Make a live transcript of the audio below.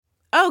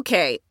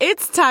Okay,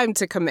 it's time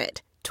to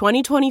commit.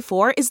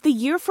 2024 is the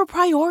year for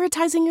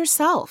prioritizing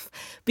yourself.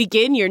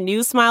 Begin your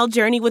new smile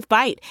journey with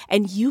Byte,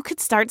 and you could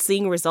start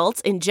seeing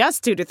results in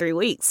just 2 to 3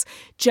 weeks.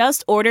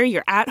 Just order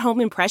your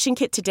at-home impression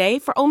kit today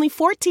for only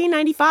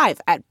 $14.95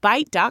 at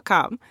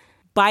Byte.com.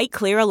 Byte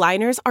Clear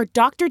aligners are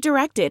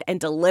doctor-directed and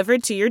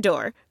delivered to your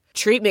door.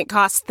 Treatment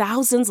costs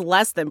thousands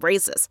less than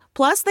braces.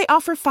 Plus, they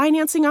offer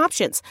financing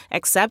options,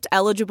 accept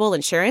eligible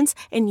insurance,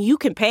 and you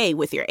can pay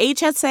with your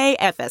HSA,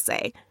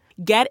 FSA.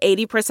 Get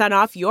 80%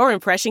 off your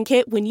impression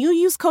kit when you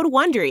use code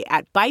WONDERY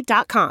at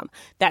Byte.com.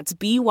 That's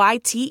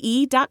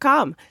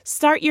BYTE.com.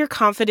 Start your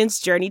confidence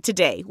journey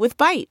today with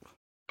Byte.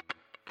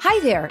 Hi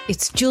there,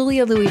 it's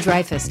Julia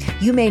Louis-Dreyfus.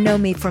 You may know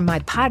me from my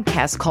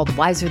podcast called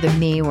Wiser Than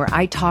Me, where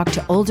I talk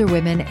to older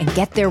women and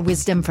get their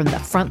wisdom from the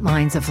front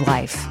lines of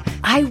life.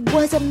 I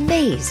was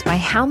amazed by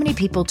how many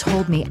people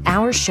told me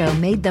our show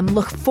made them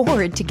look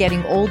forward to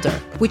getting older,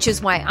 which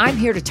is why I'm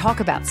here to talk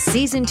about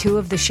season 2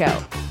 of the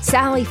show.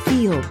 Sally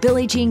Field,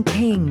 Billie Jean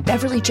King,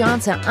 Beverly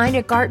Johnson,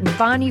 Ina Garten,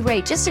 Bonnie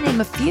Raitt, just to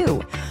name a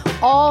few.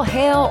 All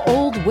hail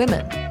old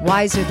women.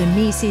 Wiser Than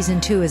Me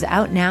season 2 is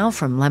out now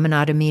from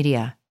Lemonada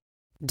Media.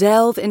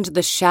 Delve into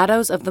the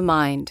shadows of the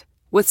mind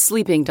with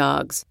Sleeping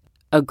Dogs,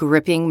 a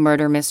gripping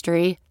murder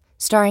mystery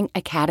starring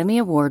Academy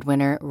Award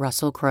winner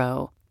Russell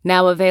Crowe.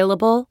 Now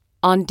available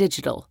on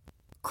digital.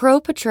 Crowe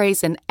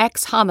portrays an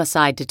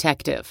ex-homicide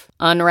detective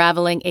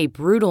unraveling a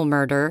brutal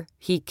murder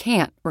he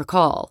can't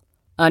recall.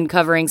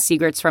 Uncovering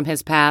secrets from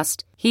his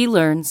past, he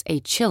learns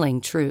a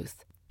chilling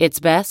truth. It's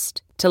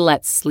best to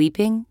let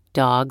sleeping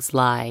dogs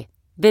lie.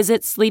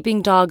 Visit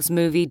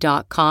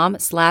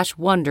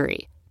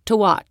sleepingdogsmovie.com/Wondery to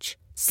watch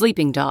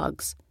Sleeping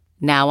Dogs,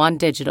 now on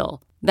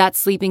digital.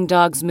 That's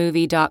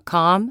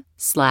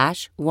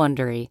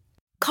sleepingdogsmovie.com/Wondery.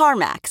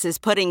 CarMax is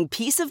putting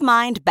peace of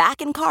mind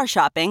back in car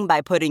shopping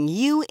by putting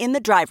you in the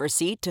driver's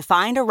seat to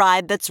find a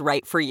ride that's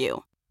right for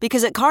you.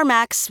 Because at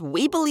CarMax,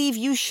 we believe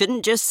you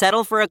shouldn't just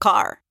settle for a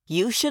car.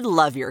 You should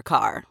love your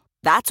car.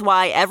 That's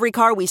why every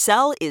car we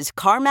sell is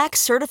CarMax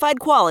certified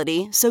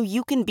quality, so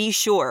you can be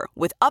sure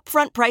with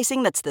upfront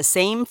pricing that's the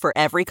same for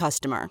every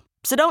customer.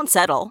 So don't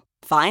settle.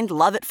 Find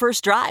love at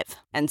first drive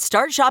and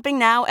start shopping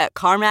now at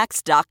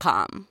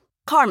CarMax.com.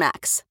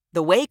 CarMax,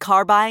 the way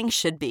car buying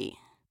should be.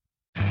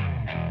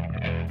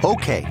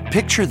 Okay,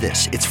 picture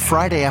this. It's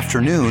Friday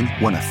afternoon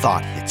when a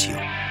thought hits you.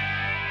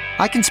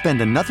 I can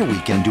spend another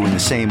weekend doing the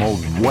same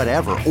old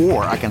whatever,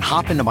 or I can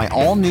hop into my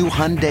all-new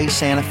Hyundai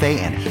Santa Fe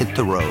and hit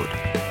the road.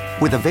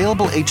 With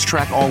available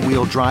H-Track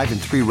all-wheel drive and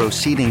 3-row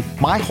seating,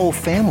 my whole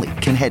family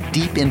can head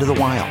deep into the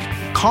wild.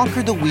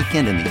 Conquer the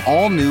weekend in the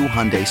all-new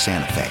Hyundai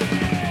Santa Fe.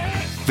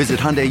 Visit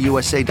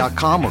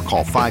HyundaiUSA.com or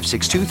call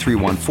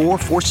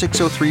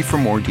 562-314-4603 for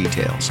more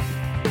details.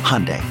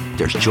 Hyundai,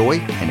 there's joy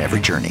in every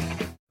journey.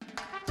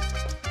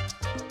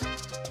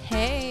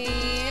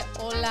 Hey,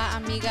 hola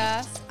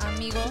amigas,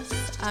 amigos,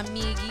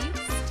 amiguis.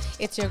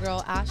 It's your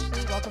girl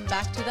Ashley. Welcome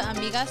back to the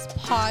Amigas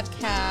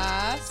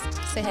podcast.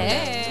 Say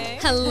hey.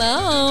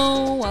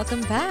 Hello.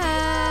 Welcome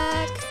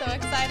back. So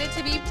excited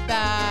to be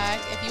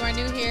back. If you are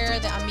new here,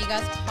 the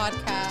Amigas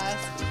podcast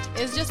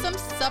is just some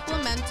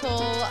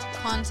supplemental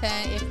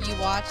content. If you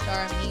watched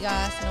our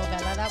Amigas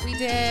novela that we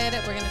did,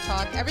 we're going to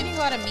talk everything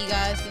about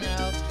Amigas, you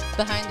know,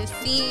 behind the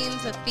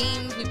scenes, the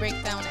themes. We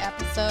break down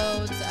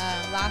episodes.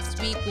 Last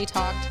week we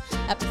talked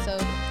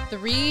episode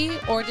 3,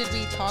 or did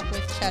we talk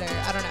with Cheddar?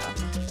 I don't know.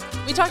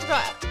 We talked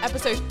about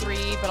episode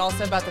 3, but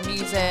also about the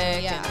music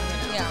and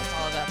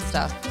all of that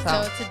stuff.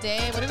 So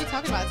today, what are we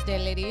talking about today,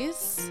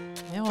 ladies?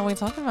 Yeah, what are we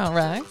talking about,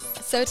 Rex?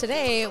 So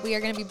today, we are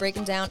going to be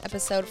breaking down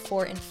episode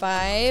 4 and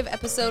 5.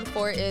 Episode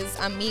 4 is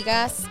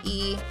Amigas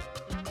y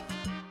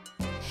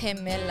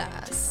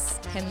Gemelas.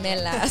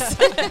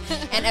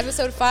 And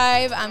episode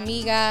 5,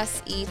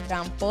 Amigas y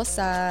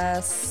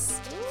Tramposas.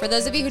 For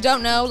those of you who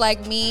don't know,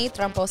 like me,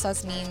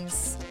 Tramposas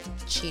means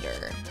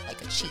cheater,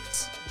 like a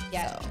cheat.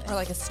 Yeah. So, Or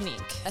like a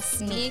sneak.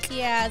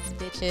 Sneaky ass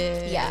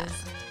bitches. Yeah.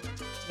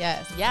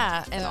 Yes.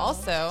 Yeah, and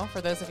also, for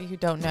those of you who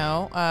don't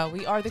know,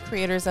 we are the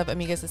creators of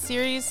Amigas, the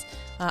series.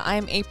 I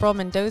am April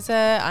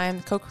Mendoza. I am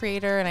the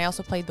co-creator, and I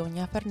also play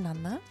Doña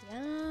Fernanda.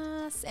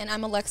 Yes. And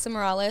I'm Alexa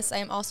Morales. I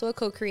am also a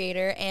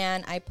co-creator,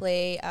 and I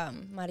play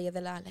Maria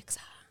de la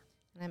Alexa.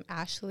 And I'm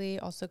Ashley,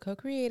 also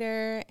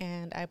co-creator,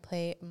 and I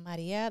play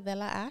Maria de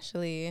la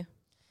Ashley.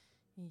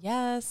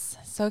 Yes,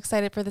 so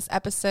excited for this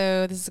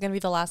episode. This is going to be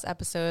the last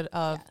episode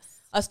of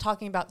us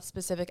talking about the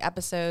specific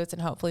episodes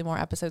and hopefully more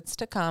episodes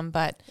to come.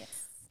 But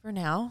for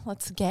now,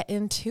 let's get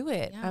into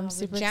it. Yeah, I'm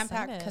super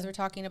jam-packed excited because we're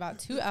talking about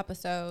 2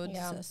 episodes.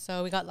 Yeah.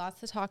 So we got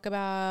lots to talk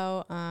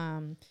about.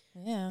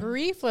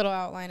 Brief little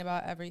outline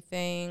about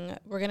everything.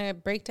 We're going to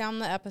break down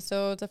the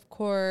episodes, of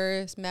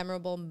course,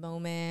 memorable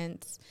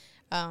moments,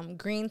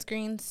 green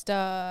screen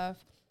stuff,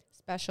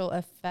 special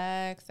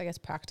effects, I guess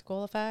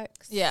practical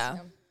effects. Yeah.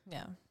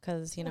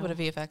 Because, you know, a bit of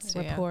VFX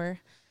we're too, poor.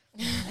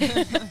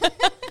 And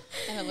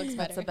it looks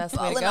better. That's the best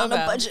way to go on a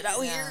about. budget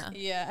out here.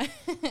 Yeah.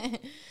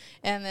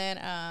 And then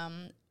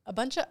a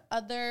bunch of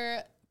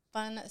other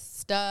fun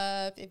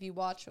stuff. If you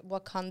watch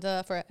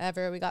Wakanda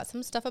Forever, we got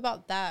some stuff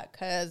about that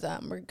because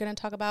we're going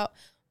to talk about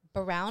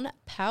brown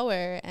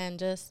power and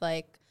just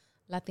like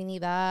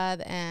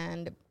Latinidad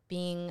and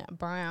being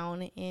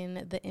brown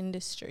in the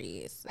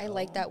industry. So. I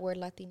like that word,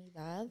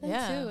 Latinidad.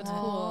 Yeah. Too. It's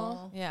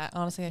cool. Yeah,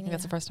 honestly, I think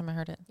that's the first time I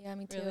heard it. Yeah,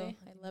 me too. Really?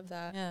 I love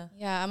that.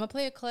 Yeah, I'm going to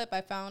play a clip. I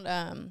found,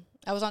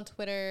 I was on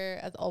Twitter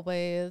as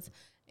always,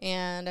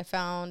 and I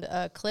found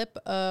a clip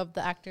of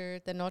the actor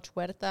Tenoch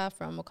Huerta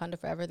from Wakanda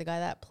Forever, the guy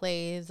that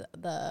plays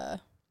I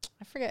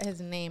forget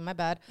his name, my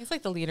bad. He's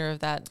like the leader of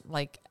that,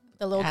 like,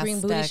 The little green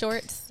booty Aztec-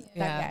 shorts.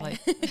 Yeah, That guy.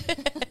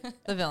 like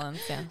the villains.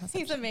 Yeah,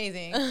 He's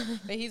amazing.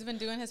 But he's been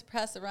doing his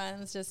press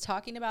runs, just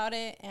talking about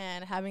it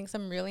and having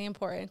some really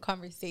important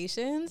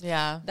conversations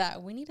yeah.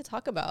 that we need to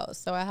talk about.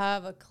 So I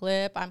have a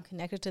clip. I'm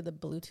connected to the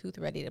Bluetooth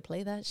ready to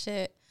play that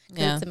shit.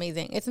 Yeah. It's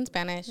amazing. It's in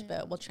Spanish,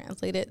 but we'll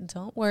translate it.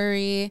 Don't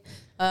worry.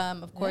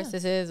 Of course,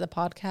 this is a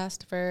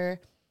podcast for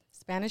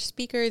Spanish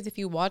speakers if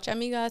you watch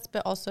Amigas,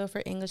 but also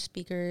for English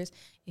speakers.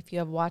 If you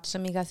have watched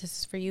Amigas, this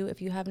is for you.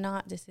 If you have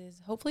not, this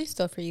is hopefully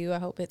still for you. I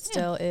hope it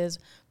still is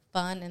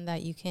fun and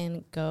that you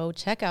can go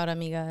check out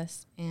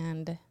Amigas.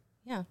 And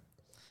yeah.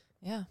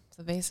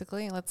 So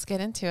basically, let's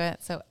get into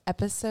it. So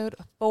episode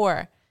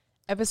 4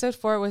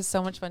 was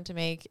so much fun to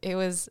make. It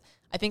was,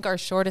 I think, our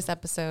shortest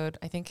episode.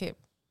 I think it's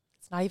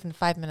not even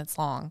 5 minutes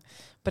long,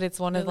 but it's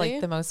one of like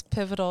the most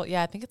pivotal.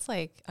 Yeah, I think it's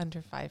like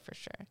under 5 for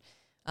sure.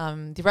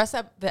 The rest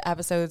of the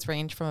episodes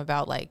range from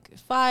about like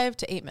 5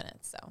 to 8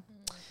 minutes. So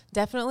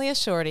definitely a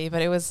shorty,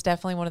 but it was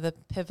definitely one of the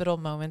pivotal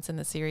moments in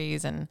the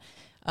series. And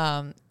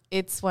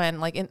it's when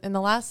like in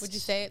the last, Would you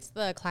say it's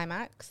the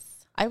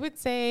climax? I would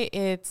say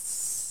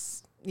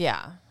it's,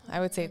 I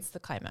would say it's the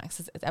climax.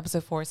 It's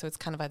episode 4. So it's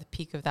kind of at the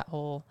peak of that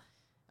whole,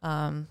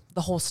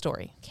 the whole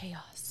story.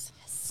 Chaos.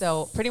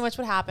 So pretty much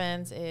what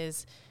happens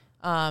is,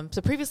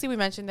 so previously we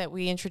mentioned that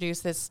we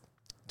introduced this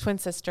twin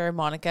sister,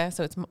 Monica.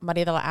 So it's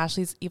Maria de la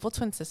Ashley's evil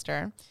twin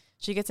sister.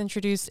 She gets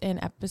introduced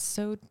in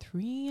episode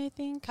 3, I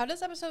think. How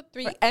does episode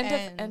 3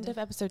 end of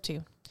episode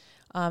 2.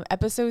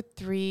 Episode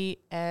 3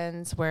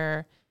 ends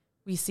where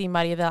we see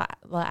Maria de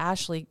la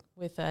Ashley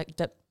with a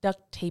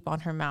duct tape on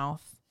her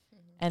mouth.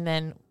 And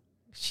then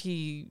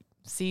she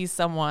sees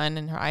someone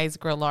and her eyes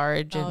grow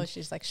large. And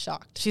she's like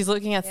shocked. she's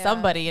looking at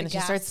somebody and she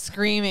starts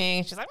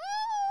screaming. She's like,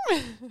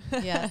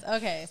 yes.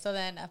 Okay. So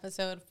then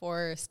episode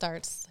 4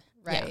 starts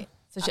right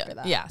after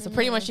that. So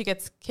pretty much she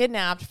gets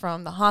kidnapped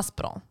from the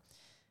hospital.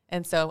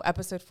 And so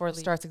episode 4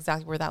 starts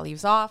exactly where that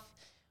leaves off.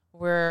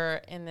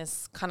 We're in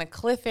this kind of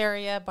cliff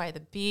area by the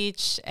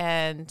beach,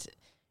 and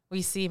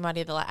we see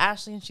Maria de la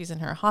Ashley, and she's in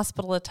her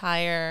hospital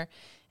attire,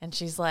 and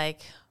she's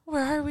like,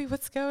 where are we?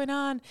 What's going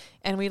on?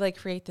 And we like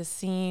create this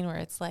scene where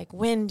it's like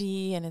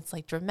windy and it's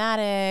like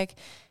dramatic.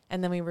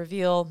 And then we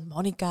reveal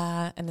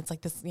Monica, and it's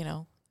like this,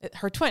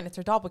 her twin. It's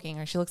her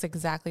doppelganger. She looks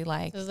exactly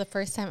like. This is the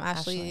first time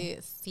Ashley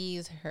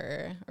sees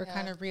her or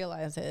kind of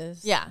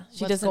realizes. Yeah,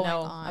 she doesn't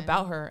know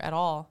about her at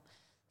all.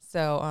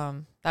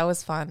 So that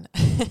was fun.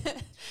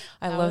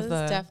 I love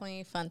that.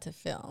 Definitely fun to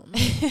film.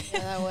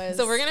 That was.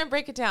 So we're gonna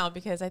break it down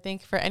because I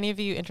think for any of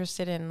you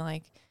interested in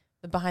like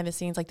the behind the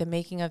scenes, like the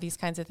making of these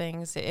kinds of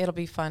things, it'll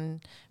be fun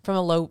from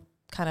a low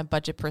kind of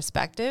budget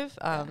perspective.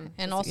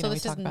 And also,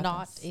 this is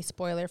not a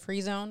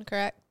spoiler-free zone,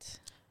 correct?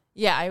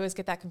 Yeah, I always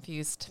get that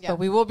confused, but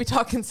we will be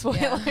talking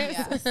spoilers.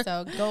 Yeah.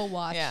 So go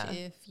watch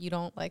if you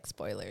don't like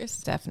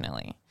spoilers.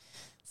 Definitely.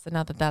 So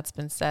now that that's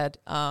been said,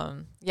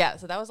 so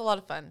that was a lot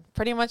of fun.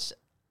 Pretty much,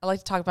 I like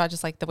to talk about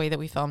just like the way that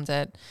we filmed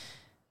it.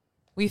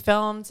 We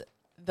filmed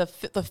the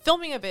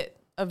filming of it,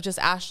 of just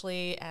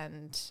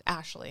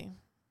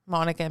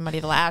Monica and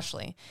Maria de la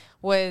Ashley,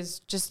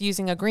 was just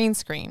using a green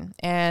screen.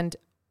 And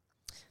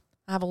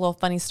I have a little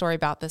funny story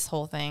about this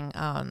whole thing.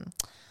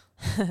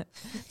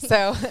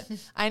 So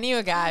I knew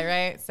a guy,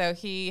 right? So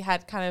he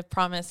had kind of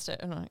promised,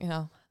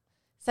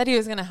 said he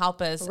was going to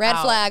help us. Red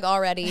flag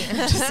already.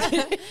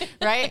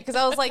 Right? Because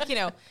I was like,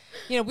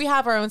 we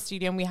have our own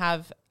studio and we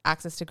have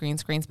access to green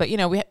screens, but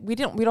we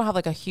don't have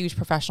like a huge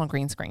professional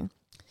green screen.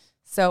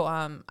 So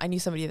I knew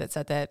somebody that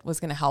said that was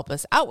going to help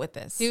us out with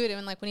this. Dude,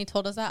 and like when he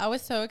told us that, I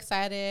was so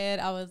excited.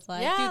 I was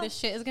like, dude, this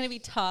shit is going to be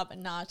top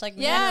notch. Like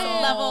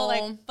next level,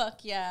 like fuck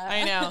yeah.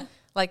 I know.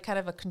 Like kind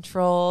of a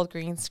controlled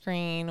green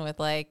screen with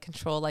like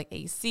controlled like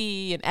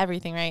AC and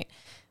everything, right?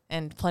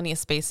 And plenty of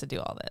space to do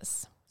all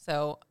this.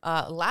 So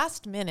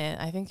last minute,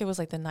 I think it was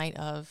like the night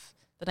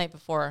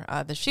before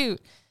the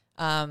shoot,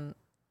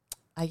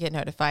 I get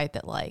notified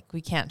that like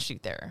we can't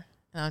shoot there.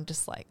 And I'm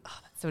just like, oh,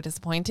 that's so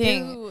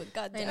disappointing. Dude,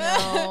 God damn.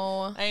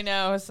 I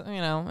know. So,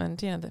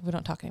 and we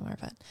don't talk anymore,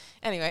 but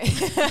anyway.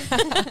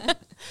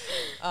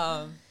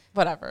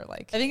 Whatever.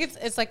 Like I think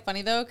it's like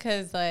funny though,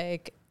 because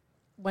like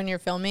when you're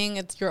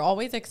filming, you're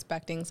always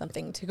expecting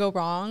something to go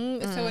wrong.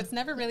 So it's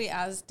never really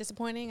as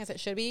disappointing as it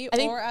should be.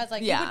 Or as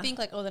like you would think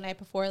like, the night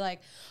before,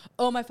 like,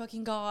 oh my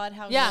fucking God,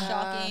 how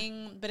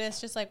shocking. But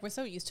it's just like we're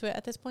so used to it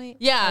at this point.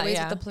 Yeah. Always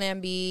with the plan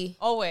B.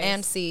 Always.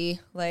 And C.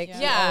 Like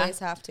you always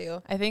have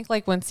to. I think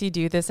like once you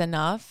do this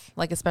enough,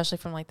 like especially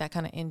from like that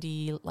kind of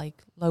indie,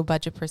 like low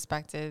budget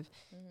perspective,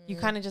 you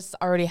kind of just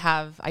already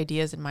have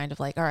ideas in mind of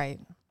like, all right,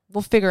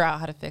 we'll figure out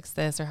how to fix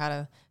this or how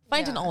to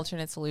find an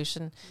alternate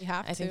solution. You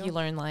have I to. think you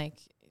learn like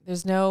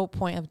there's no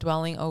point of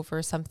dwelling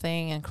over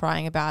something and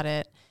crying about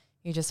it.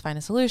 You just find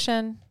a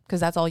solution because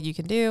that's all you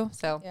can do.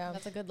 So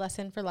that's a good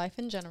lesson for life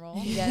in general.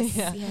 Yes,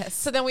 yes.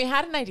 So then we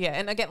had an idea.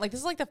 And again, like this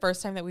is like the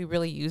first time that we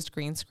really used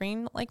green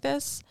screen like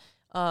this.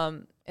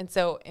 And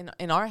so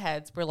in our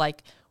heads, we're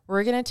like,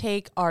 we're going to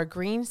take our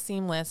green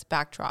seamless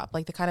backdrop,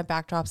 like the kind of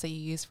backdrops that you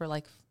use for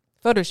like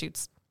photo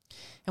shoots.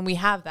 And we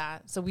have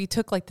that. So we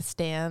took like the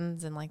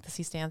stands and like the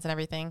C-stands and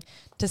everything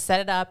to set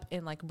it up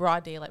in like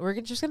broad daylight. We're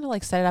just going to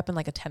like set it up in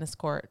like a tennis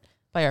court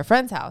by our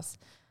friend's house,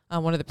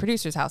 one of the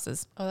producers'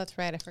 houses. Oh, that's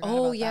right. I forgot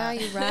about that.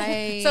 You're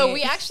right. So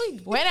we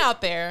actually went out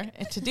there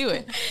to do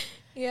it.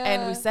 Yeah.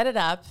 And we set it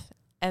up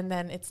and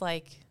then it's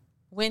like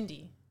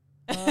windy.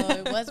 Oh,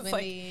 it was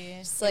windy.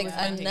 It's like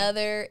windy.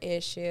 another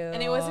issue.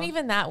 And it wasn't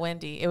even that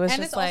windy. It was and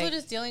just it's like, also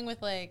just dealing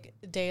with like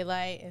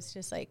daylight. It's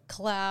just like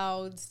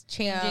clouds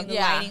changing. The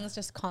Yeah. lighting's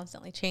just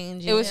constantly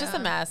changing. it was just a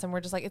mess. And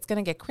we're just like, it's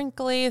going to get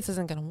crinkly. This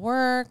isn't going to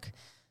work.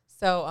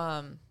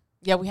 So,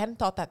 we hadn't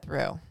thought that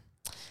through.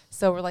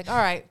 So we're like, all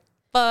right,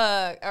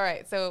 fuck. All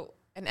right. So,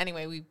 and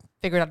anyway, we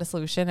figured out a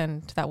solution.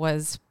 And that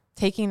was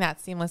taking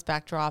that seamless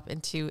backdrop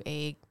into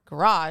a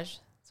garage.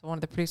 So one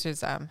of the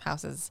producers'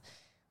 houses.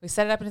 We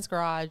set it up in his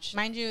garage.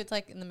 Mind you, it's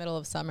like in the middle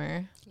of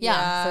summer.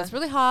 Yeah. So it's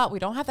really hot. We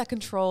don't have that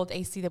controlled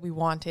AC that we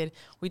wanted.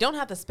 We don't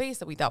have the space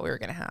that we thought we were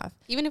going to have.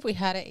 Even if we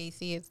had an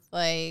AC, it's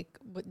like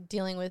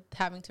dealing with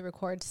having to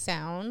record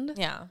sound.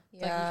 Yeah. Like, you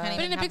can't But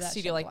even in a have big that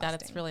studio shit like that,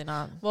 it's blasting. really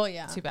not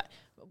too bad.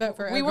 But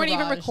for we a weren't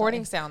even garage,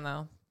 recording like- sound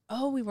though.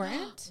 Oh, we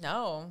weren't?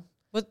 No.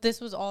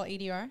 This was all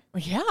ADR?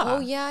 Yeah. Oh,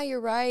 yeah,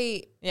 you're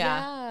right.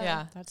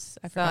 Yeah. That's,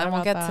 I So forgot and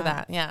we'll about get to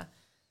that. Yeah.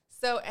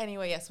 So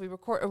anyway, yes,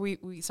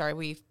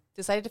 we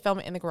decided to film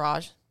it in the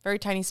garage, very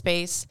tiny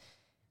space,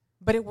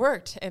 but it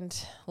worked. And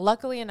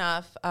luckily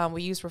enough,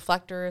 we used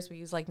reflectors, we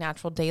used like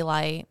natural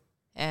daylight,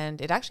 and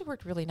it actually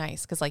worked really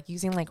nice because like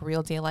using like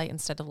real daylight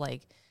instead of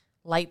like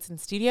lights in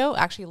studio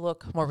actually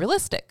look more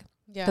realistic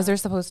because they're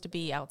supposed to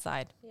be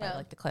outside by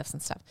like the cliffs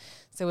and stuff.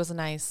 So it was a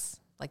nice,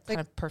 like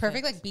kind of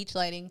perfect. like beach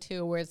lighting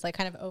too, where it's like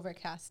kind of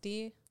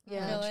overcasty.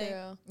 Yeah, like.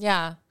 true.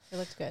 Yeah. It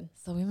looked good.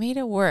 So we made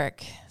it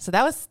work. So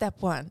that was step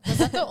one. Was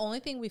that the only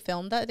thing we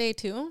filmed that day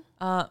too?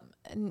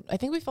 And I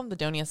think we filmed the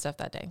Donia stuff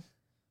that day.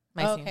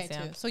 My Okay, scenes,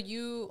 yeah. too. So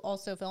you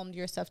also filmed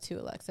your stuff too,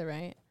 Alexa,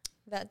 right?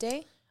 That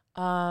day?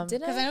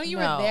 Did Because I know you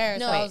No. were there,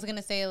 so No. I was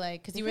gonna say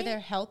like, because you were there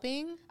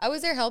helping. I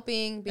was there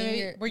helping. Being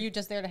your Were you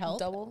just there to help?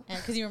 double?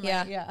 Because you were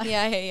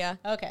Yeah.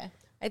 Okay.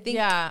 I think.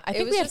 I it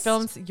think was we had just-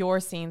 filmed your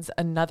scenes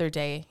another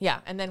day. Yeah.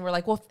 And then we're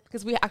like, well,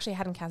 because we actually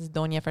hadn't cast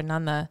Doña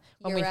Fernanda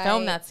when You're we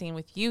filmed right. that scene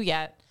with you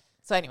yet.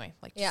 So anyway,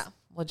 like just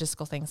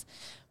logistical things.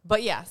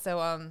 But yeah,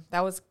 so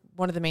that was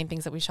one of the main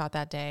things that we shot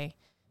that day.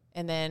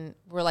 And then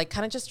we're like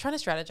kind of just trying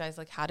to strategize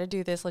like how to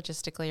do this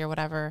logistically or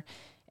whatever.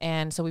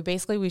 And so we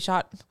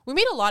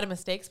made a lot of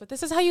mistakes, but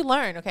this is how you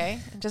learn, okay?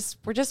 And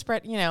we're just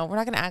spread, we're not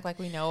going to act like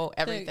we know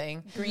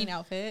everything. The green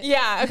outfit.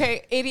 Yeah,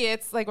 okay,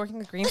 idiots, like working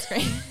the green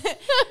screen.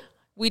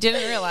 We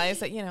didn't realize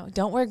that,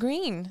 don't wear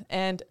green.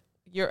 And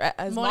you're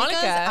as Monica's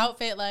Monica.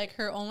 outfit, like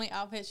her only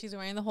outfit she's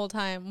wearing the whole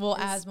time. Well,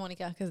 as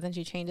Monica, because then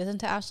she changes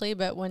into Ashley.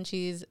 But when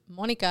she's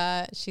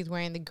Monica, she's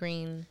wearing the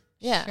green.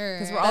 Yeah, shirt.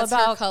 because we're all That's her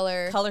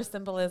about color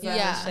symbolism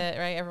Yeah. and shit,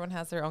 right? Everyone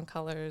has their own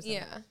colors. and-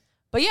 Yeah.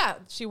 But yeah,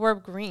 she wore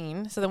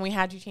green. So then we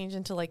had you change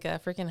into like a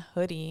freaking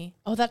hoodie.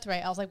 Oh, that's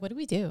right. I was like, what do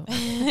we do? I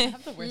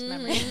have the worst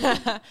memory.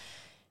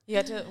 You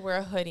had to wear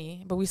a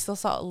hoodie, but we still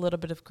saw a little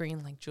bit of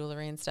green like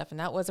jewelry and stuff. And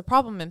that was a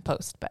problem in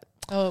post, but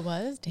Oh, it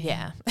was? Damn.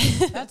 yeah.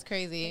 That's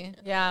crazy.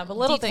 Yeah, but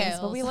little things. But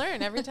Details. we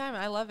learn every time.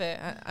 I love it.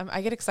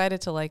 I get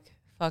excited to like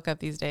fuck up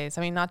these days.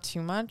 I mean, not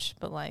too much,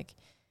 but like,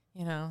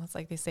 it's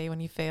like they say when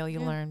you fail, you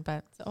learn.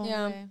 But It's the only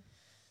Yeah. way.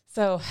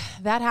 so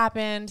that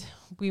happened.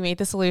 We made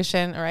the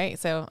solution. All right.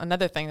 So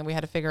another thing that we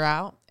had to figure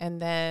out.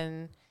 And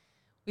then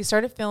we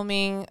started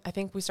filming. I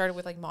think we started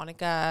with like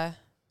Monica,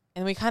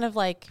 and we kind of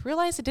like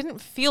realized it didn't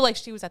feel like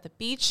she was at the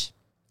beach.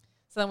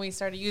 So then we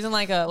started using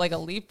like a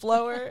leaf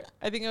blower.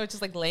 I think it was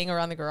just like laying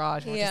around the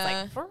garage. And we're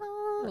just like,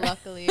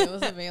 Luckily, it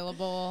was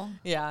available.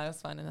 yeah, it was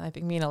fun. And I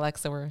think me and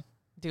Alexa were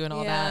doing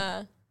all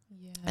that.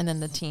 Yeah. And then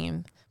the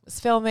team was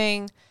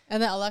filming.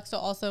 And then Alexa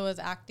also was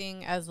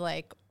acting as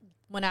like,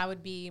 when I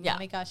would be Yeah.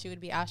 Monica, she would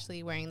be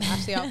Ashley wearing the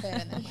Ashley outfit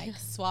and then like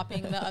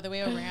swapping the other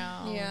way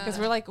around. Yeah. Because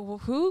we're like, well,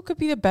 who could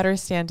be the better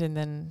stand-in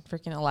than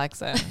freaking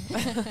Alexa?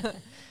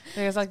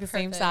 There's like the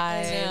same Perfect.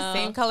 size, I know.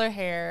 same color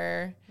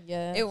hair.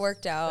 Yeah. It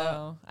worked out.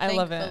 So I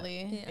love it.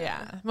 Thankfully.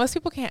 Yeah. Most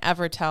people can't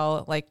ever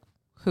tell like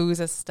who's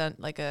a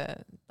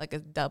like a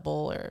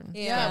double or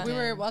Yeah, we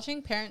were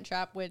watching Parent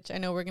Trap, which I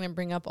know we're gonna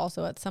bring up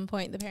also at some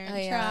point. The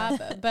Parent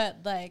Trap, but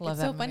like Love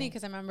it's so that funny movie.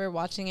 because I remember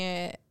watching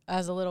it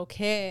as a little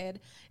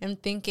kid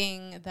and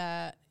thinking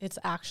that it's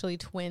actually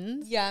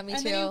twins. Yeah, me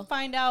and too. then you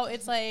find out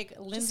it's like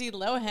Lindsay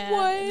Lohan.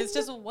 And it's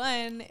just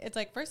one. It's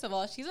like, first of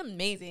all, she's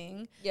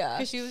amazing. Yeah.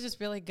 because she was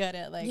just really good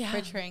at like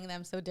portraying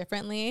them so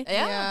differently.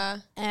 Yeah.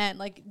 and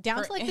like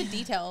down to like the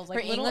details,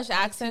 like her little English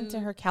accent to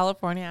her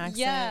California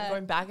accent,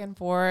 going back and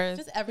forth.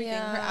 just everything,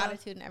 her Yeah.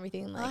 attitude and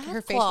everything, like I her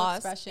have facial claws.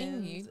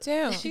 expressions. You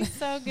too. She's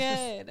so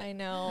good. I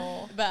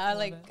know. But I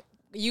like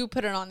you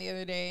put it on the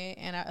other day,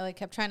 and I like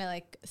kept trying to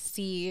like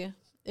see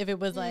if it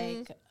was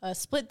like a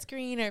split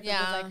screen or if it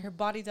was like her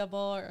body double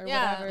or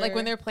whatever. Like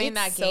when they're playing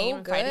It's that game so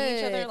and fighting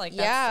each other, good. like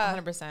Yeah.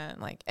 that's 100%.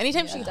 Like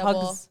anytime she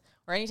Double. hugs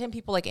or anytime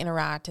people like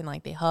interact and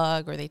like they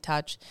hug or they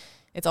touch,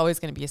 it's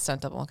always going to be a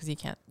stunt double because you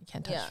can't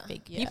touch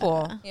fake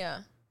people. Yeah.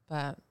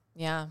 But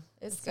yeah,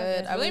 It's so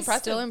good. I Really was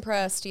impressive. still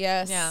impressed.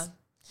 Yes. Yeah.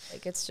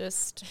 Like it's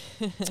just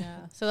yeah.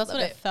 So that's Love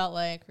what it it. felt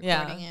like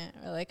Yeah. recording it.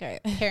 We're like, all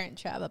right, Parent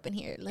Trap up in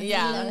here. Lindsay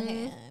Yeah.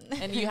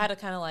 Lohan. And you had to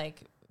kind of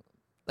like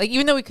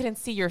even though we couldn't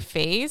see your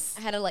face,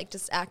 I had to like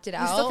just act it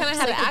out. still kinda Just,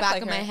 had to like act the back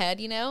like of her. my head,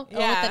 you know? Oh,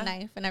 with the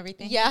knife and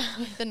everything. Yeah,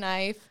 with the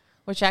knife.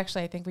 which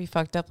actually I think we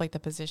fucked up like the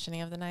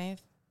positioning of the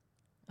knife.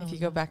 If you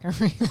go back and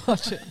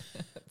rewatch it.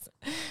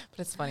 But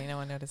it's funny, no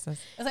one notices.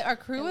 It's like our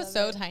crew was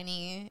so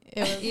tiny. It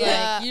was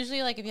Yeah. like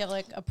usually like if you have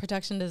like a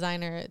production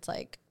designer, it's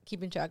like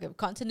keeping track of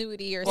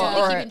continuity or Well,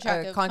 something. or Keeping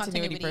track a of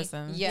continuity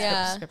person,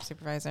 Yeah. script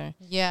supervisor.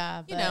 Yeah,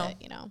 You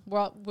but you know,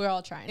 we're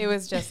all trying. It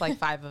was just like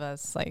 5 of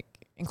us, like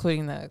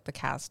including the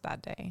cast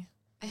that day.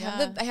 I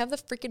have the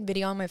freaking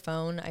video on my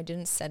phone. I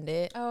didn't send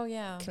it. Oh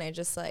yeah. Can I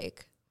just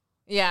like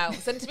Yeah,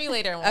 send it to me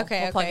later. And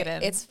we'll plug it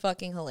in. It's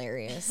fucking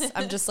hilarious.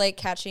 I'm just like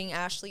catching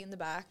Ashley in the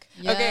back.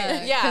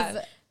 okay.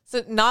 Yeah.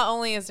 So not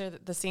only is there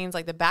the scenes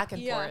like the back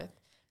and forth,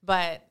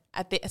 but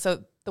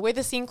the way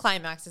the scene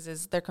climaxes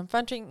is they're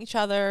confronting each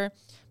other.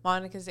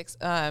 Monica's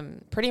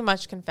pretty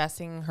much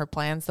confessing her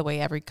plans the way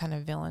every kind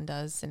of villain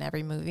does in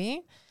every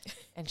movie.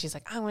 And she's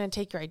like, I'm going to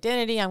take your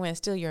identity. I'm going to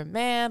steal your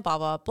man, blah,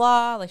 blah,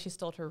 blah. Like she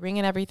stole her ring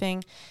and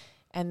everything.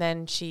 And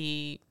then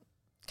she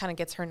kind of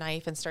gets her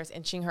knife and starts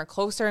inching her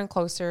closer and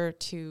closer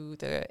to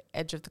the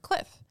edge of the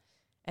cliff.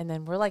 And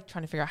then we're like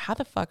trying to figure out how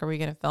the fuck are we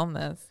going to film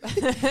this?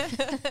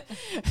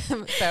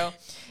 So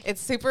it's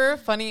super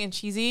funny and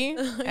cheesy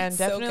and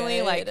definitely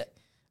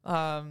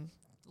so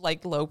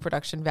like low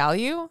production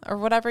value or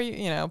whatever,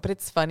 you know, but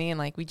it's funny. And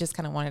like, we just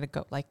kind of wanted to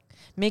go like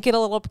make it a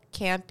little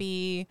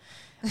campy.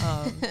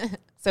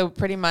 So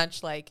pretty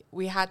much like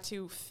we had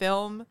to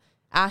film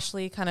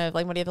Ashley kind of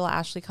like medieval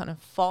Ashley kind of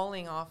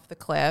falling off the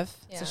cliff.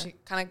 Yeah. So she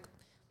kind of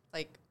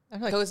like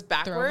I'm like goes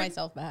backward. Throw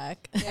myself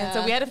back. And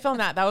so we had to film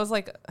that. That was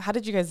like, how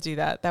did you guys do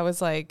that? That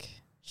was like,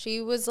 She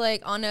was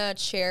like on a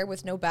chair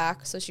with no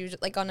back, so she was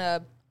like on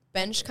a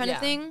bench kind of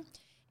thing.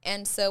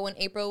 And so when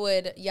April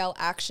would yell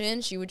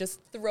action, she would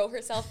just throw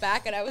herself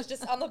back, and I was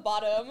just on the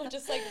bottom,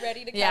 just like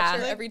ready to catch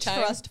her Like every time.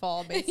 trust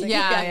fall, basically.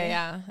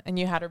 yeah. And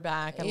you had her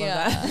back. I love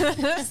that.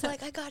 Just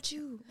like, I got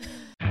you.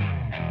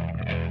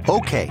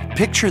 Okay,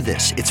 picture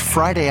this. It's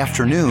Friday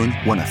afternoon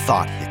when a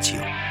thought hits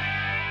you.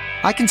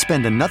 I can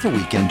spend another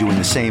weekend doing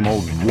the same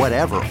old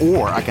whatever,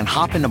 or I can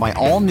hop into my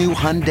all-new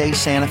Hyundai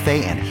Santa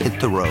Fe and hit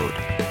the road.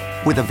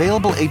 With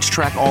available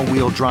H-Track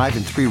all-wheel drive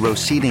and 3-row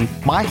seating,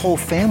 my whole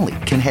family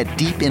can head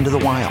deep into the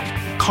wild.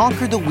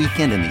 Conquer the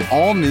weekend in the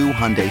all-new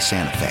Hyundai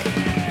Santa Fe.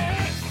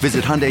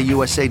 Visit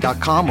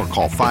HyundaiUSA.com or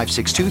call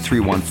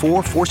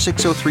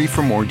 562-314-4603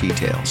 for more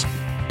details.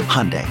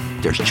 Hyundai,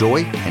 there's joy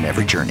in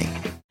every journey.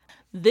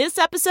 This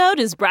episode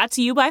is brought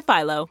to you by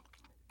Philo.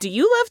 Do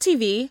you love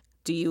TV?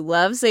 Do you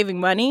love saving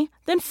money?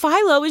 Then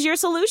Philo is your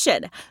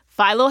solution.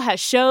 Philo has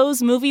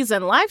shows, movies,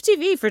 and live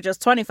TV for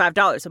just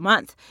 $25 a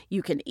month.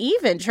 You can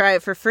even try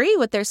it for free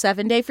with their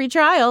 7-day free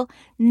trial.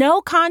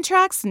 No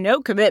contracts, no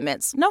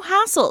commitments, no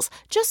hassles.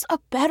 Just a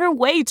better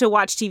way to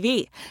watch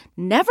TV.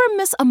 Never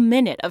miss a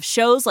minute of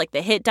shows like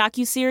the hit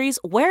docuseries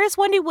Where is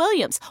Wendy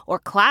Williams? Or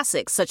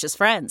classics such as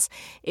Friends.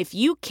 If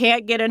you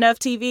can't get enough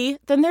TV,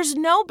 then there's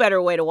no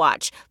better way to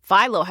watch.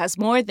 Philo has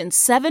more than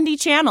 70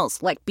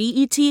 channels like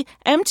BET,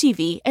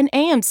 MTV, and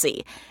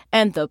AMC.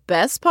 And the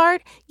best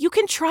part? You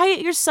can try it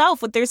yourself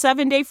with their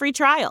 7-day free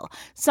trial.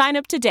 Sign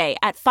up today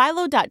at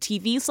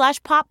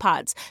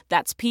philo.tv/poppods.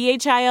 That's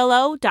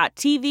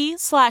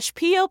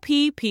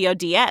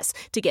philo.tv/POPPODS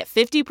to get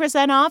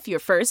 50% off your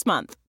first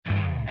month.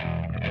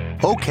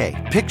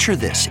 Okay, picture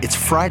this. It's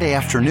Friday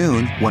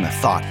afternoon when a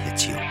thought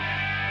hits you.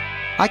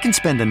 I can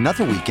spend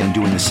another weekend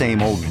doing the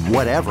same old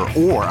whatever,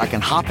 or I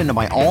can hop into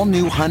my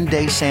all-new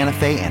Hyundai Santa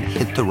Fe and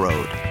hit the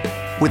road.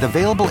 With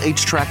available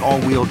H-Track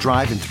all-wheel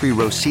drive and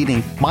 3-row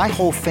seating, my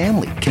whole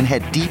family can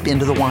head deep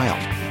into the wild.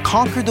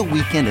 Conquer the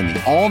weekend in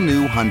the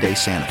all-new Hyundai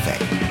Santa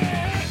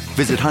Fe.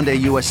 Visit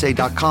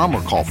HyundaiUSA.com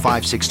or call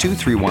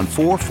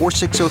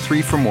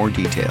 562-314-4603 for more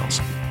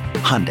details.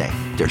 Hyundai,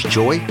 there's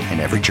joy in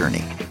every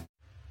journey.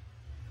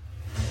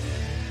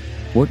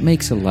 What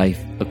makes a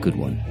life a good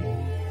one?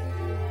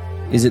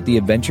 Is it the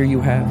adventure you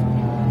have?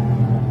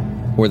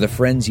 or the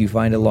friends you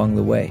find along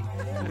the way.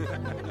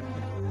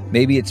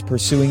 Maybe it's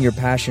pursuing your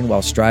passion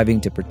while striving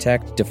to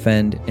protect,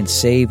 defend, and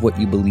save what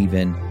you believe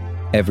in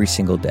every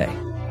single day.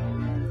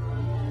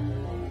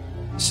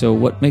 So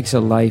what makes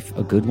a life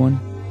a good one?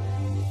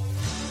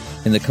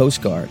 In the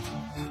Coast Guard,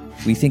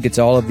 we think it's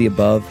all of the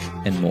above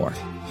and more.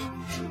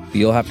 But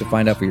you'll have to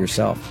find out for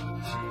yourself.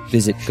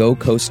 Visit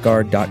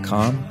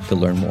gocoastguard.com to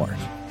learn more.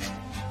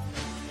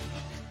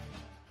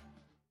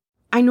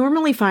 I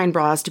normally find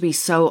bras to be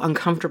so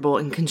uncomfortable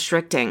and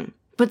constricting,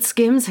 but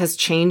Skims has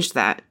changed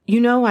that. You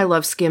know I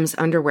love Skims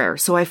underwear,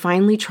 so I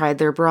finally tried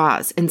their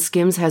bras, and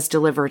Skims has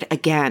delivered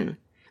again.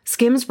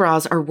 Skims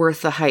bras are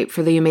worth the hype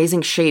for the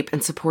amazing shape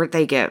and support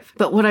they give,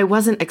 but what I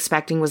wasn't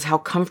expecting was how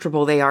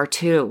comfortable they are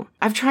too.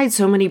 I've tried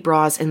so many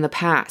bras in the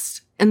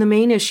past, and the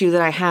main issue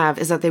that I have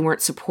is that they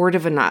weren't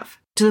supportive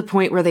enough, to the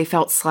point where they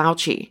felt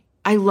slouchy.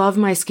 I love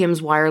my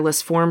Skims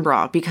wireless form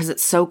bra because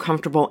it's so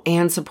comfortable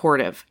and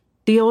supportive.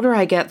 The older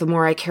I get, the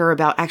more I care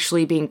about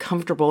actually being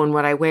comfortable in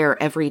what I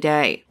wear every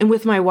day. And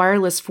with my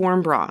wireless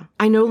form bra,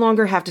 I no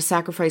longer have to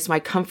sacrifice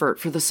my comfort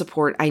for the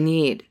support I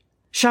need.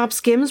 Shop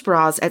Skims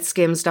bras at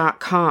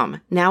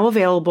skims.com, now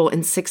available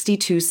in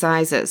 62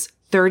 sizes,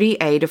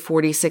 30A to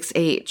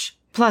 46H.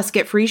 Plus,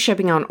 get free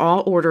shipping on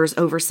all orders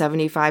over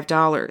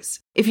 $75.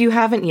 If you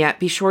haven't yet,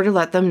 be sure to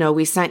let them know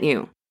we sent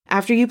you.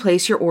 After you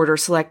place your order,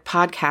 select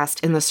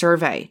podcast in the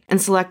survey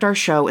and select our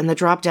show in the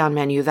drop-down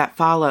menu that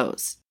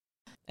follows.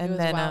 And it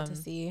was wild to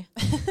see.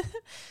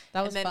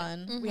 That was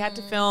fun. We had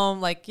to film,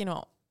 like,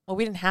 well,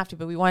 we didn't have to,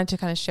 but we wanted to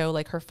kind of show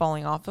like her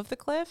falling off of the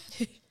cliff.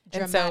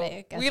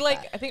 Dramatic. And so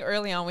I think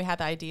early on we had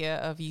the idea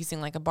of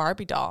using like a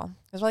Barbie doll.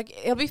 Because like,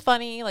 it'll be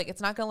funny. Like, it's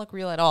not going to look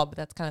real at all, but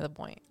that's kind of the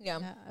point. Yeah.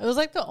 It was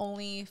like the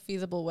only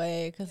feasible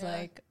way. Because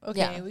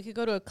we could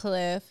go to a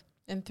cliff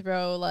and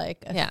throw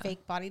like a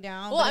fake body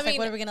down. Well, I mean, like,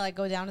 what are we gonna like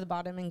go down to the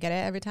bottom and get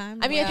it every time?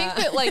 I mean, I think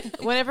that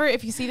like whenever,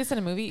 if you see this in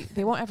a movie,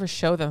 they won't ever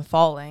show them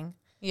falling.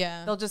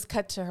 Yeah. They'll just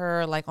cut to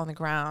her like on the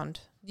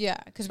ground. Yeah.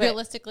 Because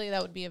realistically,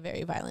 that would be a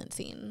very violent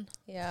scene.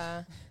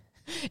 Yeah.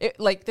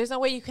 Like, there's no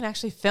way you can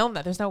actually film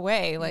that. There's no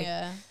way. Like,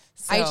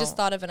 I just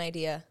thought of an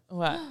idea.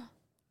 What?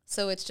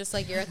 So it's just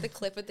like you're at the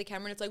cliff with the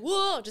camera and it's like,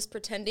 whoa, just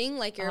pretending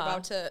like you're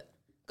about to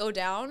go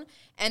down.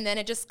 And then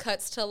it just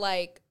cuts to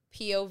like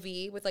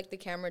POV with like the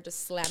camera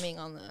just slamming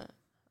on the.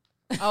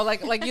 Oh,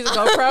 like use a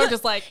GoPro,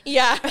 just like.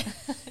 Yeah.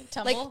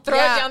 Like throw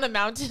it down the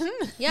mountain.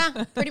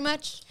 Yeah, pretty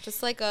much.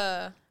 Just like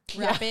a.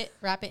 Wrap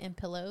it in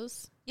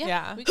pillows.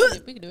 Yeah. We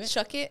could do it.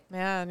 Chuck it.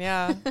 Man,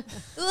 yeah.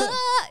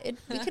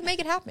 We could make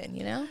it happen,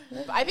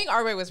 I think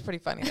our way was pretty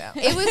funny, though.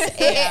 It was,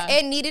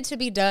 it needed to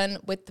be done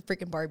with the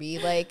freaking Barbie.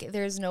 Like,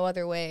 there's no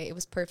other way. It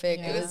was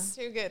perfect. Yeah. It was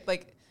too good.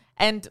 Like,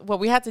 and what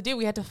we had to do,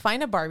 we had to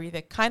find a Barbie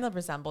that kind of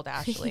resembled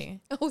Ashley.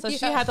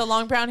 She had the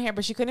long brown hair,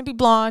 but she couldn't be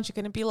blonde. She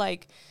couldn't be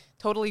like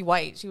totally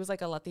white. She was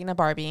like a Latina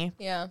Barbie.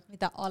 Yeah.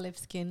 With that olive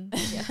skin.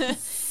 Yeah.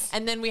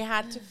 And then we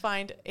had to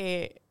find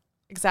a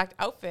exact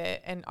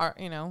outfit, and our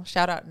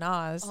shout out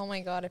Nas. Oh my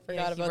god, I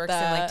forgot about he works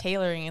that. in like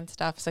tailoring and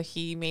stuff, so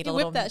he made a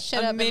little that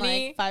shit up mini,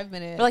 in like 5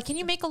 minutes. We're like, can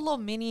you make a little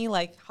mini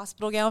like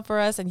hospital gown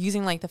for us, and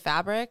using like the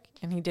fabric,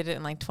 and he did it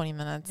in like 20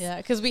 minutes. Yeah,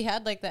 because we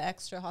had like the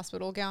extra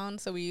hospital gown,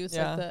 so we used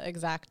like the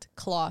exact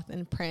cloth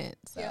and print.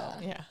 So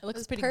yeah, it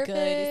looks pretty perfect. good.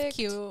 It's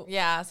cute.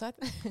 Yeah, so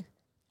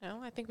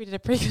I think we did a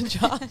pretty good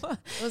job.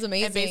 It was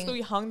amazing. And basically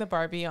we hung the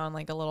Barbie on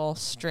like a little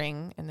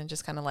string, and then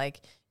just kind of like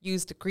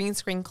used a green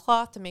screen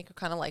cloth to make her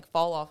kind of like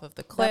fall off of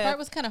the cliff. That part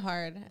was kind of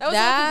hard.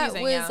 That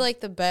was like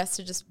the best,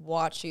 to just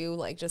watch you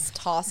like just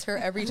toss her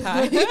every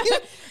time.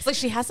 It's like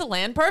she has to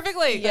land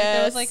perfectly. Yeah,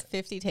 there was like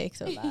 50 takes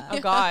of that. Oh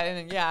god,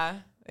 and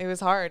it was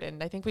hard.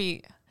 And I think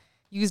we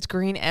used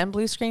green and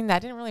blue screen.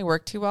 That didn't really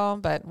work too well,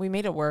 but we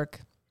made it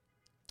work.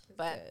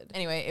 But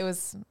anyway,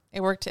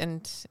 it worked,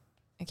 and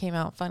it came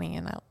out funny,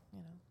 and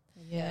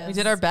we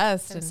did our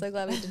best. I'm so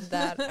glad we did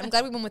that. I'm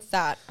glad we went with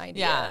that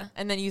idea. Yeah,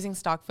 and then using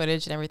stock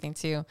footage and everything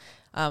too.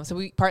 So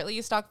we partly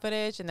used stock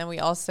footage, and then we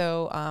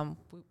also,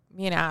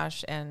 me and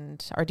Ash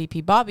and our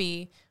DP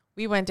Bobby,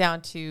 we went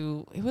down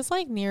to, it was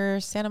like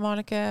near Santa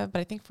Monica, but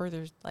I think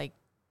further like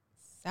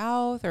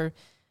south, or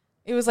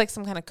it was like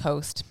some kind of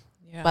coast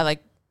by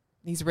like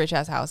these rich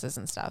ass houses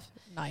and stuff.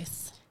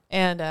 Nice.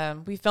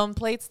 And we filmed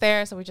plates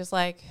there, so we just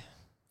like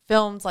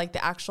filmed like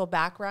the actual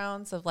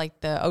backgrounds of like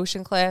the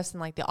ocean cliffs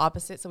and like the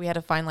opposite. So we had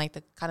to find like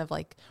the kind of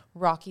like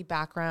rocky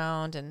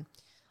background and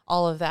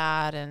all of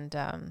that. And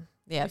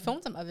we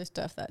filmed some other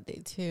stuff that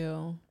day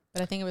too,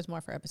 but I think it was more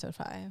for episode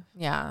 5.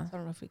 Yeah. So I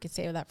don't know if we could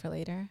save that for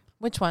later.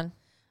 Which one?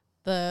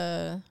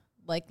 The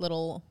like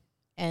little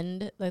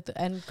end, like the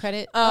end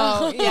credit.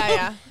 Oh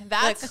yeah.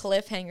 That's the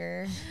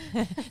cliffhanger.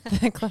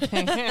 The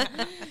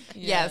cliffhanger.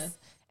 Yes.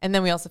 And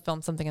then we also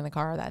filmed something in the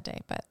car that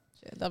day, but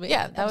that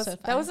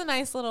was a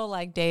nice little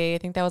like day. I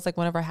think that was like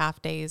one of our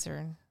half days,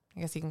 or I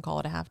guess you can call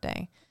it a half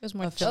day. It was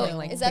more filming.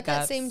 Like, is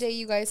that same day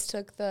you guys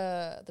took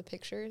the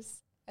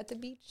pictures at the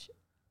beach?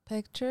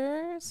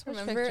 Pictures?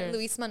 Remember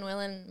Luis Manuel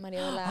and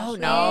Maria de la Oh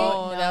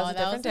no,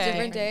 that was a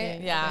different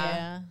day.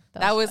 Yeah,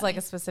 that was like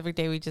a specific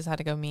day. We just had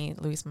to go meet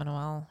Luis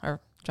Manuel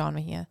or John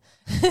Mejia,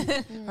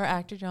 or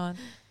actor John.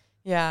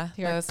 Yeah.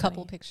 Here are a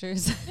couple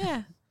pictures.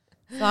 Yeah.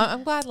 So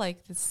I'm glad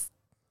like this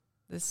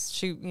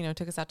shoot,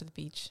 took us out to the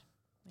beach.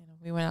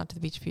 We went out to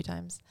the beach a few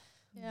times.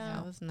 Yeah,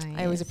 it was nice.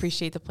 I always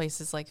appreciate the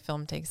places like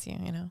film takes you,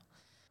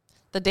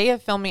 The day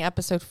of filming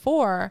episode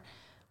 4,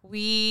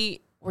 we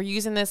were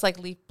using this like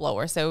leaf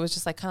blower. So it was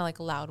just like kind of like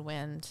loud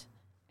wind.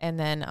 And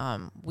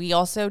then we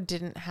also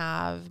didn't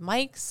have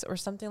mics or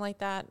something like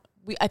that.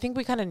 I think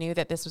we kind of knew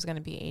that this was going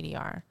to be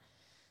ADR.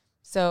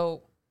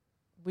 So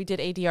we did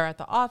ADR at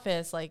the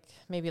office like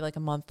maybe like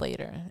a month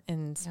later.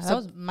 And yeah, that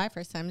was my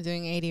first time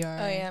doing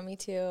ADR. Oh yeah, me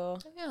too.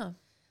 Yeah.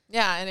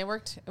 Yeah, and it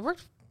worked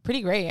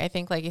pretty great, I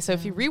think. Like, so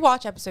if you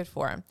rewatch episode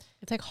 4,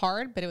 it's like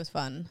hard, but it was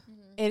fun.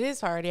 It is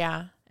hard,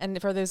 yeah. And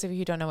for those of you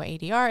who don't know what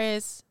ADR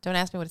is, don't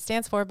ask me what it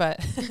stands for, but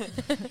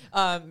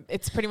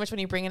it's pretty much when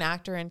you bring an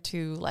actor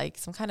into like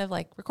some kind of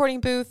like recording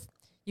booth,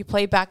 you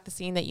play back the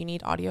scene that you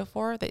need audio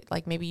for, that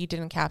like maybe you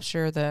didn't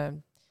capture the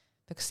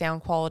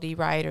sound quality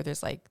right, or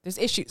there's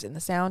issues in the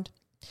sound.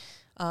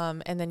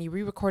 And then you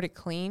re-record it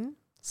clean.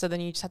 So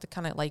then you just have to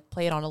kind of like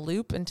play it on a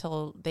loop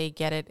until they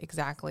get it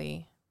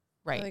exactly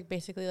right. Like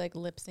basically like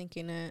lip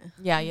syncing it.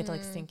 Yeah, you have to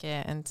like sync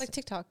it, and like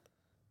TikTok.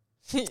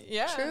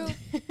 Yeah, true.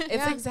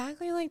 It's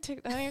exactly like I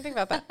didn't even think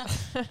about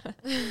that.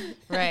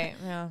 Right.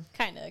 Yeah.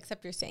 Kind of,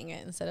 except you're saying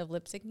it instead of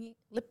lip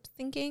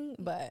syncing,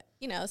 but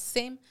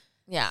same.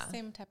 Yeah.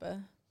 Same type of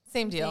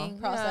same deal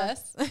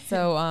process. Yeah.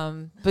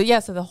 So but yeah,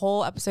 so the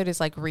whole episode is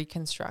like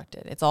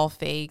reconstructed. It's all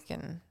fake,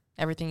 and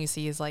everything you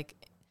see is like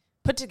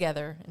put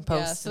together in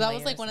post. Yeah. So that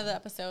was like one of the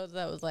episodes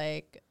that was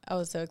like I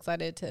was so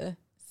excited to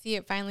see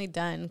it finally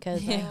done,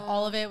 because like,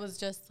 all of it was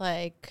just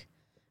like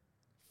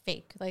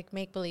fake, like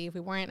make believe. We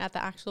weren't at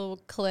the actual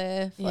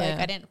cliff. Like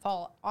I didn't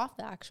fall off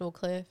the actual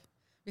cliff.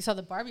 We saw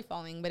the Barbie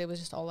falling, but it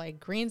was just all like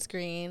green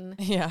screen.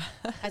 Yeah.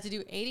 Had to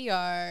do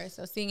ADR.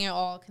 So seeing it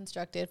all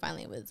constructed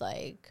finally was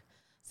like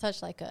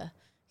such like a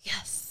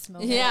yes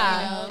moment.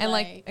 Yeah. And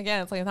like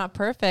again, it's like not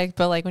perfect,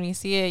 but like when you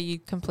see it, you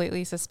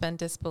completely suspend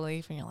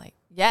disbelief, and you're like,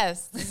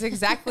 yes, this is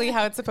exactly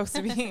how it's supposed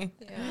to be.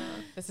 Yeah.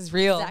 This is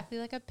real. Exactly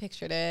like I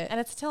pictured it. And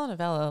it's a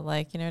telenovela,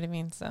 like, you know what I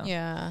mean? So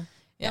yeah.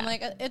 And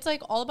like it's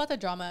like all about the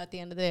drama at the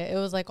end of the day. It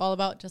was like all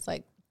about just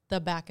like the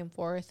back and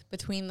forth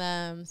between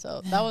them.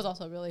 So that was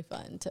also really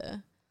fun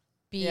to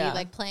be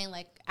like playing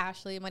like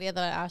Maria de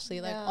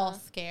Ashley, like all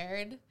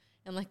scared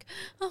and like,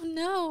 oh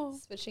no,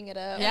 switching it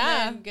up.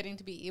 Yeah. And then getting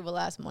to be evil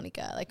ass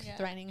Monica, like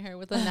threatening her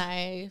with a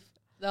knife.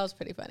 That was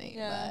pretty funny.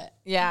 Yeah. But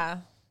yeah.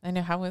 I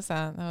know. How was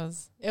that? It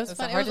was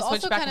fun. It was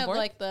also kind of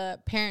like the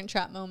Parent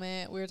Trap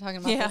moment. We were talking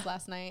about this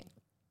last night.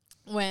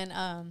 When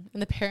in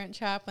the Parent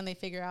Trap, when they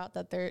figure out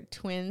that they're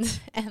twins,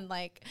 and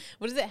like,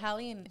 what is it,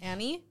 Hallie and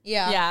Annie?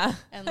 Yeah.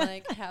 And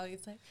like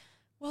Hallie's like,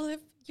 well, if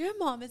your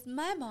mom is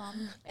my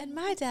mom and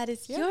my dad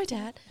is your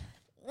dad,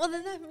 well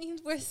then that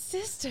means we're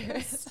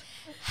sisters.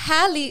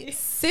 Hallie,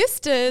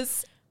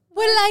 sisters,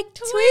 we're like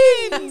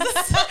twins.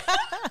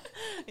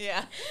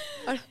 Yeah.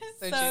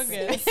 So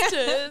good.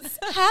 Sisters.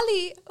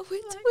 Hallie, we're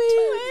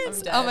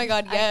twins. Oh my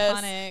God,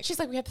 yes. Iconic. She's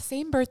like, we have the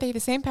same birthday, the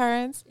same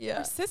parents. Yeah.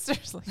 We're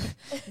sisters.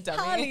 Like,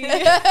 dummy.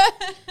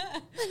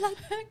 We're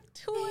like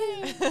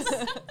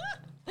twins.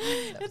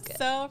 It's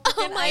so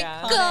Oh my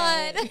iconic.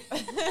 God.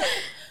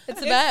 It's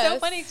the It's best. so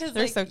funny because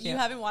They're like so cute. you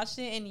haven't watched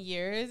it in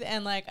years,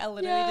 and like I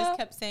literally just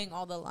kept saying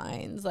all the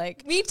lines.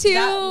 Like Me too.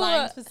 That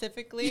line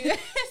specifically.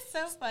 It's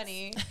so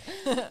funny.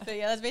 So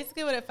yeah, that's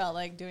basically what it felt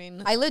like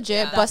doing. I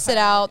legit that busted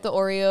part. out the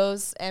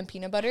Oreos and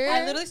peanut butter.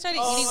 I literally started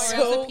eating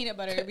Oreos with peanut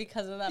butter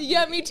because of that.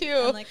 Yeah, movie. me too.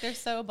 And like they're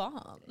so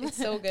bomb. It's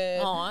so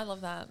good. Oh, I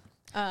love that.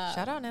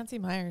 Shout out Nancy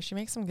Meyer. She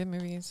makes some good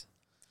movies.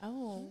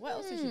 Oh, what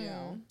else did you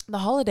do? The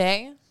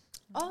Holiday.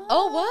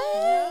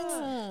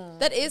 Oh, what?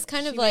 That is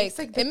kind of like,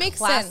 it makes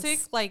classic,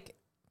 sense. like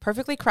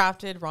perfectly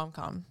crafted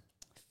rom-com.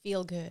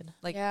 Feel good.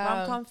 Like Yeah.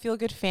 rom-com,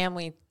 feel-good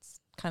family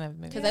kind of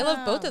movie. Because I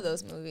love both of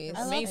those movies.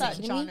 I love amazing.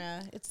 that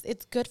genre.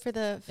 It's good for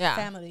the Yeah.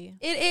 family.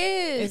 It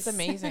is. It's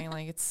amazing.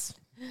 Like it's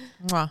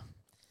mwah,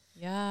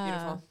 Yeah.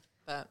 beautiful.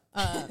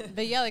 But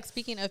But yeah, like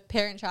speaking of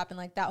Parent Trap and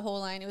like that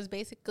whole line, it was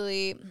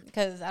basically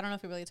because I don't know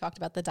if we really talked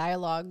about the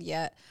dialogue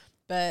yet,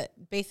 but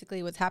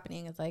basically what's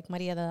happening is like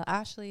Maria de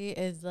Ashley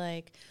is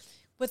like,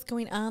 what's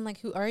going on? Like,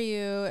 who are you?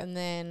 And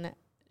then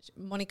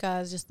Monica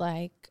is just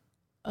like,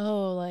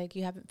 oh, like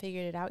you haven't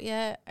figured it out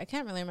yet. I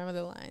can't really remember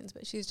the lines,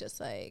 but she's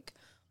just like,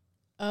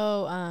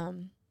 oh,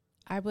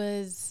 I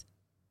was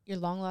your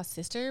long lost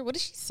sister. What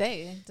did she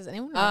say? Does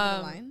anyone remember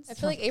the lines? I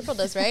feel like April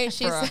does, right?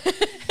 She's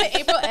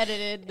April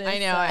edited this. I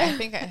know. I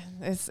think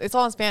it's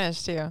all in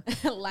Spanish too.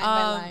 line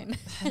by line.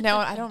 No,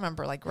 I don't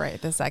remember like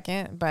right this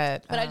second,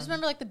 but But I just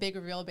remember like the big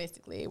reveal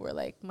basically where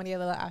like Maria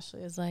de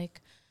Ashley is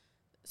like,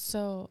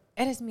 so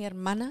eres mi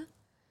hermana?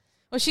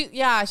 well,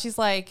 she's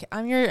like,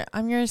 I'm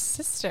your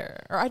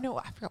sister, or I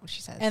forgot what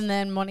she says. And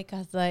then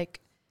Monica's like,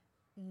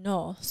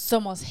 no,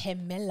 somos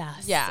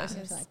gemelas. Yeah. Or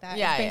something like that.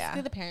 Yeah, It's basically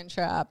yeah. the Parent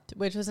Trap,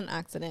 which was an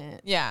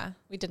accident. yeah,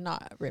 We did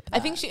not rip that. I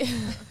think she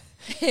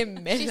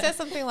says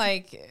something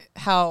like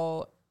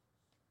how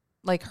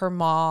like her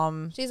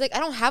mom. She's like, I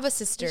don't have a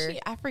sister.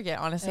 I forget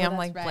honestly. Oh, I'm that's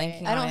like right.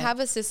 blanking. I on don't it.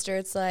 have a sister.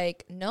 It's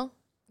like, no,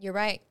 You're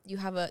right. You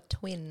have a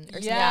twin or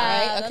something,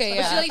 Yeah, right? Okay, But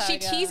yeah. she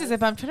teases it,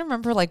 but I'm trying to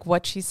remember like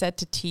what she said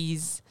to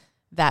tease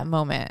that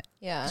moment.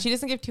 Yeah. She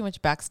doesn't give too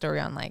much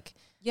backstory on like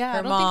Yeah, her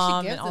I don't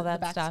mom think she gives and all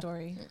that the stuff.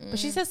 backstory. But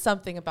she says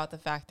something about the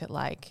fact that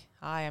like,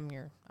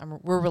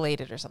 we're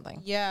related or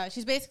something. Yeah,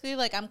 she's basically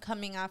like, I'm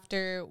coming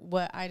after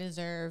what I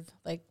deserve.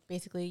 Like,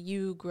 basically,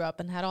 you grew up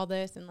and had all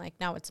this, and like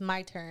now it's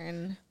my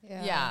turn.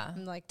 Yeah.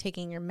 I'm like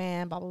taking your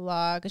man, blah blah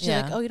blah. Cause she's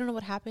Yeah. like, oh, you don't know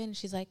what happened.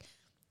 She's like,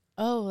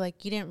 oh,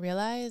 like you didn't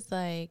realize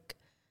like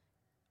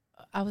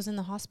I was in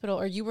the hospital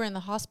or you were in the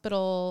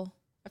hospital.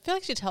 I feel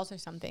like she tells her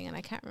something, and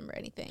I can't remember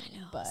anything.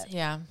 But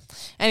Yeah.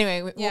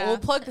 Anyway, Yeah. we'll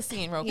plug the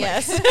scene real quick.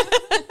 Yes.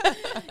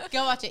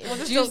 go watch it. It's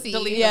just juicy.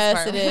 delete this Yes,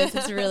 part. it is.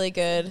 It's really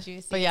good.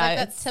 Juicy. But yeah, it's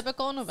like it's that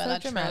typical novella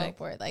dramatic. trope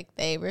where like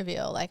they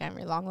reveal like I'm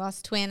your long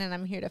lost twin, and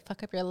I'm here to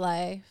fuck up your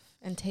life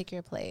and take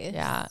your place.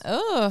 Yeah.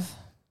 Oh,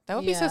 that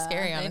would be so Yeah,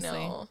 scary, I honestly.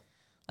 know.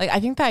 Like, I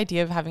think the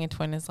idea of having a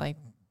twin is like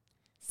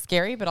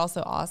scary, but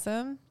also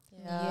awesome.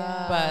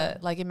 Yeah.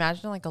 But like,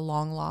 imagine like a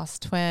long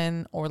lost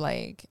twin, or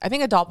like, I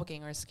think a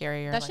doppelganger is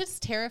scarier. That's like,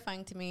 just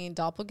terrifying to me.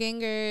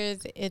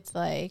 Doppelgangers, it's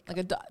like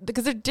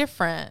because they're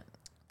different.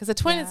 Because a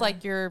twin is Yeah.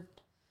 like you're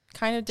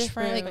kind of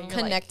different, True. but Like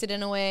you're connected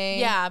in a way.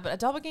 Yeah, but a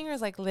doppelganger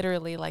is like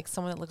literally like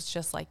someone that looks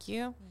just like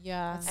you.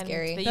 yeah. That's And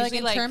scary. they But, like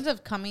usually, in terms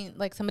of coming,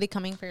 like somebody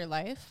coming for your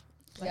life.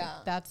 Like, Yeah.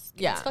 that's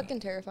Yeah. It's fucking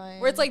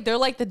terrifying. where it's like they're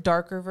like the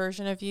darker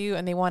version of you,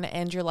 and they want to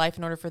end your life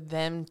in order for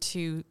them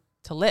to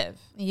live.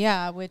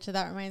 Yeah, which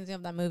that reminds me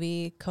of that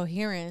movie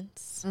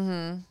Coherence,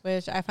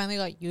 which I finally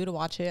got you to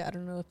watch it. I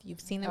don't know if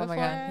you've seen it Oh my before.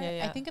 God. Yeah,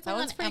 yeah. I think it's That like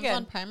one's on pretty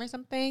Amazon good. Prime or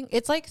something.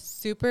 It's like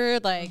super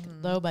like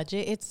low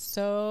budget. It's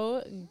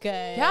so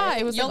good. Yeah,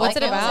 it was. You'll What's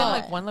like it about? a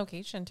lot. Like one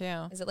location too.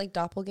 Is it like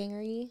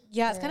doppelganger-y?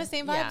 Yeah, it's Or- kind of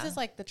same vibes Yeah. as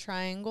like the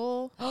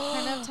Triangle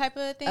kind of type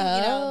of thing. You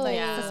know, like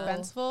Yeah.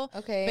 suspenseful.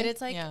 Okay. But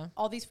it's like Yeah.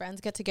 all these friends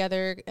get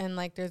together and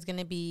like there's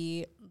gonna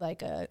be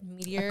like a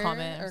meteor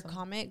comet or or something.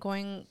 comet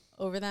going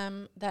over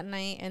them that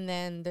night, and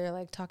then they're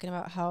like talking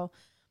about how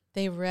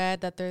they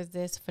read that there's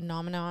this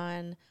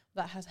phenomenon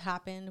that has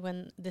happened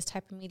when this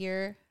type of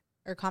meteor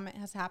or comet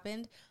has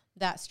happened,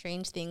 that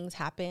strange things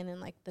happen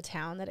in like the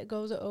town that it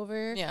goes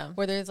over. Yeah.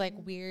 Where there's like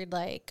weird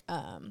like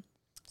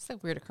It's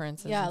like weird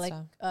occurrences. yeah, and like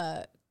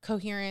stuff.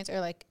 coherence or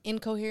like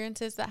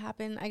incoherences that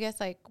happen, I guess,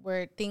 like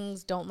where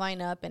things don't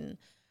line up and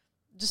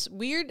just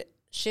weird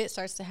shit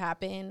starts to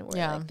happen where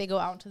Yeah. like they go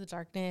out into the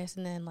darkness,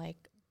 and then like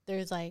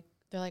there's like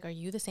they're like, are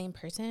you the same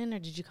person or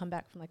did you come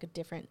back from like a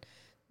different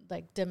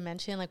like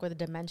dimension, like where the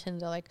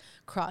dimensions are like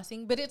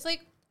crossing? But it's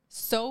like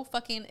so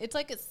fucking, it's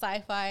like a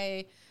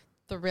sci-fi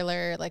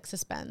thriller, like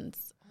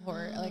suspense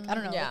horror, like I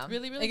don't know. Yeah. It's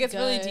really, really It gets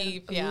really good.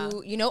 deep. Yeah.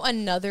 Ooh, you know,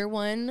 another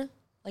one,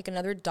 like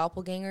another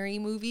doppelganger-y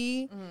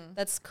movie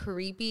that's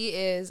creepy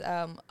is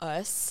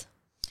Us.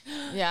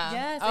 Yeah.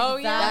 Yes,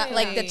 Oh That, yeah.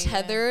 like the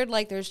tethered,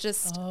 like there's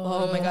just,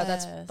 oh my God,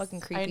 that's yes.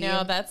 fucking creepy. I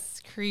know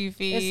that's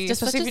creepy. It's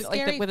just Especially such a if you-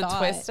 like scary with the thought.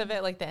 twist of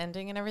it, like the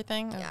ending and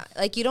everything. Yeah,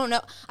 like you don't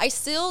know. I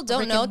still don't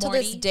Rick know and to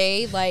this Morty.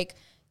 day, like,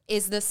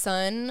 is the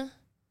son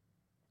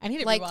I need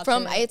to like rewatch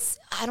from it. it's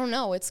I don't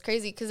know, it's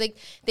crazy because like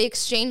they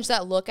exchange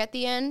that look at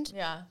the end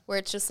Yeah. where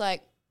it's just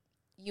like,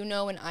 you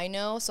know, and I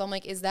know. So I'm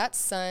like, is that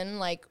son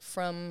like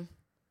from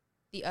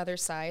the other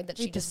side that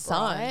she Wait, the just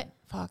brought? son.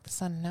 Fuck the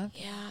son. No.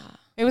 Yeah.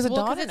 It was a Well,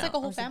 'cause daughter. it's like now,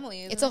 a whole or was it-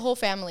 family. It's a whole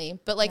family.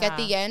 But like at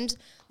the Yeah. end,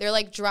 they're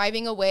like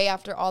driving away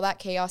after all that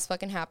chaos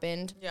fucking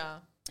happened. Yeah.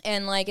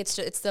 And like it's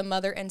the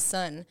mother and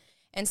son.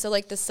 And so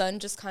like the son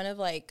just kind of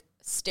like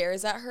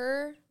stares at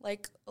her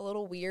like a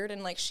little weird,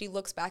 and like she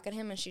looks back at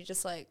him and she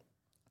just like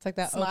It's like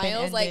that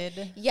smiles, like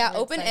open-ended, yeah,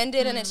 where it's open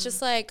ended, and it's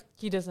just like,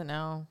 He doesn't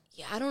know.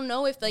 yeah, I don't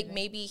know if like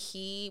maybe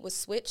he was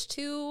switched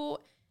to,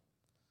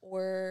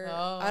 or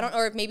Oh. I don't,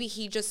 or if maybe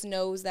he just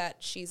knows that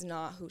she's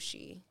not who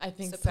she I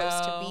think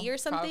supposed so. to be or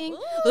something.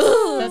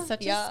 That's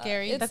such Yeah, a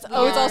scary. it's That's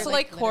oh, it's weird, also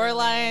like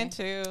Coraline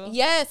too.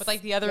 Yes, With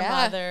like the other yeah,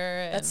 mother.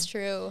 And That's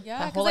true. Yeah,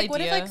 that because whole like,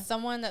 what if like idea.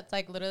 someone that's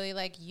like literally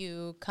like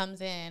you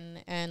comes in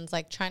and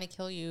like trying to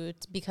kill you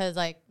it's because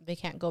like they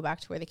can't go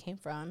back to where they came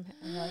from,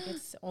 and like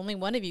it's only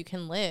one of you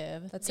can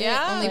live. That's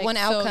Yeah. it. Only Like, one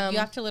so outcome. you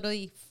have to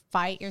literally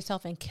fight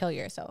yourself and kill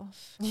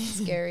yourself.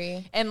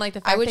 Scary. And like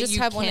the fact I would that just you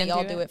have one of can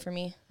y'all do it for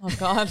me. Oh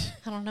God.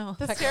 I don't know.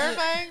 That's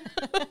terrifying.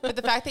 But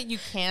the fact that you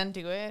can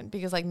do it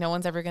because like no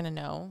one's ever gonna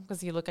know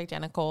because you look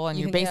identical and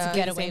You you're can basically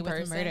get the away same with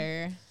person.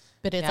 murder,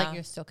 but it's Yeah. like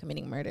you're still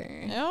committing murder.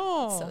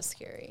 No. So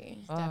scary.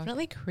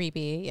 Definitely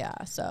creepy.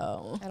 Yeah.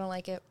 So I don't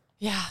like it.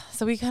 Yeah.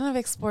 So we kind of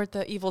explored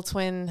the evil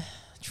twin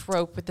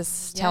trope with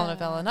this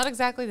telenovela. Not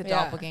exactly the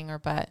Yeah. doppelganger,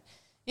 but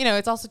you know,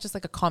 it's also just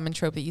like a common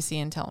trope that you see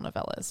in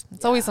telenovelas.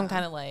 It's always some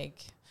kind of like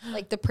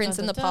Like the prince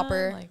and the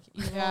pauper. like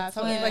evil yeah, it's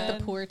probably like the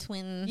twin. poor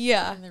twin.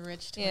 Yeah. And the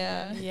rich twin.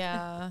 Yeah.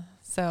 Yeah.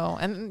 So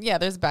and yeah,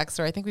 there's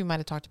backstory. I think we might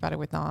have talked about it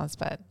with Nas,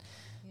 but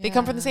they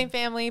come from the same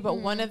family, but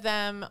one of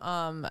them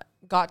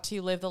got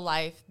to live the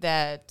life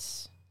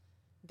that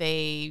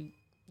they,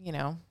 you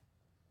know,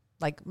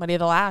 like Maria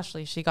del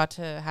Ashley, she got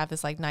to have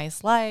this like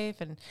nice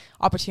life and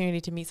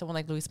opportunity to meet someone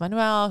like Luis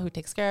Manuel who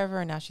takes care of her,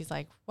 and now she's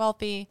like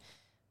wealthy.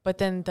 But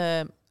then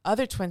the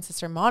other twin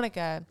sister,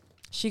 Monica,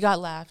 she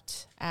got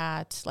left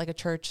at like a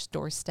church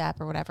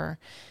doorstep or whatever.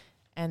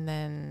 And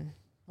then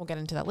we'll get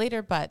into that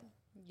later. But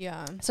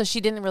yeah. So she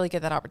didn't really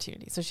get that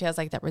opportunity. So she has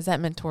like that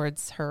resentment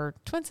towards her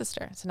twin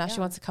sister. So now she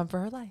wants to come for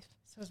her life.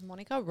 So is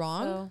Monica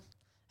wrong?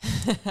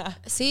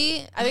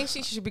 See, I think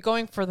she should be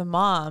going for the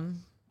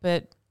mom,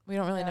 but we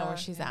don't really know where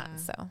she's at.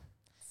 So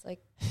it's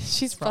like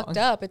she's fucked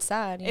up. It's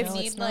sad. It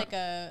needs like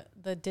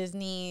the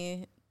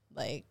Disney,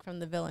 like from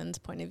the villain's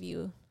point of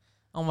view.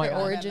 Oh my her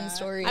God. origin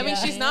story. I mean,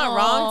 she's not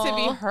wrong to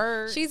be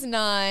hurt. She's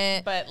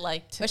not. But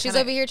like, but she's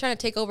over here trying to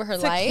take over her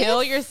to life.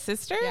 kill your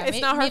sister? Yeah, it's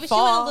not her maybe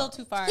fault. she went a little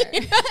too far.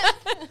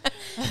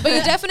 But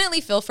you definitely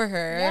feel for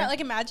her. Yeah,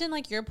 like imagine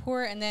like you're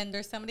poor and then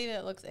there's somebody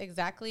that looks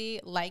exactly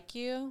like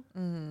you.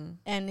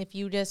 And if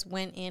you just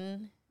went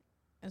in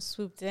and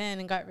swooped in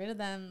and got rid of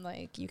them,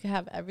 like you could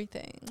have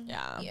everything.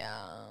 Yeah.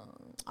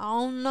 I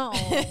don't know.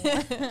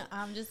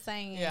 I'm just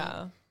saying.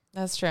 Yeah.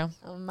 That's true.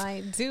 I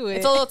might do it.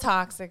 It's a little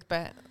toxic,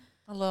 but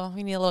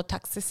we need a little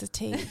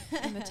toxicity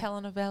in the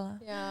telenovela.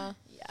 Yeah.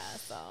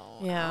 So.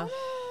 Yeah.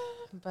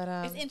 But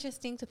it's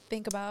interesting to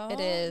think about. It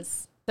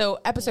is. So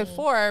episode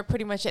 4,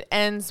 pretty much it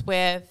ends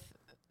with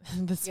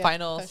this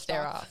final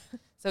stare off.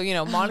 So, you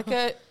know,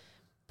 Monica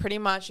pretty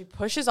much, she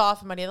pushes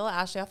off Maria de la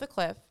Ashley off the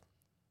cliff,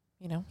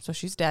 you know, so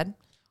she's dead,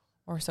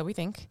 or so we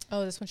think.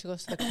 Oh, this when she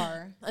goes to the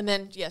car. And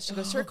then, she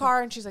goes to her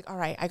car and she's like, all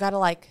right, I got to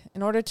like,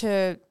 in order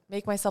to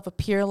make myself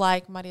appear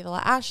like Maria de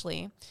la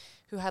Ashley,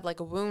 who had like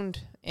a wound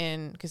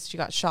because she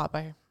got shot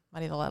by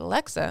Maria de la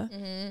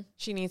Alexa,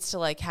 she needs to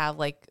like have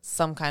like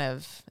some kind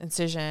of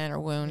incision or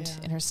wound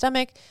in her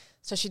stomach.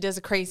 So she does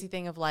a crazy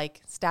thing of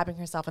like stabbing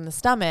herself in the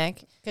stomach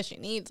because she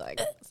needs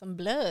like some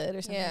blood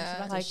or something. Yeah. She's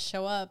about like to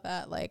show up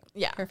at like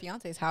her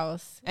fiance's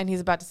house, and he's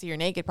about to see her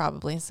naked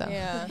probably. So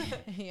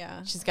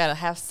yeah, she's got to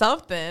have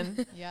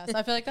something. Yeah. So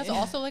I feel like that's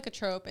also like a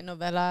trope in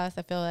novelas.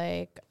 I feel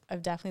like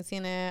I've definitely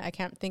seen it. I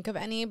can't think of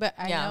any, but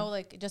I know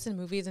like just in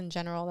movies in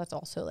general, that's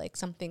also like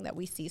something that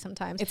we see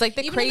sometimes. It's like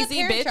the even crazy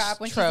in the bitch trap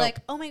when trope. she's like,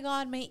 "Oh my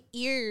god, my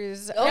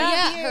ears!" Oh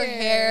yeah, her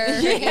hair.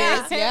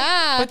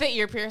 Yeah. With the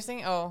ear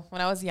piercing. Oh,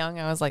 when I was young,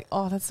 I was like,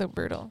 "Oh, that's so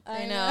brutal."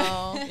 I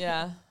know.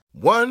 Yeah.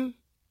 1,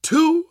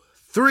 2,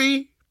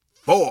 3,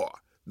 4.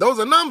 Those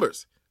are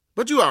numbers,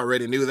 but you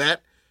already knew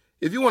that.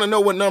 If you want to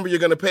know what number you're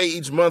going to pay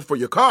each month for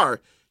your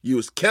car,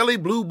 use Kelly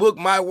Blue Book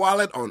My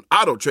Wallet on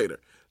Auto Trader.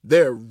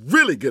 They're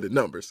really good at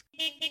numbers.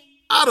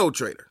 Auto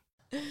Trader.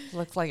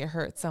 Looks like it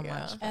hurts so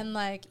much. And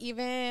like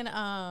even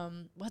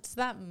what's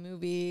that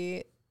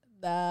movie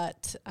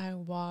that I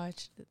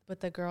watched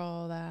with the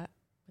girl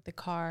with the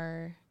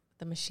car,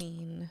 the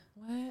machine?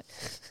 What?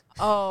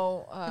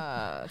 Oh,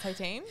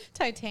 Titan?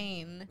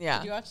 Titan. Yeah.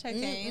 Did you watch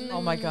Titan?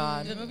 Oh my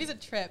God. The movie's a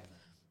trip.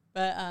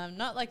 But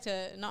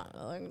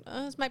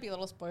this might be a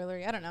little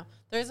spoilery. I don't know.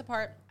 There's a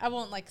part, I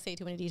won't like say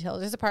too many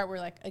details. There's a part where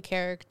like a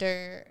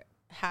character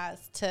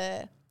has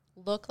to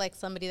look like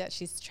somebody that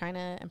she's trying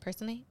to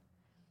impersonate.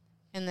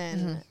 And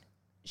then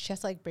she has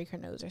to like break her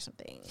nose or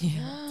something.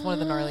 Yeah. It's one of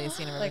the gnarliest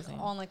scenes I've ever like seen.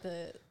 on like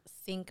the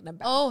sink in the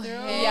bathroom. Oh,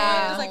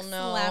 yeah. Just like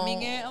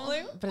slamming it. I'm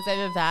like, But it's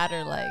either that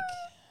or like,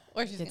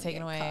 or she's get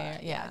taken away.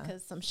 Yeah,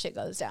 because some shit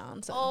goes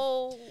down.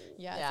 So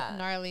yeah. it's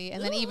gnarly.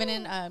 And then even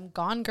in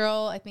Gone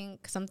Girl, I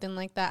think something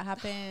like that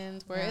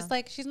happened where it's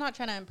like she's not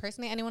trying to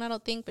impersonate anyone, I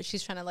don't think, but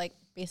she's trying to like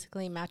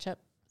basically match up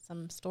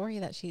some story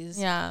that she's.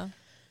 Yeah.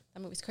 That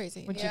movie's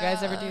crazy. Would you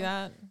guys ever do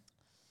that?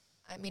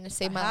 I mean, to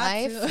save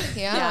my life.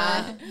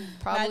 Yeah.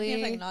 Probably.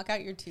 Imagine, like knock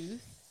out your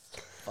tooth.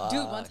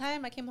 Dude, one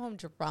time I came home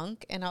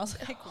drunk and I was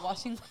like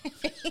washing my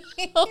face.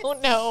 Oh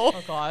no.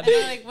 Oh God.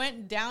 And I like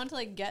went down to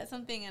like get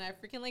something and I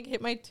freaking like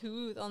hit my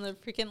tooth on the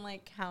freaking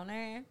like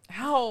counter.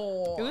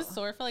 Ow. It was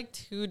sore for like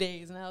 2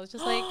 days and I was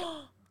just like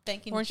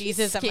thanking Weren't you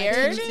Jesus that my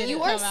scared? tooth didn't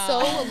You are come out.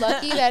 so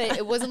lucky that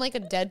it wasn't like a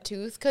dead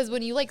tooth, because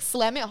when you like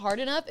slam it hard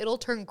enough, it'll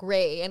turn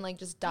gray and like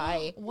just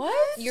die.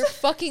 What? You're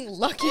fucking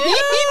lucky.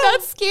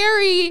 That's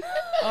scary.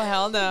 Oh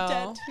hell no.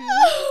 Dead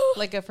tooth.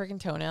 Like a freaking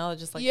toenail, it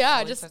just like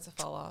Yeah, just starts to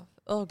fall off.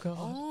 Oh God.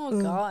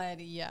 Oh God,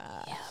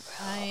 yeah.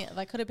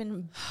 That could have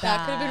been bad.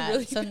 That could have been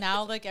really So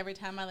now like every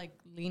time I like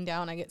lean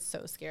down, I get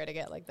so scared. I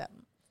get like that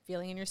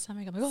feeling in your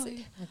stomach. I'm like,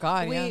 Oh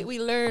God. We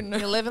learn.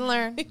 You live and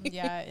learn.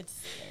 yeah, it's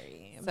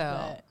scary.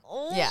 So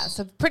yeah,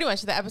 so pretty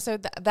much the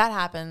episode that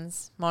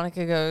happens,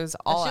 Monica goes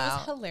all That shit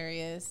out. was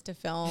hilarious to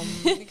film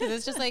because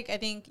it's just like I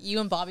think you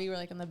and Bobby were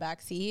like in the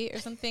back seat or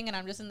something, and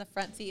I'm just in the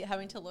front seat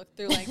having to look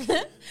through like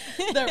the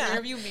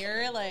rearview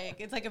mirror. Like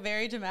it's like a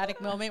very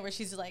dramatic moment where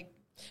she's like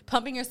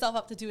pumping herself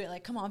up to do it.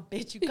 Like, come on,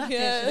 bitch, you got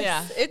this.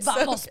 Yeah. It's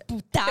Vamos, so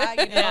puta,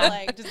 you know,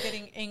 like just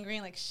getting angry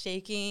and like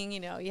shaking. You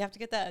know, you have to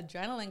get that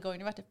adrenaline going.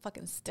 You're about to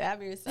fucking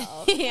stab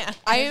yourself. Yeah.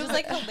 I was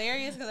like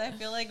hilarious because I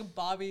feel like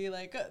Bobby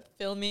like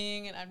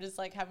filming and I'm just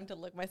like having to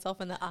look myself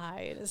in the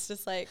eye and it's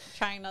just like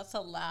trying not to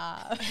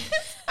laugh.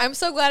 I'm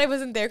so glad I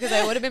wasn't there, because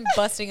I would have been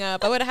busting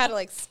up. I would have had to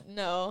like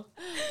no.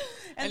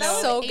 And that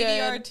was so so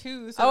ADR good.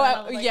 too. So then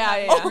I was, like,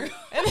 yeah.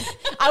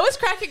 I was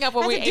cracking up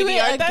when we do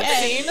it ADR'd that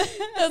again.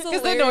 scene. That's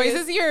Because the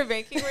noises you were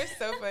making were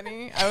so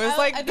funny. I was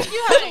like, I think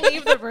you had to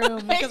leave the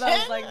room because I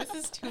was like,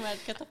 this is too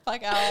much. Get the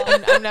fuck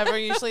out. I'm never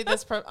usually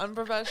this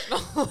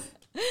unprofessional.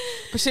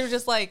 But she was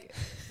just like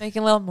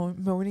making little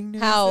moaning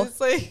noises. How?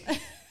 Like,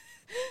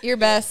 Your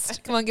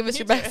best. Come on, give us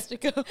your best.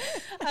 Go.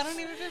 I don't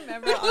even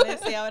remember,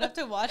 honestly. I would have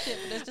to watch it,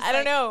 but it's just I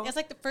don't know. It's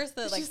like the first,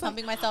 like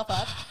pumping myself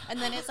up, and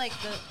then it's like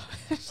the.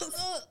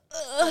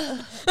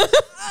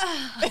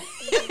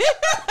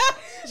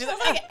 She's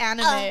like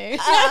anime. Yeah,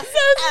 I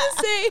was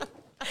gonna say.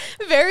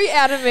 Very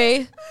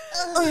anime.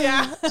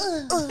 yeah. Just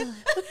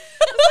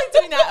like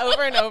doing that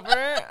over and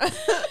over.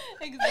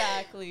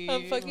 Exactly.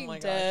 I'm fucking Those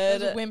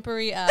dead.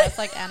 whimpery ass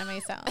like anime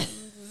sounds.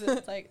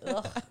 It's like,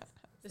 ugh.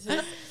 This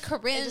is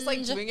cringe. And just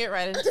like doing it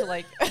right into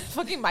like a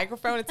fucking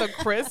microphone. It's so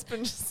crisp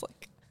and just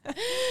like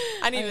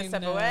I need to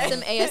step away.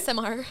 Some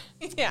ASMR.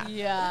 Yeah.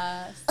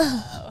 Yeah.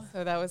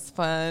 So that was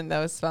fun. That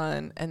was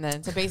fun. And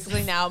then so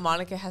basically now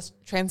Monica has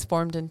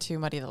transformed into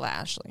Maria de la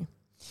Ashley.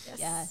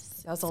 Yes.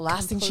 That was the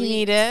last thing she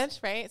needed,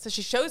 right? So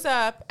she shows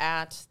up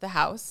at the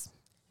house.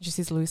 She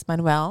sees Luis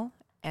Manuel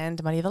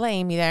and Maria de la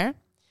Amy there.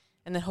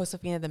 And then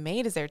Josefina the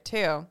maid is there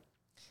too.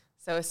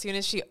 So as soon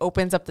as she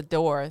opens up the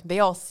door, they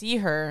all see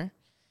her.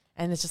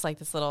 And it's just like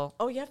this little,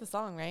 oh, you have the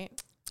song, right?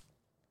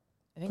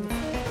 I think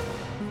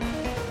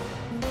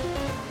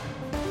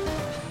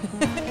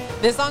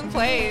this song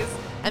plays,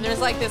 and there's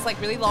like this like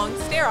really long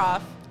stare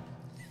off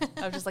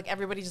of just like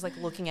everybody just like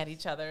looking at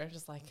each other,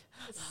 just like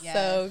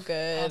So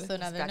good. Also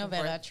another back and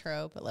novella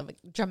trope, but like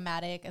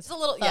dramatic. it's a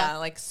little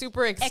like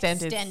super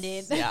extended.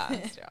 Yeah.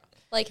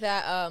 Like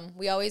that,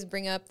 we always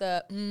bring up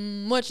the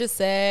what you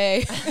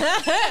say.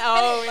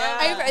 Oh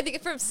yeah. I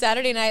think from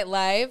Saturday Night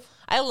Live.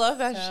 I love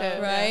that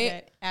shit.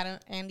 Right?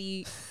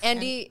 Andy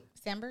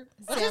Samberg?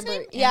 What's his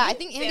name? Yeah, I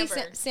think Andy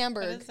Samberg.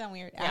 Samberg. That does sound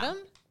weird. Yeah. Adam?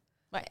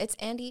 What? It's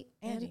Andy.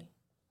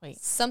 Wait.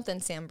 Something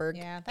Samberg.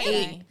 Yeah, that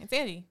Andy. guy. It's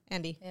Andy.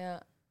 Andy. Yeah.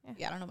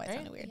 Yeah, I don't know why it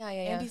sounded weird. Yeah.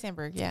 Andy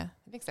Samberg. Yeah,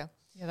 I think so.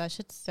 Yeah, that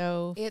shit's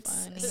so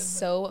It's funny.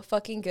 so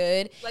fucking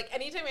good. Like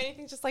anytime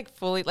anything's just like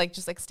fully like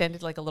just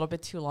extended like a little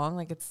bit too long,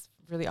 like it's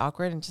really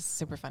awkward and just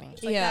super funny.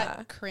 It's like Yeah.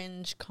 that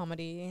cringe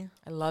comedy.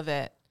 I love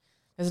it.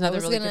 There's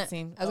another really good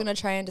scene. I was gonna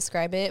try and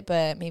describe it,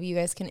 but maybe you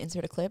guys can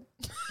insert a clip.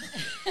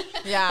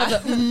 Yeah.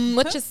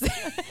 What you say?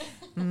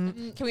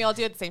 Can we all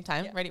do it at the same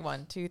time? Ready?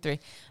 1, 2, 3.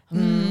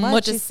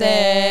 What you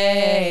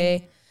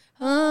say?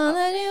 Oh,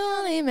 that you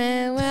only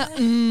meant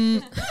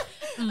well.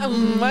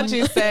 What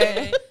you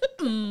say?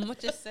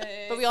 What you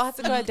say? But we all have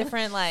to go at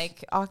different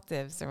like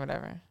octaves or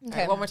whatever. All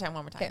Okay. right, one more time.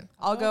 Okay.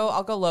 I'll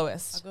go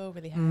lowest. I'll go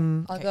really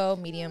high. I'll go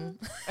medium.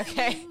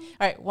 Okay.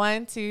 All right.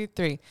 1, 2,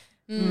 3.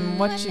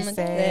 What you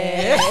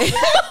say?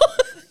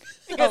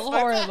 Oh,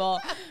 horrible.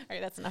 All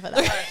right, that's enough of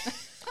that.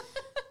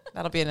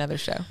 That'll be another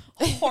show.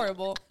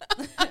 Horrible.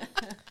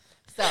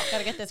 So,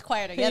 gotta get this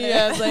choir together.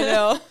 Yes, I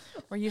know.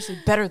 We're usually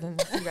better than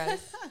this, you guys.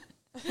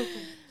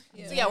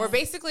 So yeah, we're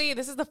basically,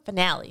 this is the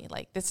finale.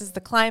 Like, this is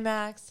the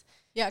climax.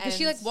 Yeah, because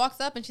she like And- walks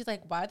up and she's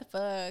like, "Why the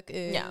fuck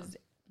is Yeah.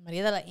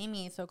 Maria de la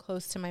Amy so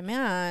close to my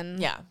man?"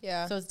 Yeah.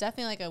 Yeah. So it's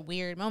definitely like a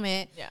weird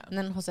moment. Yeah. And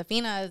then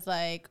Josefina is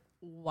like,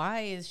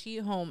 "Why is she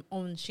home?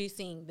 Oh, and she's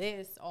seeing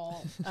this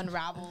all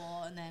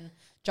unravel." And then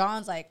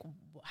John's like,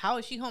 "How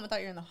is she home? I thought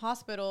you were in the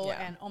hospital."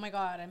 Yeah. And oh my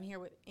god, I'm here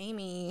with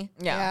Amy.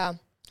 Yeah.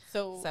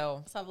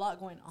 So it's a lot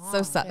going on.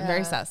 So sus, very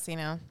Yeah. sus, you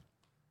know.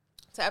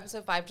 So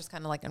episode 5 just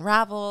kind of like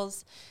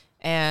unravels,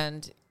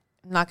 and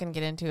I'm not gonna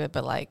get into it,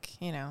 but like,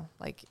 you know,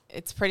 like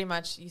it's pretty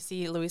much you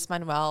see Luis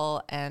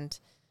Manuel and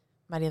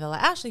Maria de la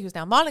Ashley, who's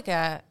now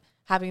Monica,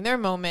 having their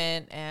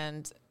moment,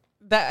 and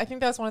that I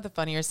think that was one of the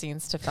funnier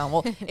scenes to film.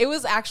 Well, it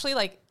was actually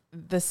like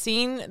the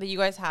scene that you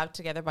guys have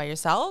together by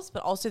yourselves,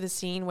 but also the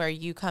scene where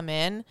you come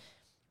in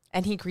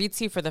and he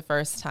greets you for the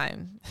first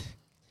time.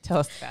 Tell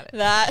us about it.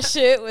 That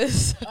shit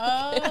was.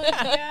 Oh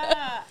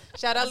yeah.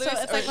 Shout out So Luis,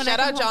 it's like when I shout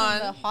come out home from John.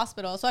 the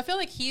hospital. So I feel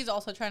like he's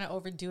also trying to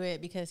overdo it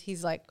because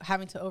he's like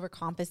having to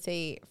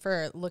overcompensate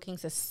for looking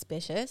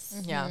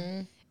suspicious.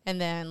 Yeah.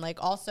 And then like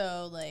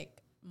also like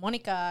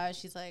Monica,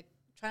 she's like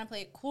trying to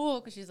play it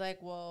cool because she's like,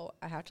 well,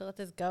 I have to let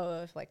this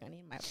go if like I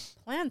need my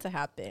plan to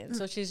happen.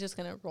 So she's just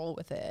gonna roll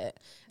with it.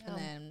 And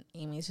then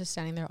Amy's just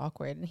standing there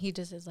awkward, and he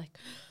just is like,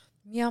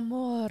 mi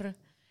amor,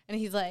 and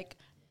he's like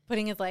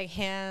putting his like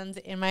hands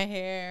in my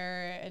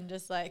hair and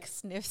just like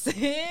sniffs it.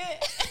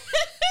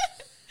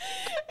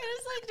 And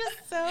it's like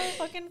just so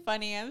fucking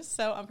funny. I'm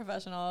so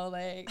unprofessional,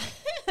 like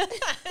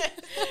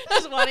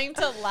just wanting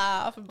to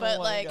laugh, but my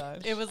like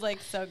gosh. it was like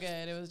so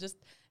good. It was just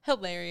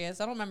hilarious.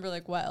 I don't remember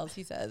like what else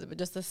he says, but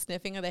just the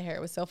sniffing of the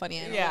hair was so funny.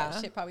 And Yeah.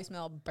 that shit probably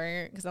smelled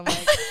burnt because I'm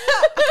like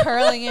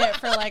curling it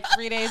for like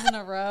 3 days in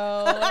a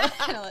row, and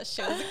all that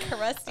shit was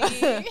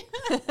crusty.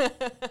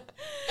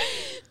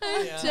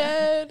 I'm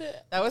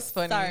dead. That was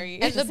funny. Sorry.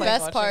 And the Just, like,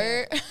 best watching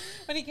it. part,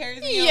 When he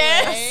carries me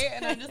Yes. away,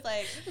 and I'm just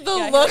like the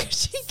he, look like,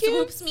 she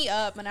swoops gives. me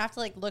up, and I have to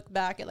like look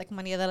back at like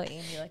Maria de la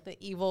Amy, like the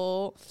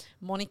evil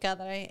Monica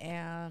that I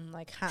am,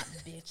 like hot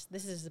bitch.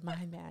 This is my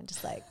man,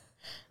 just like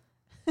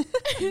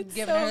giving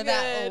so her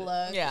that good.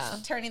 look, Yeah.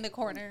 turning the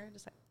corner,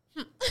 just like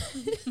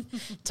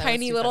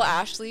Tiny too little funny.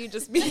 Ashley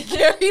just being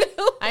carried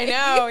away. I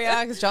know,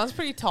 yeah, because John's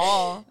pretty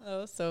tall.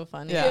 oh, so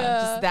funny. Yeah.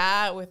 Yeah. Just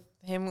that with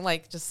him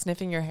like just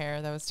sniffing your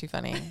hair. That was too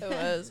funny. It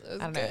was I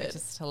don't know.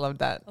 good. I loved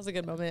that. That was a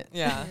good moment.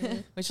 Yeah.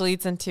 Which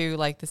leads into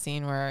like the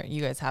scene where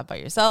you guys have by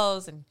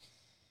yourselves, and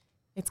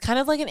it's kind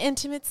of like an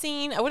intimate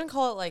scene. I wouldn't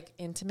call it like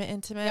intimate.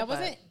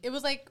 Yeah, it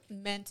was like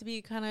meant to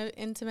be kind of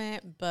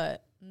intimate,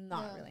 but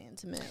not really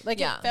intimate.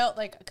 Like it felt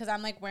like, because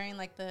I'm like wearing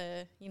like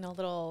the,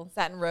 little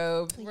satin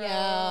robe.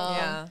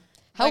 Yeah.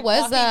 How like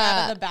was walking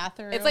that? out of the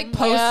bathroom. It's like it's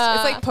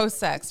like post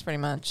sex pretty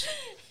much.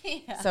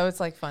 Yeah. So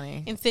it's like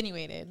funny.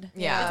 Insinuated.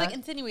 Yeah. It's like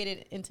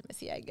insinuated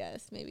intimacy, I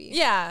guess, maybe.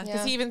 Yeah.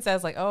 Because he even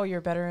says like, oh,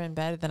 you're better in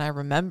bed than I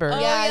remember. Oh,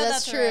 yeah,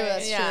 that's true. Right.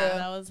 That's true.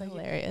 That was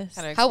hilarious.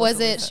 How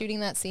was it shooting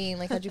that scene?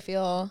 Like, how'd you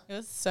feel? It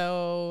was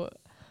so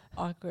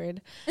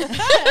awkward.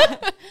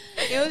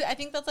 I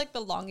think that's like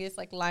the longest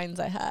like lines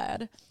I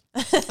had.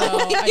 So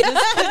I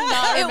just could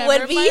not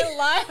remember my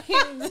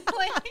lines.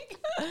 Like,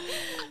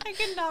 I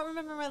could not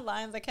remember my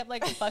lines. I kept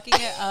like fucking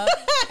it up.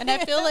 And I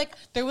feel like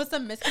there was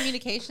some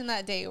miscommunication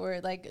that day where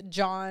like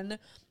John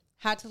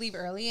had to leave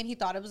early and he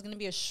thought it was going to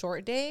be a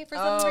short day for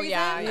some reason.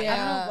 Yeah. I don't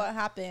know what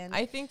happened.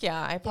 I think,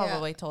 I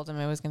probably told him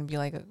it was going to be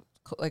like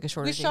a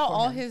shorter day. We shot for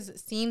all him.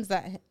 his scenes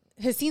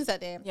that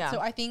day. Yeah. So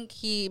I think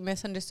he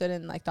misunderstood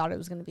and like thought it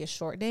was going to be a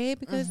short day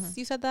because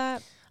you said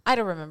that. I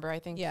don't remember. I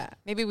think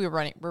maybe we're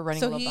running so a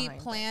little he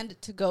behind.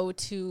 planned to go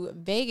to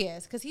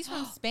Vegas because he's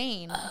from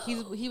Spain.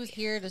 He was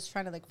here just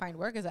trying to like find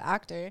work as an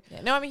actor.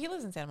 Yeah. No, I mean he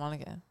lives in Santa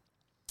Monica.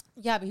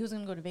 Yeah, but he was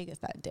gonna go to Vegas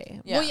that day.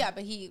 Yeah. Well, yeah,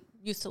 but he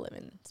used to live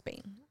in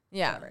Spain.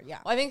 Yeah, Whatever, yeah.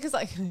 Well, I think because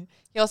like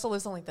he also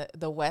lives on like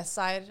the west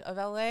side of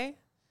LA,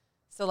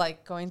 so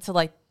like going to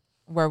like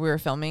where we were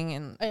filming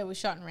and Oh yeah, we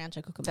shot in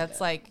Rancho Cucamonga.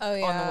 that's like on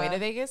the way to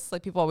Vegas.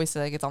 Like people always say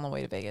like it's on the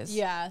way to Vegas.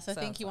 Yeah, so I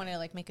think he wanted to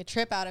like make a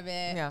trip out of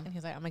it. Yeah. And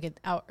he's like, I'm gonna get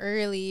out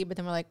early, but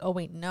then we're like, oh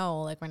wait,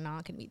 no, like we're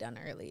not gonna be done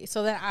early.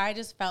 So then I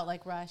just felt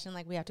like rushed and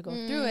like we have to go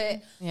through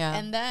it. Yeah.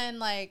 And then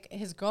like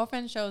his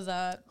girlfriend shows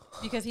up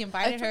because he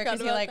invited her because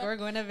he's like, we're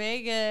going to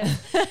Vegas.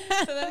 So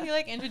then he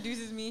like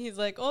introduces me. He's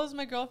like, oh, it's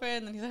my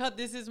girlfriend. And he's like, oh,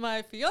 this is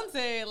my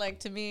fiance. Like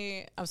to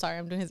me, I'm sorry,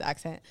 I'm doing his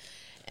accent.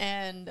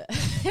 And it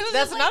was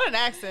That's just, not an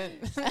accent.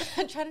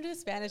 I'm trying to do a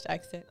Spanish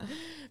accent,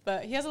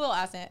 but he has a little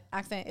accent.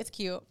 It's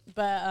cute,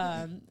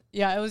 but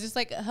yeah, it was just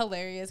like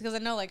hilarious because I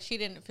know like she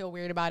didn't feel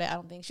weird about it. I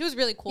don't think she was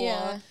really cool.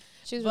 Yeah.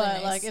 She was but really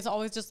nice. like it's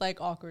always just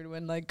like awkward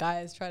when like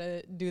guys try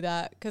to do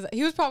that because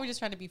he was probably just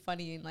trying to be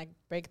funny and like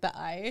break the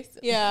ice.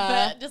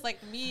 Yeah. But just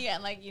like me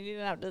and like you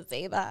didn't have to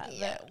say that.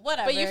 Yeah. But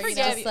whatever. But you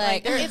forget know,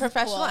 like they're it's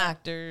professional cool.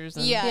 actors.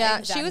 And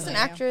Yeah, she was an exactly.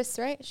 actress,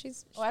 right?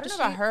 I don't know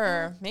about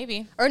her.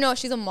 Maybe. Or no,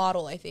 she's a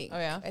model, I think. Oh,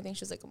 yeah? I think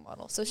she's like a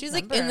model. So she's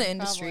like in the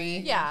industry. Probably.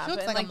 Yeah, She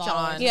looks but like a model.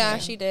 John. Yeah,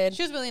 she did.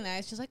 She was really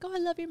nice. She's like, oh, I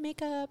love your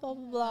makeup, blah,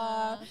 blah,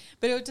 blah.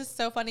 But it was just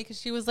so funny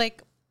because she was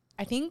like,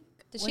 I think,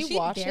 Did was she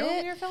watch there when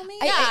it? we were filming?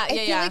 I Yeah,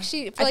 feel yeah. like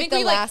she, for I like think the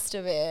we, like- last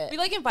of it. We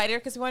like invited her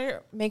because we wanted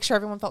to make sure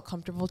everyone felt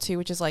comfortable too,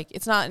 which is like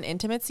it's not an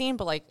intimate scene,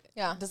 but like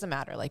it doesn't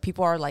matter. Like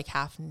people are like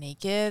half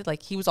naked.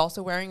 Like he was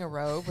also wearing a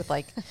robe with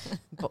like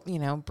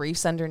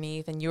briefs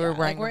underneath, and you were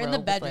wearing. We're a in the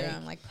robe with,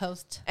 bedroom, like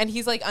post. and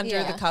he's like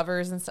under the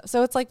covers and stuff.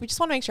 So it's like we just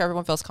want to make sure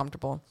everyone feels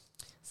comfortable.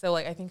 So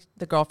like I think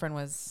the girlfriend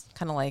was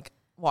kind of like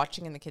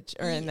watching in the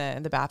kitchen or in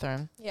the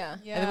bathroom. Yeah.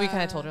 Yeah. And then we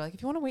kind of told her like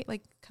if you want to wait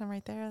like kind of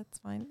right there, that's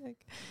fine. Like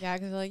Yeah,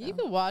 because like you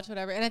can watch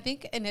whatever. And I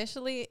think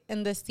initially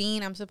in the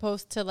scene, I'm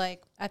supposed to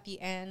like at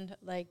the end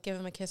like give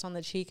him a kiss on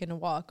the cheek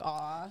and walk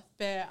off.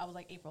 But I was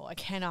like, April, I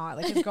cannot.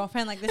 Like his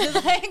girlfriend, like this is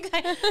like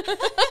this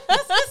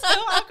is so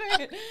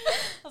awkward. I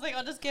was like,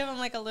 I'll just give him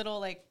like a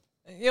little like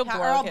you'll or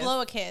I'll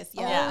blow a kiss.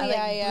 Yeah, I,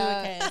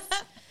 like, blew a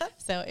kiss.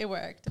 So it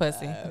worked.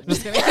 pussy. But,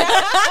 Just kidding.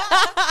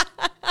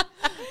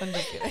 I'm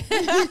just kidding.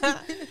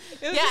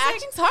 Yeah,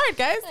 acting's hard,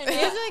 guys. It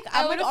was like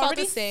I'm would've like felt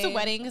already the same.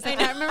 sweating because I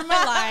can't remember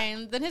my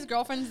lines. Then his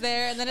girlfriend's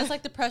there, and then it's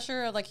like the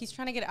pressure of like he's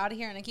trying to get out of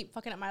here, and I keep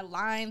fucking up my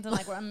lines, and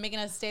like I'm making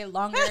us stay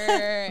longer.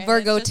 And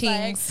Virgo it's just,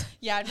 like, teens.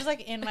 yeah, just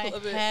like in my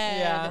head.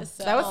 Yeah,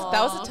 So. that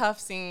was a tough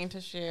scene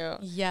to shoot.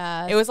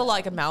 Yeah, It was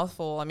like a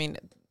mouthful. I mean,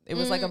 it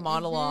was like a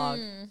monologue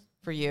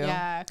for you.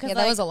 yeah, Yeah,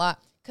 that was a lot.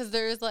 because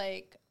there's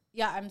like.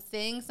 Yeah, I'm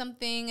saying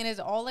something and it's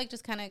all like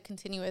just kind of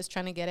continuous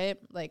trying to get it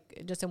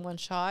like just in one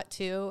shot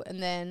too.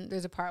 And then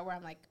there's a part where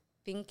I'm like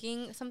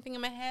thinking something in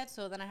my head.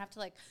 So then I have to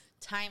like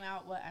time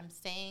out what I'm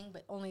saying,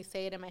 but only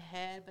say it in my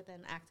head, but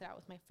then act it out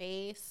with my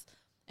face.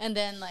 And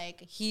then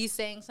like he's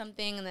saying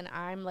something and then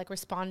I'm like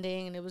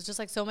responding. And it was just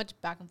like so much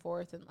back and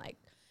forth and like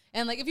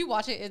if you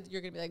watch it,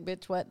 you're going to be like,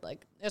 bitch, what?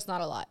 Like, it's not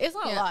a lot. It's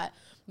not a lot.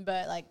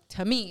 But, like,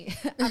 to me,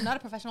 I'm not a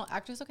professional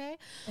actress, okay?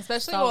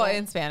 Especially So-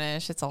 in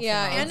Spanish. It's also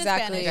Yeah, not. and in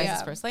exactly. Spanish, You guys'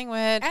 yeah. first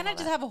language. And I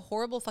just have a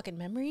horrible fucking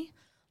memory.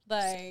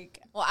 Like,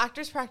 well,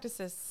 actors practice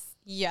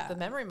yeah. the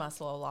memory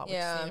muscle a lot. Which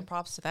Yeah.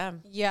 props to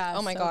them. Yeah.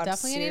 Oh my so God,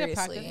 definitely need to seriously.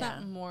 practice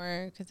that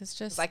more because it's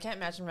just. I can't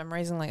imagine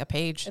memorizing like a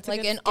page. It's Like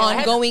a good an skill.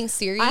 ongoing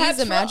series,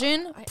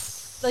 imagine.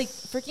 Like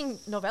freaking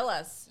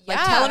novellas. Like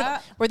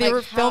Yeah. where they Like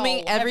were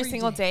filming how? every Every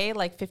single day. day,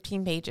 like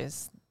 15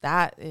 pages.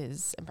 That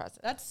is impressive.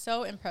 That's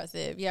so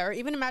impressive. Yeah. Or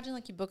even imagine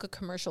like you book a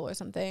commercial or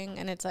something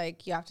and it's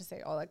like you have to say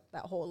all like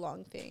that whole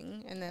long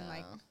thing. And then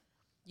like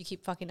you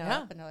keep fucking it Yeah.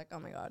 up, and they're like, oh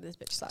my god, this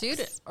bitch sucks.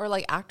 Dude, or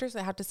like actors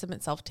that have to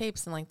submit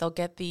self-tapes and like they'll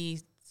get the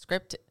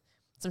script.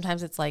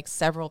 Sometimes it's like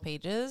several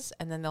pages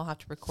and then they'll have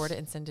to record it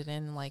and send it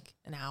in like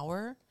an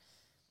hour.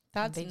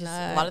 That's They nuts.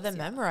 just, a lot of them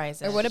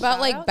memorize it. Or what about Shout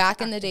like out back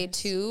to in the day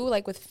actors. too,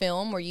 like with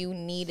film where you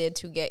needed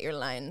to get your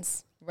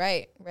lines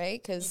right? You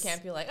Because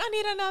can't be like, I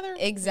need another.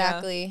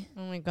 exactly.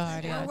 Oh my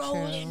god, yeah,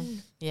 true.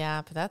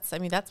 Yeah, but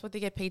that's what they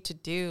get paid to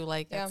do.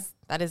 Like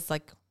that is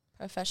like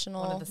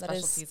Professional. one of the that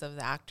is- specialties of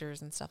the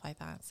actors and stuff like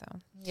that. So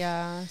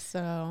Yeah,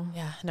 so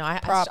yeah, no, I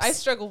Props.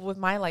 struggled with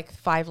my like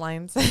 5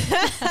 lines.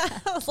 I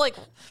was like,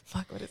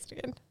 fuck, what is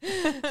it?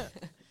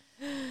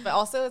 But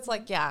also, it's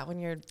like, yeah, when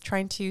you're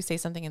trying to say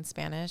something in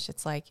Spanish,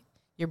 it's like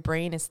your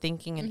brain is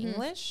thinking in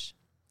English,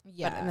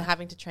 but and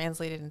having to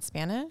translate it in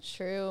Spanish.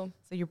 True.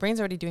 So your brain's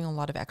already doing a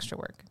lot of extra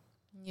work.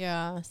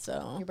 yeah,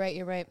 so You're right.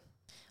 You're right.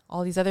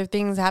 All these other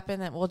things happen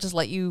that we'll just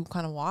let you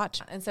kind of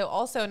watch. And so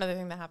also another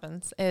thing that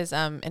happens is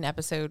in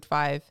episode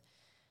 5,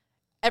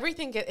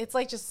 everything it's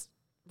like just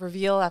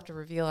reveal after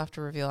reveal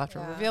after reveal after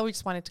reveal. We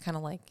just wanted to kind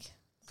of like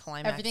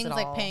climax everything's it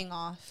like all. paying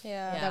off.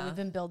 Yeah. that we've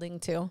been building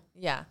to.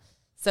 Yeah.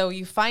 So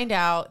you find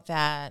out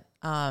that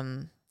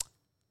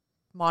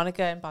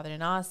Monica and Padre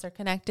Nas are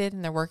connected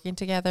and they're working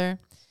together.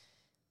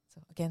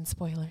 So again,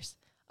 spoilers.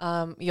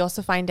 You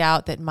also find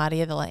out that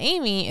Maria de la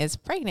Amy is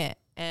pregnant.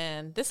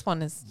 And this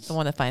one is the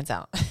one that finds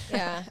out.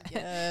 Yeah.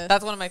 Yes.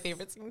 That's one of my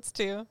favorite scenes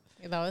too.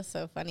 That was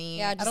so funny.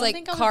 Yeah. I Just don't like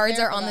think I was cards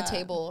there are for on the that.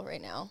 table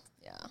right now.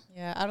 Yeah.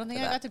 Yeah, I don't think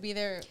for I that. got to be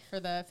there for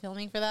the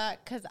filming for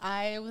that because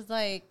I was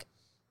like,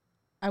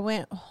 I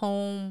went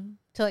home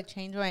to like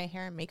change my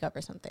hair and makeup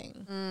or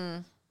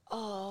something.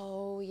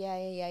 Oh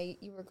yeah.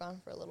 You were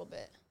gone for a little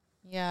bit.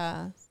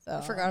 Yeah, so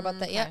I forgot about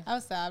that. Yeah. I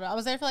was sad. I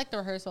was there for like the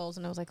rehearsals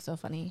and it was like so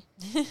funny.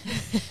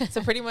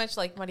 So pretty much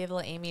like Maria de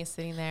la Amy is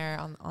sitting there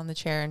on the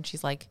chair and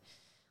she's like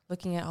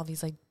looking at all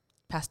these like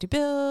past due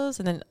bills.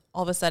 And then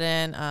all of a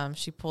sudden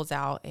she pulls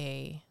out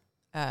a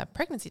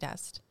pregnancy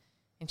test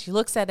and she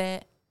looks at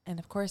it. And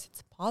of course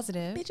it's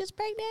positive. Bitch is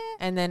pregnant.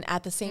 And then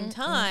at the same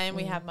time,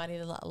 we have Maria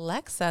de la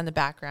Alexa in the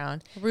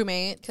background.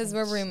 Roommate, because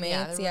we're they're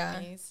roommates. Yeah.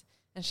 roommates.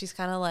 And she's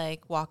kind of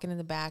like walking in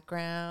the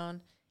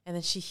background. And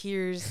then she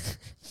hears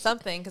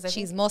something because I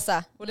think,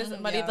 Chismosa. what is it?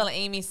 Maria de la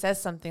Amy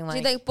says something like,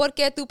 She's like, ¿Por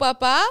qué tu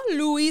papá,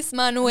 Luis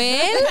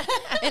Manuel?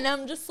 And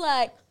I'm just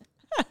like,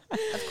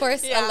 of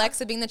course, Yeah.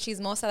 Alexa, being the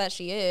chismosa that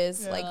she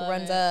is, like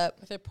runs up.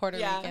 With her Puerto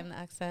Yeah. Rican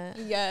accent.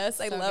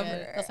 Yes, I So love good.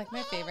 her. That's like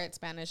my favorite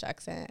Spanish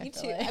accent. I Me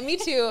feel too. like. Me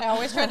too. I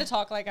always try to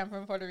talk like I'm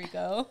from Puerto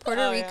Rico.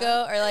 Puerto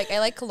Rico, or like I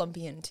like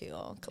Colombian too.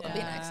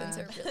 Colombian Yeah. accents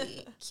are really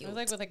It cute. was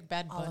like with like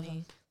Bad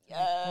Bunny.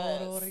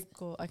 Yes. Puerto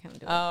Rico. I can't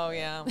do it. oh,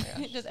 yeah. Oh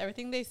my gosh. Just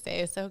everything they say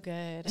is so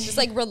good. Just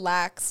like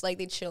relax, like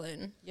they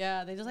chillin'.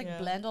 Yeah, they just like Yeah.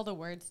 blend all the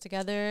words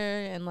together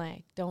and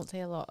like don't say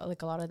a lot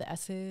of the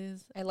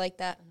S's. I like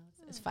that.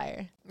 It's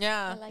fire.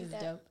 Yeah. It's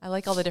dope. I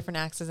like all the different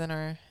accents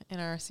in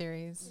our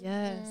series.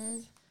 Yes.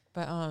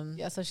 But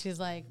Yeah, so she's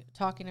like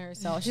talking to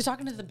herself. She's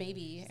talking to the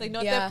baby. it's like,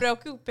 no Yeah. te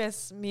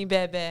preocupes, mi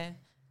bebé.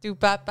 Tu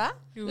papá,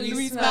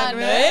 Luis Manuel,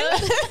 Manuel.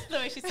 The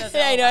way she says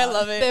Yeah, I know, I it.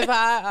 love te it.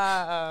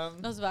 va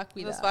Nos va a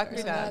cuidar. Nos va a or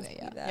cuidar. something,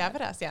 yeah. Ya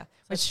verás, yeah.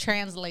 Which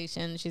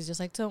translation, she's just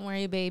like, don't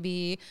worry,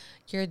 baby.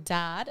 Your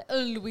dad,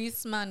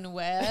 Luis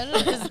Manuel,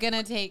 is going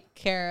to take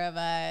care of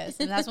us.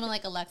 And that's when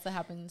like Alexa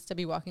happens to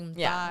be walking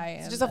Yeah. by.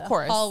 So in just of the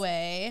course.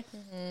 hallway,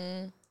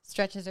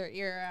 stretches her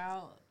ear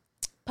out,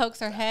 pokes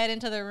her head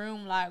into the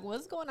room like,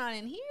 what's going on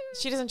in here?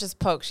 She doesn't just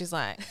poke. She's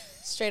like,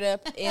 Straight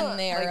up in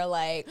there,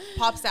 like,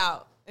 pops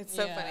out. It's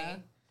so Yeah.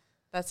 funny.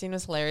 That scene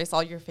was hilarious.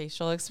 All your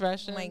facial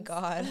expressions. oh my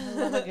god. I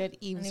love a good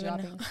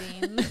eavesdropping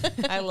scene.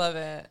 I love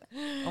it.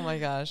 Oh my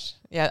gosh.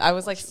 Yeah, I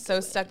was like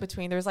so stuck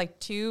between. There was like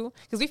two,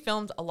 because we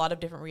filmed a lot of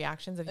different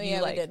reactions of Oh, you yeah,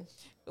 we like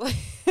did.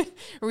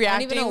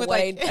 reacting know with what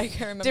like I can't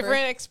remember.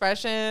 different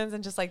expressions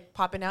and just like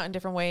popping out in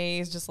different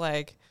ways, just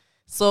like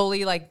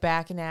slowly like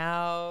backing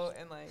out.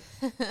 And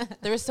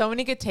like there were so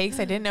many good takes.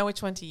 I didn't know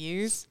which one to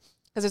use,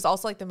 because there's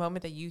also like the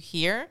moment that you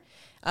hear.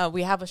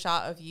 We have a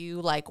shot of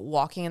you like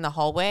walking in the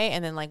hallway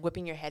and then like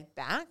whipping your head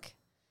back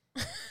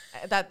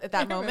at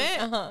that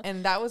moment.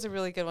 And that was a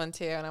really good one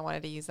too. And I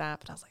wanted to use that,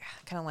 but I was like,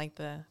 I kind of like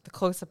the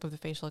close up of the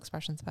facial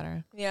expressions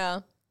better.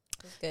 Yeah.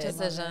 Good.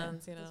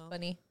 Decisions, you It's know.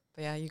 funny.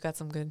 But yeah, you got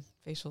some good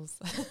facials.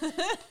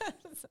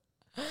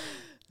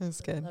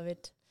 That's good. Love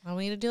it. Well,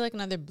 we need to do like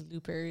another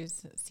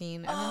bloopers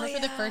scene. I remember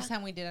for the first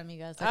time we did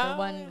Amigas, like the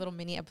one little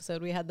mini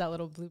episode, we had that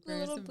little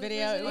bloopers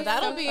video. It was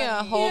That'll so be a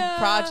funny. whole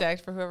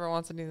project for whoever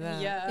wants to do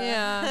that.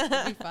 Yeah,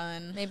 it'd be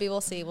fun. Maybe we'll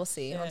see. We'll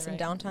see. On some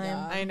downtime.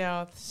 Yeah. I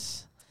know.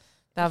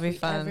 That'll be If we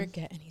fun. ever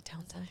get any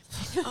downtime.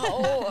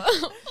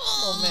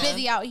 Oh,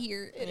 Busy out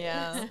here.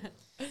 Yeah.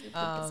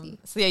 busy.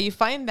 So yeah, you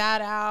find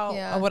that out.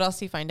 Yeah. What else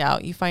do you find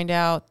out? You find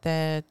out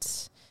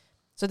that,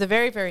 so the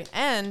very, very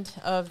end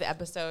of the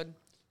episode,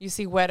 you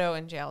see Güero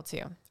in jail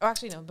too. Oh,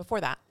 actually, no,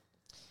 before that.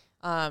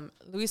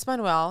 Luis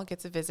Manuel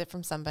gets a visit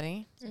from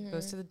somebody. So he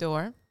goes to the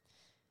door,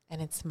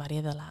 and it's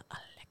Maria de la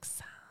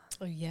Alexa.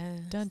 Oh yeah.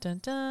 Dun, dun,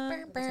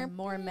 dun. Some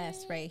more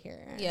mess right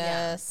here.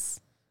 Yes.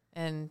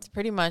 And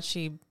pretty much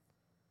she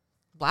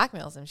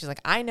blackmails him. She's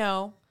like, I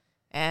know,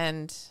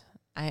 and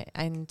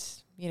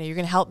you're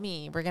gonna help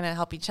me. We're gonna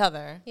help each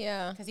other.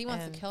 Yeah, because he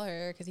wants to kill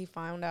her because he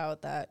found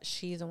out that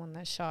she's the one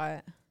that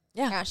shot.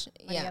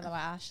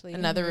 Ashley.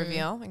 Another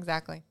reveal,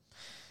 exactly.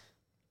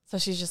 So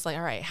she's just like,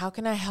 all right, how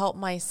can I help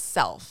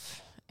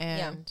myself?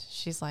 And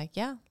she's like,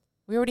 yeah,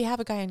 we already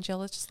have a guy in jail.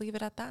 Let's just leave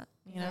it at that.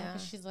 You know? Yeah.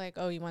 She's like,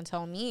 oh, you want to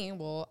tell me?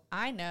 Well,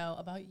 I know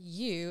about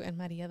you and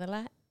Maria de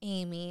la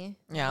Amy.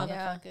 Yeah.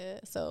 Motherfucker.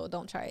 So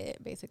don't try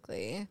it,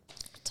 basically.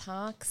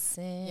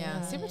 Toxic.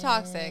 Yeah, super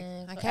toxic.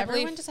 I can't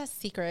Everyone just has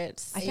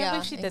secrets. I can't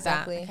believe she did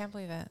that. I can't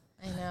believe it.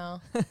 I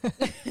know.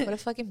 What a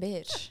fucking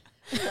bitch.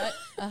 What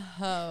a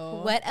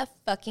hoe. What a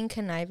fucking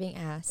conniving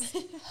ass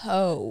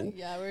hoe.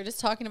 Yeah, we were just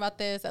talking about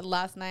this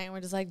last night, and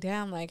we're just like,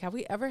 damn, like, have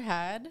we ever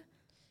had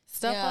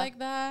stuff like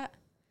that?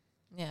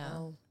 Yeah.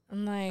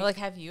 I'm like,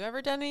 have you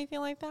ever done anything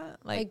like that?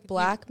 Like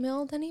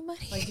blackmailed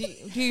anybody?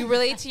 Like, do you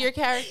relate to your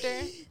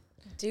character?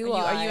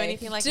 Are you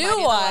anything like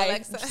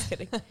Alexa? Just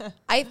kidding.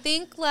 I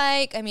think,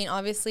 like, I mean,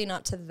 obviously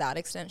not to that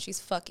extent. She's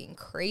fucking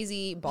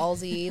crazy,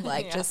 ballsy,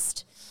 like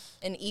just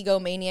an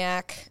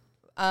egomaniac.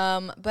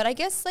 But I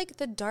guess, like,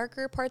 the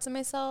darker parts of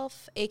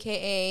myself,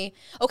 aka,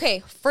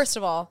 okay, first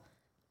of all,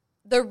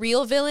 the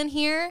real villain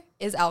here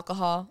is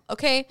alcohol.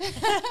 Okay,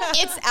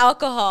 it's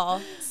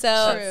alcohol.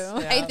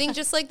 So I think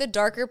just like the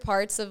darker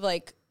parts of,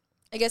 like,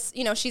 I guess,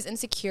 you know, she's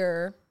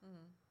insecure.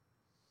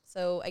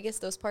 So I guess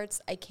those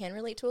parts I can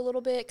relate to a little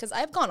bit because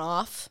I've gone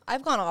off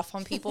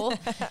on people.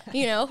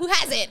 You know, who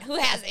hasn't?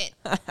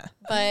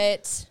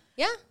 But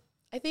yeah,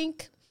 I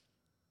think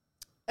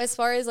as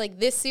far as like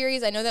this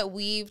series, I know that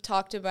we've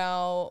talked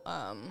about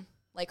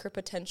like her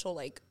potential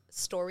like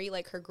story,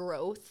 like her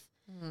growth,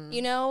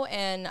 you know,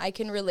 and I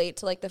can relate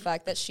to like the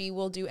fact that she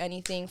will do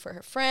anything for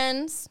her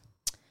friends.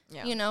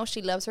 Yeah. You know,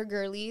 she loves her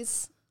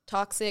girlies.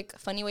 Toxic,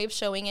 funny way of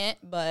showing it,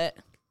 but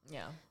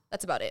yeah,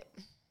 that's about it.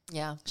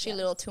 Yeah. She a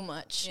little too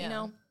much, you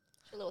know?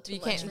 She a little too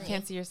much. You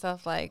can't see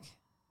yourself, like,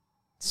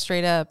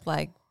 straight up,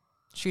 like,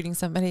 shooting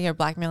somebody or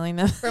blackmailing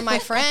them. For my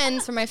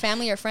friends, for my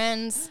family or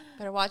friends.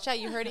 Better watch out.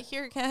 You heard it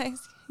here,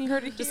 guys. You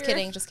heard it Just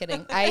here. Just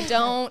kidding. I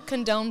don't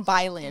condone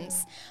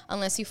violence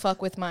unless you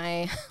fuck with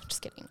my...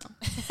 Just kidding.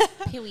 No.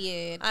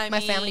 Period.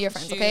 My family or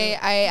friends, okay?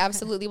 I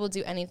absolutely will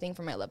do anything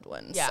for my loved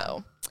ones. Yeah.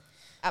 So,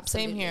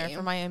 absolutely. Same here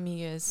for my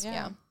amigas.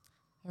 Yeah.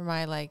 For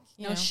my, like,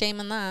 you know.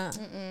 Shame in that.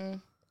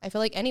 I feel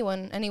like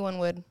anyone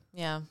would.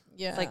 Yeah.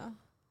 Yeah. It's like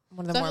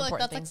one of the more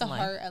important things that's like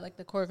the heart at like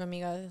the core of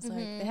Amigas. It's like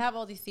they have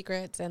all these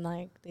secrets and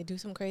like they do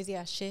some crazy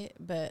ass shit,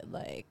 but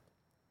like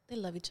they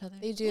love each other.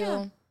 They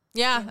do.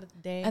 Yeah.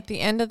 At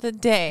the end of the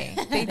day,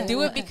 they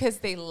do it because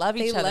they love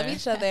each other. They love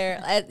each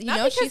other. You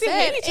know, she said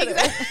hate each other.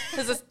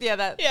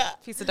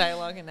 That piece of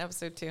dialogue in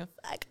episode 2.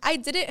 Like, I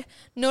didn't.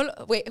 No,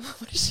 wait.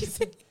 What did she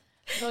say?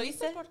 Lo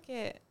hice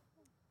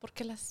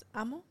porque las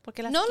amo. Porque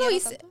las no quiero lo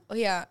hice. tanto. Oh,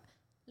 yeah.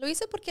 Lo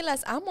hice porque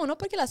las amo, no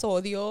porque las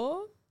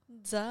odio.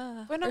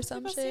 Or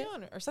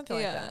something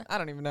like that. I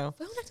don't even know.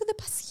 Fue un acto de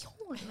pasión.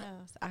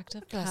 No, it's act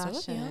of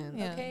passion.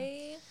 Yeah.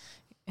 Okay.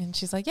 And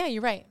she's like, yeah,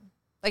 you're right.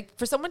 Like,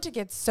 for someone to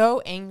get so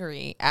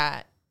angry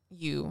at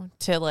you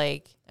to,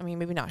 like, I mean,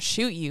 maybe not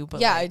shoot you, but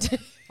like,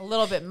 a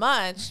little bit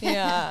much.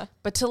 Yeah.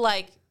 But to,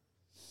 like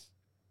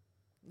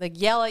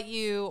yell at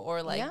you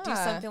or, like, do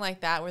something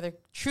like that where they're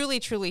truly,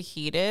 truly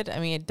heated. I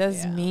mean, it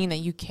does mean that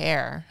you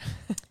care.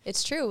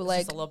 It's true. It's like,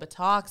 just a little bit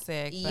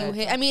toxic.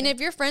 I mean, if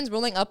your friend's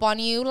rolling up on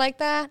you like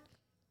that,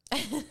 I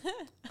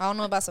don't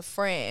know if that's a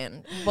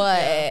friend,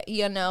 but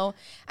you know,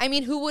 I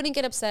mean, who wouldn't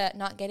get upset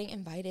not getting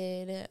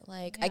invited?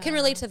 Like, I can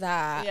relate to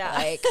that. Yeah.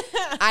 Like,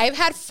 I've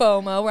had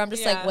FOMO where I'm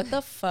just like, what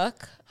the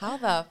fuck? How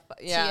the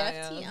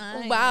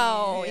TFTI.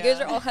 Wow, you guys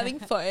are all having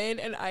fun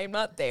and I'm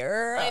not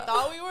there. I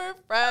thought we were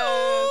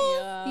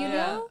friends. You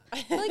know,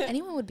 I feel like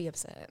anyone would be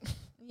upset.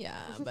 Yeah,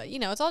 but you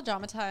know, it's all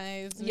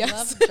dramatized. We Yes.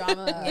 love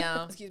drama.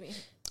 Yeah. Excuse me.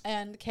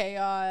 And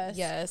chaos.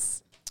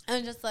 Yes.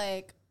 And just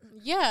like,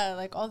 yeah,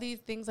 like all these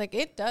things, like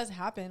it does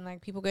happen.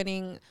 Like people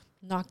getting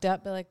knocked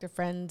up by like their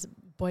friend's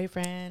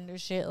boyfriend or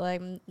shit.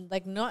 Like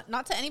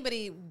not to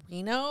anybody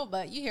we know,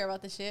 but you hear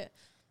about this shit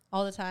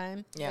all the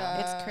time. Yeah.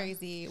 It's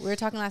crazy. We were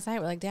talking last night.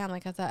 We're like, damn,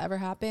 like has that ever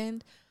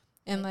happened?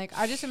 And like,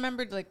 I just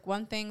remembered like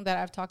one thing that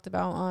I've talked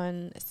about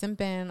on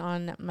Simpin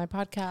on my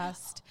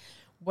podcast,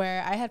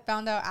 where I had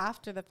found out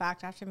after the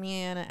fact, after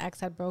me and an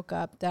ex had broke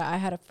up, that I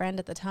had a friend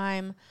at the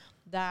time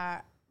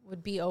that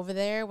would be over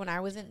there when I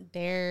wasn't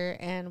there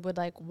and would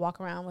like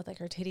walk around with like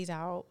her titties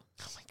out.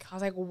 Oh my God. I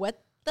was like,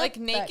 what the like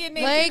naked?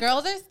 Like,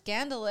 girls are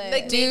scandalous.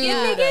 Like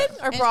naked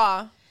or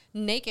bra?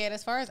 Naked,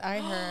 as far as I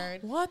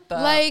heard. What the?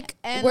 Like,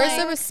 And where's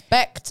like, the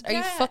respect? Are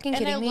you fucking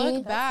kidding and me? I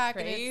look back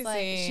and it's like,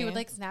 crazy. she would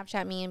like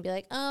Snapchat me and be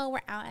like, oh, we're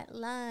out at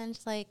lunch.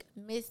 Like,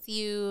 miss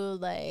you.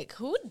 Like,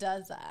 who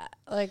does that?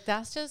 Like,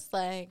 that's just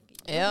like,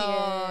 Ew,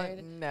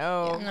 weird.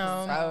 no. Yeah.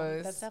 No.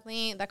 Gross. That's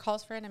definitely, that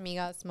calls for an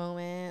amigas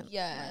moment.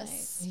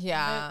 Yes.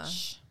 Yeah.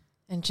 Bitch.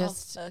 And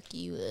just I'll fuck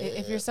you up.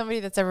 if you're somebody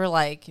that's ever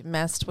like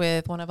messed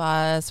with one of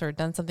us or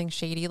done something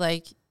shady,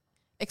 like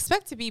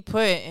expect to be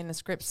put in a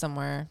script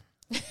somewhere.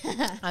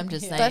 I'm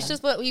just saying. That's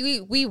just what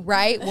we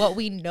write what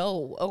we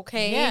know,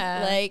 okay?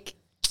 Yeah. Like,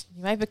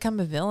 you might become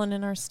a villain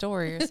in our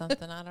story or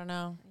something. I don't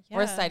know.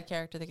 Or a Yeah. side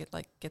character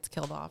that gets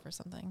killed off or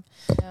something.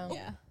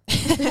 Yeah.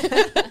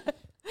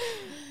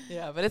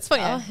 Yeah, but it's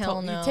funny. Oh,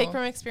 hell You no. take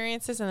from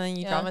experiences and then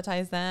you Yeah.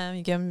 dramatize them.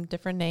 You give them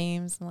different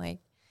names. And like,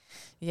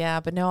 yeah,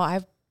 but no,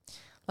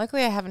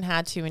 luckily I haven't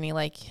had too many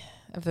like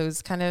of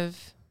those kind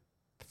of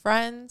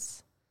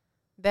friends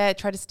that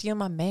try to steal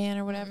my man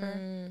or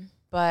whatever.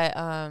 But,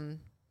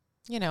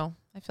 you know,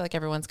 I feel like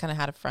everyone's kind of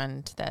had a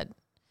friend that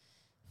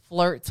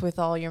flirts with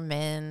all your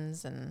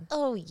men's and,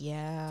 oh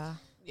yeah.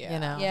 Yeah. you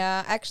know.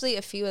 Yeah, actually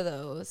a few of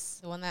those.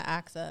 The one that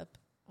acts up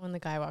when the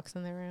guy walks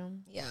in the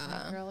room. Yeah.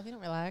 Like, girl, if you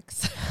don't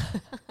relax.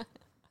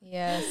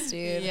 Yes,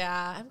 dude.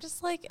 Yeah, I'm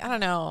just like, I don't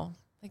know.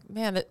 Like,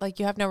 man, like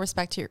you have no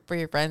respect for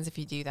your friends if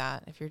you do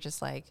that. If you're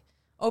just like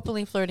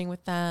openly flirting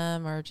with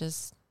them or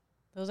just.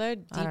 Those are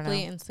don't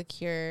deeply know.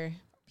 insecure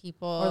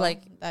people, Or,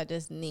 like- that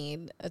just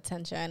need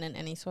attention and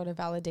any sort of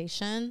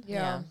validation.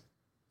 Yeah.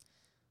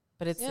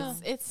 But it's Yeah.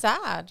 it's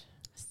sad.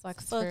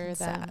 Sucks Fucking for them.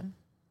 sad.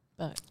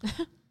 But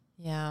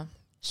yeah.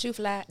 Shoe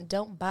flat,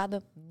 don't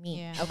bother me.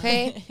 Yeah.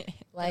 Okay?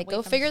 Like, away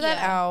go from figure that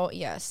here. out.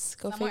 Yes.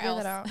 Go Somewhere figure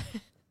that else.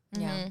 out.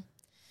 Yeah. Mhm.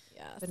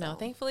 Yeah. But no, so-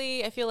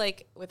 thankfully, I feel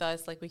like with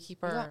us, like we keep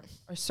Yeah.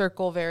 our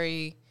circle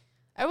very,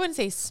 I wouldn't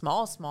say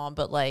small,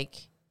 but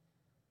like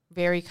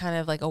very kind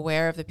of like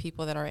aware of the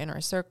people that are in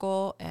our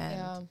circle. And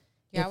Yeah.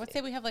 Yeah, I would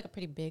say we have like a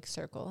pretty big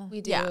circle.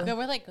 We do. Yeah. But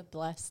we're like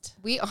blessed.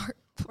 We are.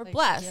 we're Like,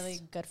 blessed Really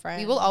good friends.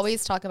 We will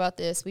always talk about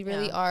this. We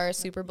really Yeah. are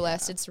super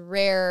blessed. It's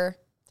rare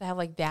to have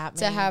like that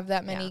to many. have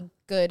that many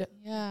good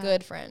Yeah.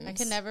 good friends. I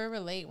can never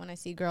relate when I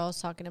see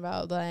girls talking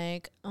about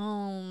like,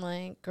 oh,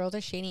 like girls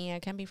are shady. I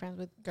can't be friends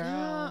with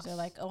girls. Or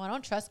like, oh, I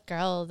don't trust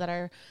girls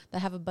that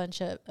have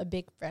a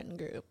big friend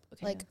group.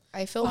 Okay. Like,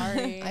 I feel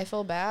Sorry. I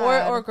feel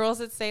bad. Or girls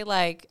that say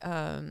like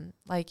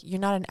you're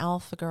not an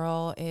alpha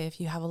girl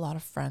if you have a lot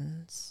of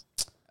friends.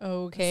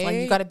 okay, It's like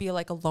you got to be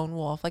like a lone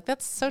wolf. Like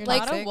that's so You're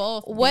toxic. not a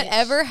wolf.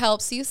 whatever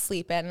helps you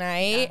sleep at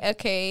night.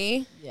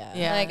 Okay. Yeah.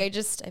 Yeah. Like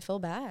I feel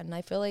bad, and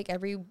I feel like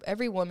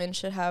every woman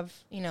should have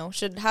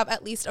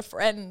at least a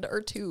friend or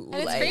two. And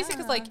it's like, crazy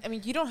because like I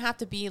mean you don't have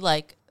to be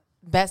like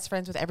best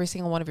friends with every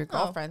single one of your No.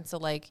 girlfriends. So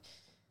like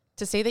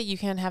to say that you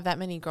can have that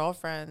many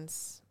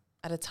girlfriends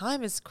at a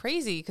time is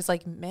crazy because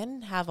like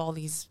men have all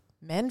these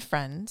men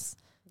friends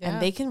Yeah.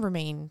 and they can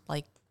remain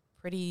like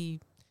pretty.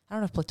 I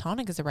don't know if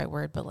platonic is the right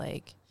word, but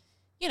like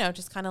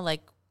just kind of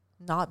like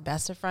not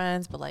best of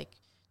friends, but like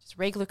just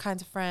regular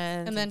kinds of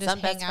friends, And then just some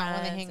hang best out when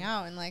they friends hang and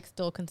out and like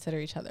still consider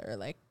each other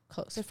like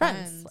close good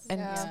friends. friends. And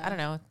Yeah. I don't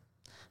know.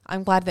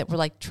 I'm glad that we're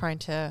like trying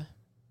to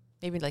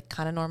maybe like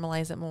kind of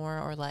normalize it more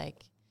or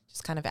like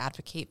just kind of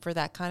advocate for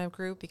that kind of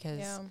group because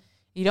Yeah.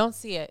 you don't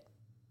see it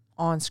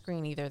on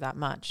screen either that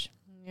much.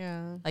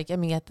 Yeah. Like, I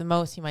mean, at the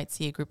most you might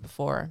see a group of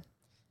 4,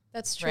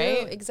 That's true.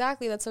 Right?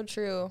 Exactly. That's so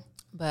true.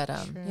 but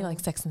like True.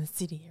 Sex in the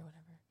City or whatever.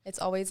 It's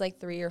always like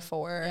 3 or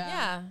 4.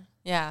 Yeah.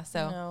 Yeah.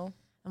 So No,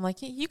 I'm like,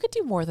 you could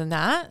do more than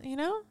that,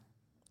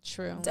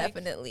 True.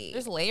 definitely.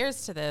 There's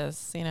layers to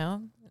this,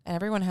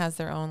 Everyone has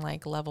their own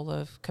like level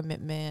of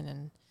commitment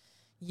and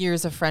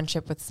years of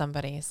friendship with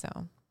somebody. So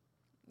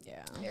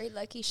Yeah. Very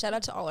lucky. Shout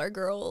out to all our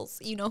girls.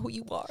 You know who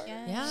you are.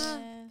 yeah,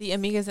 the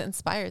amigas that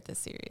inspired this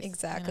series.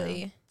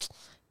 Exactly.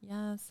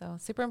 Yeah, so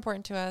super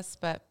important to us.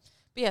 But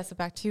yeah, so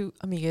back to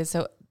amigas.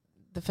 So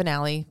the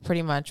finale,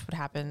 pretty much what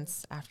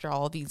happens after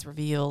all these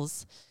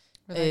reveals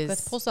We're like, is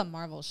let's pull some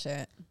Marvel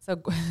shit.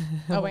 so.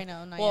 Oh wait,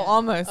 no, not well, yet.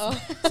 almost.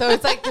 So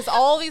it's like there's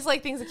all these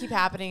like things that keep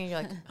happening, and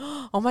you're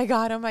like, oh my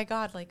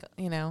god, like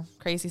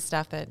crazy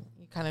stuff that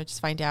you kind of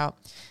just find out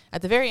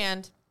at the very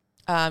end.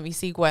 You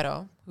see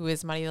Guero, who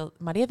is Maria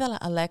de la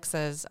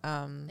Alexa's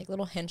Like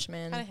little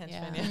henchman. kind of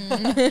henchman.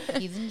 Yeah. Yeah,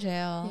 He's in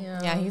jail.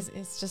 yeah, he's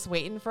just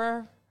waiting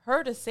for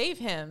her to save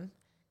him.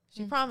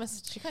 She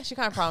promised. She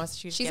kind of promised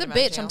she'd She's get a him out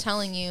of bitch, jail. I'm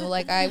telling you.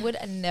 Like, I would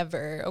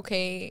never,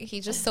 okay?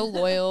 He's just so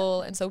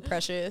loyal and so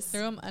precious.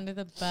 Threw him under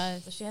the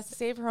bus. So she has to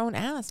save her own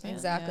ass, man.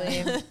 Exactly.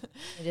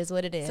 It is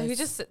what it is. So he's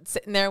just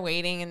sitting there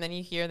waiting, and then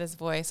you hear this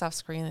voice off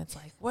screen that's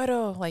like,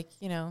 Guero, like,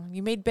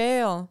 you made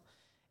bail.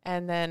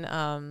 And then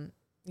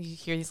you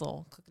hear these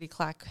little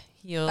clickety-clack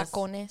heels.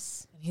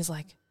 Tacones. And he's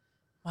like,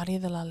 Maria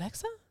de la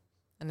Alexa?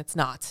 And it's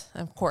not.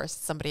 Of course,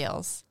 it's somebody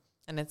else.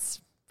 And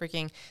it's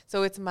freaking...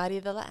 So it's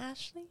Maria de la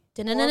Ashley?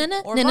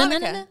 Or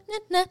Monica.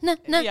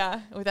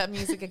 Yeah, with that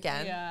music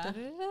again. Yeah.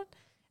 Da-da-da-da.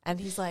 And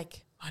he's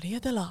like, Maria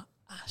de la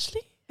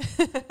Ashley?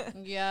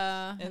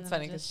 Yeah. It's And then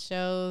funny it just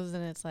shows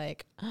and it's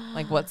like,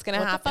 Like, what's going to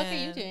what happen? the fuck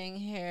are you doing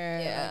here?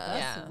 Yeah. Like,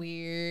 that's Yeah.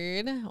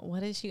 weird.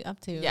 What is she up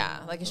to? Yeah,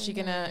 like, is she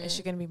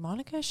gonna be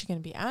Monica? Is she gonna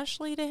be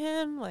Ashley to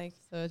him? Like,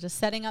 So just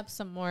setting up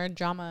some more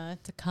drama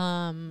to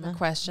come. more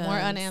questions. More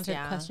unanswered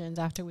yeah. questions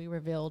after we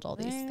revealed all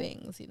these Right.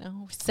 things,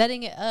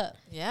 Setting it up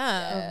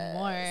Yeah. for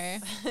more.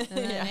 And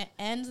then Yeah. it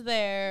ends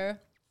there.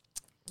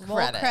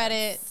 roll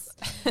credits.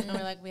 And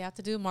we're like, we have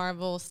to do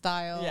Marvel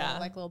style,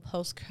 like little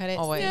post credit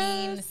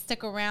scene.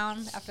 Stick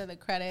around after the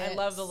credits. I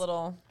love the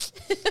little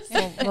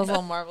those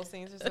little Marvel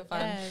scenes are so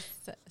fun. Yes.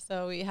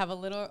 So we have a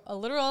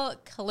literal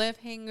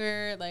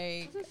cliffhanger.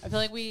 Like I feel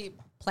like we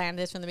planned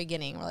this from the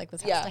beginning. We're like,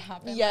 this has to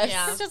happen. Yes.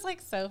 Like, it's just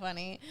like so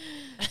funny.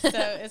 So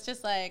it's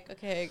just like,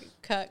 okay,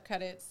 cut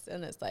credits,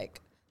 and it's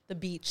like the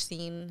beach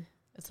scene.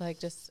 It's like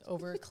just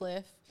over a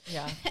cliff.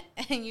 Yeah.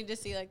 And you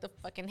just see like the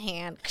fucking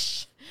hand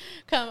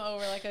come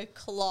over like a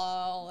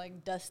claw,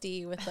 like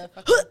Dusty with the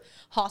fucking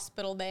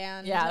hospital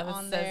band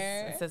on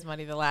there. It says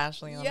Muddy the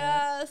Lashley on it.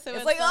 Yeah, so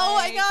it's like, oh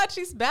my God,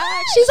 she's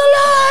back. She's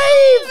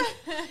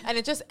alive. And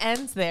it just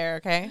ends there,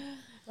 okay?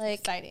 Like,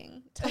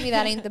 exciting. Tell me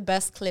that ain't the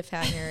best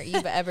cliffhanger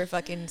you've ever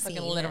fucking seen.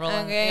 Fucking literal.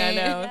 Okay. Yeah,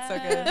 I know. It's so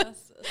good.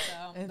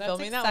 So And that's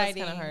filming that was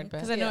kind of hard,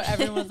 because I know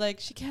everyone was like,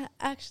 she can't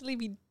actually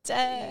be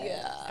dead.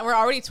 Yeah. And we're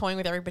already toying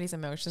with everybody's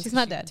emotions. She's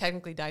not dead.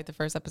 Technically died the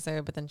first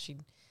episode, but then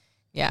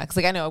because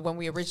like I know when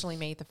we originally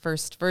made the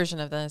first version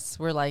of this,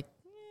 we're like,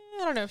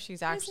 I don't know if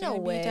she's actually no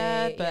going to way. be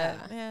dead,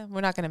 but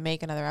we're not going to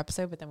make another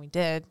episode. But then we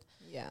did.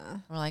 Yeah.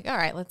 We're like, all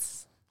right,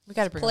 we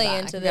got to bring play her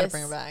back. into We got to this.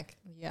 bring her back.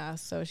 Yeah,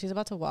 so she's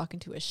about to walk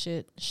into a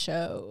shit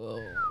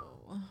show.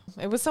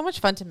 It was so much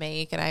fun to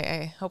make, and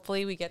I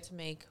hopefully we get to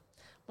make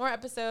more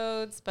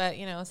episodes. But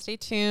stay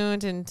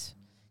tuned and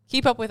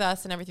keep up with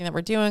us and everything that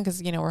we're doing,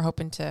 because we're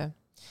hoping to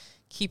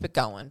keep it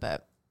going.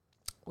 But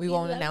we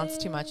won't announce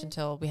too much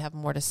until we have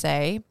more to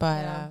say.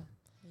 But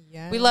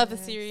we love the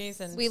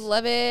series, and We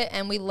love it,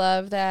 and we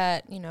love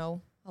that,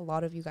 a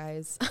lot of you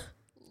guys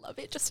love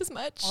it just as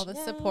much. All the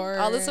support.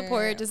 All the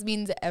support just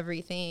means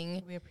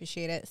everything. We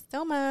appreciate it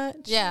so much.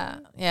 Yeah.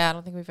 I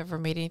don't think we've ever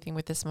made anything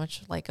with this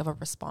much of a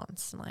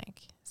response,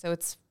 so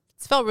it's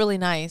felt really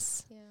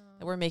nice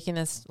that we're making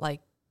this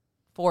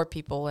for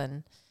people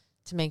and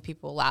to make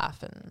people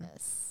laugh and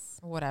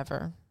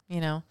whatever,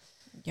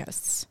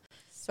 Yes.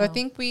 So I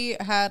think we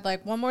had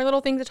one more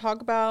little thing to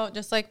talk about,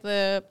 just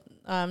the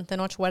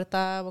Tenoch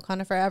Huerta,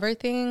 Wakanda Forever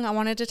thing I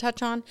wanted to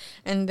touch on.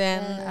 And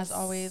then, as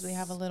always, we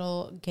have a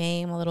little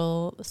game, a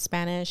little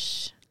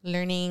Spanish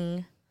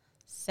learning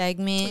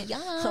segment. Yeah.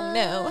 Oh,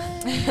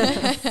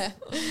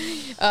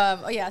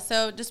 no.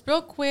 So just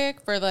real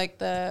quick for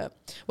the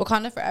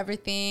Wakanda Forever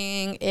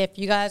thing, if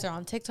you guys are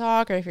on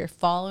TikTok or if you're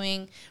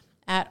following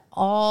at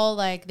all,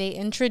 they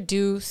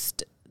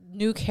introduced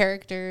new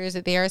characters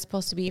that they are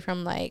supposed to be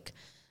from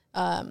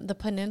the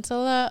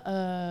peninsula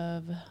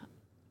of,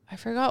 I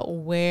forgot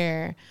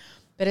where,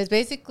 but it's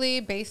basically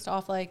based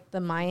off the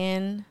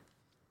Mayan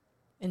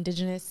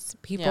indigenous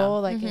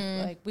people.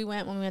 If, we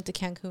went when we went to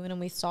Cancun and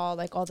we saw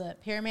all the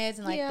pyramids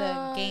and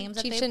the games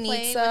that Chichen they played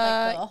with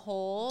Itza. the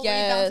hole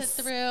where you bounce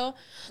it through.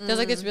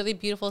 There's this really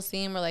beautiful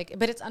scene where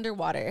but it's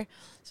underwater,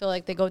 so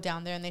they go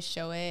down there and they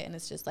show it, and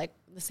it's just the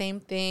same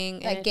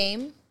thing. That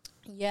game?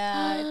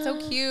 Yeah, it's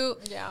so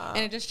cute. Yeah. And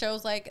it just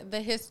shows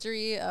the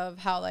history of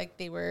how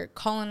they were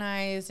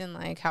colonized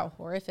and how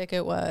horrific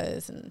it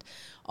was and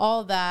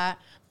all that.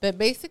 But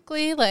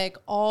basically and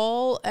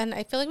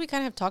I feel we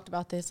kind of have talked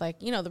about this,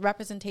 the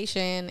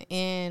representation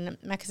in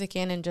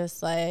Mexican and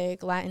just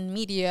Latin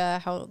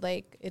media, how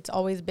it's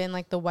always been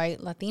the white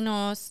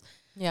Latinos.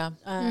 Yeah.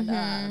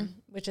 And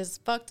which is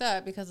fucked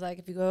up because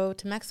if you go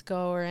to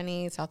Mexico or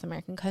any South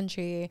American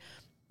country,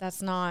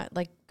 that's not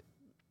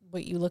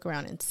what you look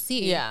around and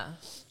see. Yeah.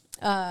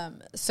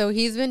 So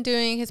he's been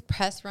doing his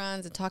press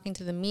runs and talking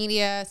to the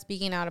media,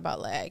 speaking out about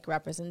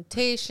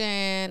representation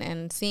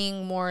and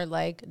seeing more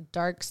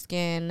dark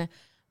skin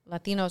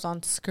Latinos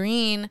on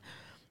screen.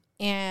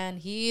 And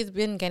he's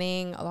been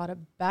getting a lot of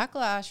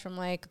backlash from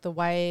the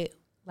white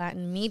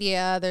Latin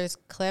media. There's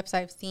clips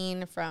I've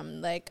seen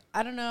from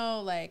I don't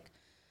know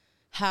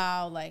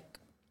how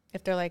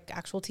if they're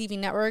actual TV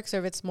networks or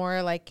if it's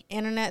more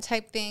internet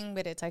type thing,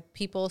 but it's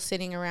people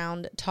sitting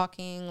around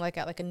talking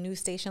at a news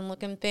station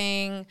looking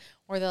thing,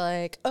 or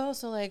they're oh,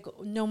 so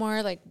no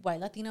more white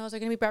Latinos are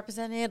gonna be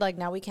represented,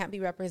 now we can't be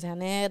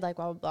represented, blah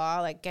blah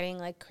blah, getting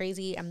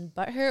crazy and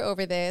butthurt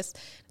over this.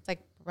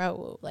 It's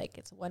bro,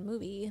 it's one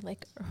movie,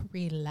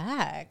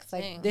 relax,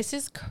 this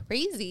is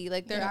crazy,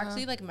 they're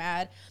actually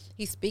mad.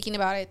 He's speaking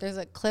about it. There's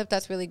a clip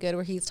that's really good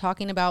where he's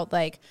talking about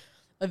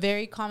a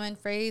very common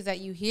phrase that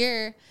you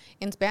hear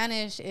in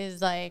Spanish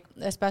is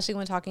especially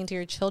when talking to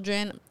your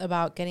children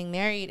about getting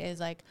married,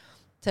 is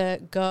to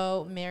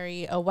go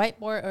marry a white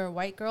boy or a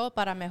white girl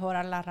para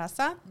mejorar la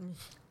raza,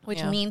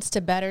 which means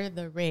to better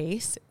the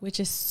race,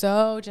 which is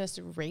so just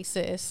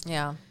racist.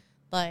 Yeah.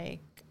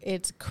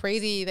 It's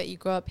crazy that you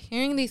grow up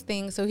hearing these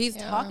things. So he's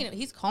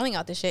he's calling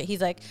out this shit.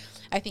 He's I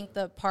think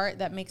the part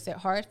that makes it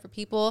hard for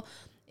people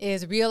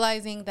is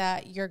realizing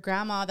that your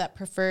grandma that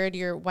preferred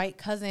your white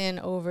cousin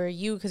over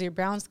you because you're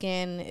brown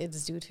skin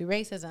is due to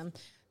racism.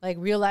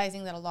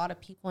 Realizing that a lot of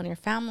people in your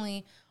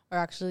family are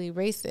actually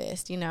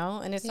racist,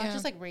 and it's not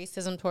just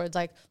racism towards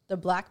the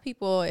black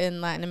people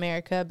in Latin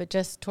America, but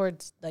just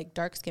towards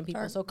dark skinned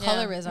people. So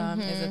colorism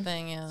is a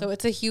thing. Yeah. So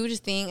it's a huge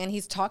thing. And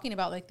he's talking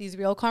about these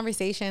real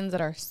conversations that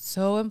are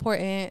so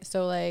important.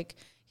 So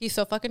he's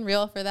so fucking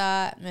real for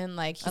that. And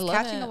he's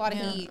catching a lot of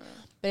heat.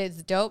 but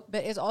it's dope.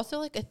 But it's also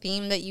like a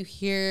theme that you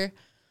hear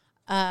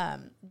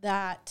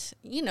that,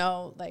 you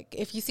know, like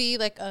if you see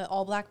like an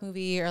all black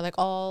movie or like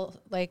all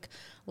like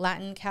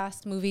Latin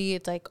cast movie,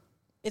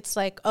 it's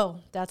like, oh,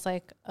 that's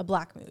like a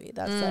black movie.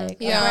 That's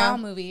like a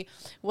brown movie.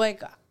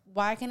 Like,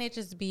 why can't it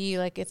just be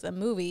like it's a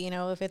movie? You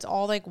know, if it's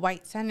all like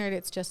white centered,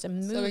 it's just a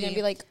movie. So we're gonna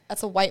be like,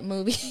 that's a white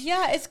movie.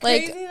 Yeah, it's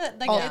crazy that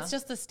it's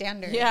just the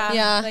standard.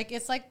 Yeah. Like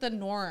it's like the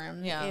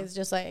norm. Yeah, is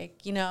just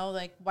like, you know,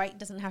 like white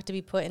doesn't have to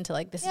be put into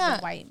like this is a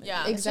white movie.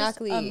 Yeah, it's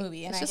exactly. just a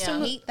movie, and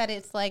I hate that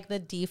it's like the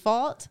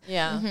default.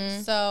 Yeah.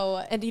 Mm-hmm.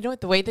 So, and you know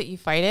what, the way that you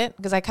fight it,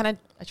 because I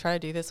try to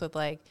do this with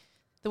like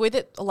the way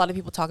that a lot of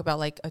people talk about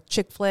like a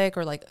chick flick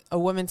or like a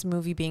woman's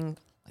movie being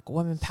like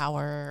woman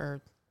power,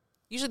 or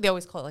usually they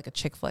always call it like a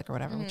chick flick or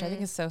whatever, which I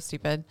think is so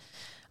stupid.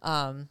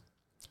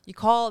 You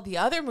call the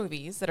other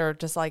movies that are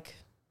just like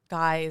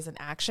guys and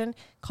action,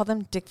 call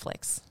them dick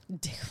flicks.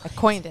 I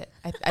coined it.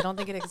 I don't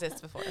think it exists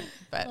before,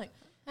 but Like,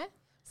 huh?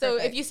 so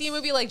Perfect. if you see a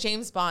movie like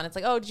James Bond, it's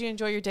like, oh, did you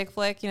enjoy your dick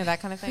flick? You know,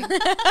 that kind of thing.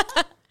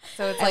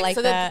 So it's like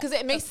so that because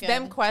it makes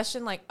them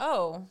question like,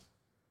 oh,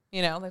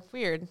 you know, like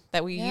weird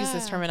that we use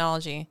this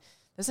terminology.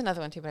 There's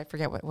another one too, but I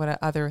forget what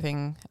other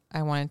thing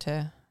I wanted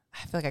to.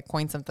 I feel like I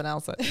coined something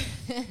else, and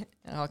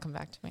it'll come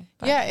back to me.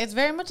 But. Yeah, it's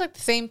very much like the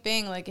same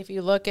thing. Like if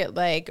you look at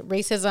like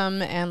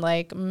racism and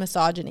like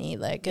misogyny,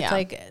 like it's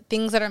like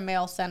things that are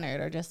male centered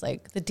are just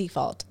like the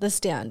default, the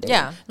standard.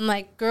 Yeah, and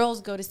like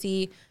girls go to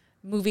see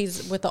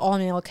movies with the all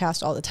male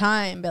cast all the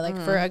time, but like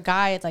for a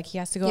guy, it's like he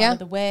has to go out of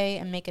the way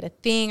and make it a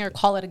thing or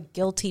call it a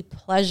guilty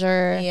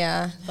pleasure.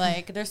 Yeah,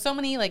 like there's so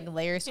many like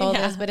layers to all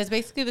this, but it's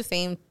basically the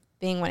same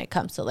thing when it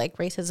comes to like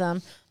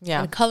racism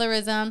and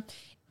colorism.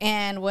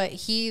 And what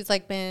he's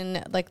like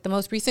been like the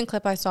most recent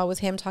clip I saw was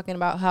him talking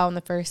about how in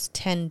the first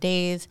 10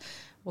 days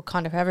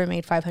Wakanda Forever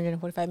made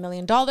 $545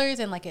 million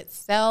and like it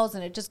sells,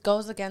 and it just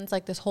goes against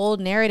like this whole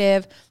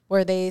narrative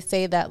where they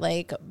say that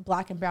like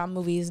black and brown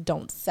movies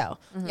don't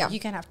sell. You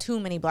can't have too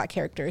many black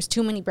characters,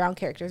 too many brown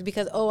characters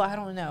because, I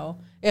don't know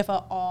if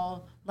a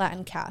all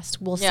Latin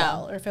cast will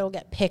sell or if it'll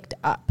get picked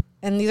up.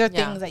 And these are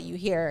things that you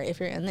hear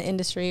if you're in the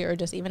industry or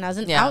just even as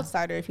an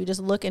outsider, if you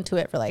just look into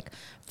it for like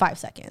 5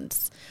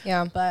 seconds.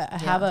 Yeah. But I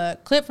have a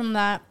clip from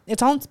that.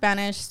 It's all in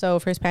Spanish, so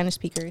for Spanish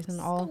speakers, and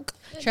I'll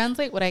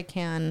translate what I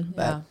can.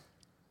 But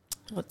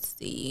let's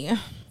see.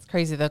 It's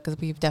crazy though, because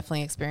we've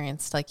definitely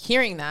experienced like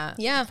hearing that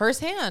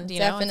firsthand. You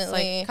know, it's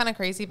like kind of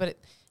crazy, but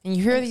and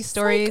you hear these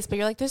stories, but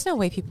you're like, there's no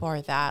way people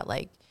are that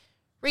like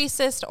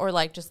racist or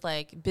like just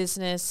like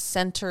business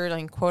centered,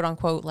 like quote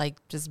unquote,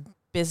 like just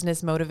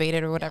business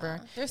motivated or whatever.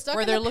 They're stuck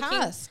in the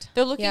past.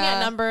 They're looking at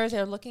numbers.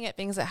 They're looking at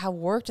things that have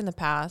worked in the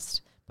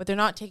past, but they're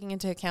not taking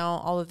into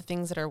account all of the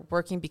things that are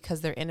working because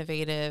they're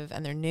innovative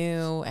and they're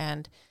new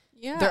and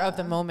they're of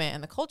the moment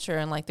and the culture.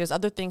 And like, there's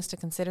other things to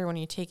consider when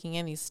you're taking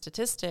in these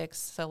statistics.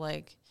 So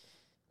like,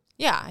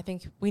 I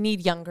think we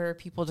need younger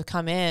people to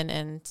come in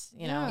and,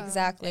 you know,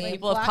 exactly. Like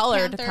people of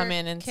color to come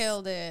in and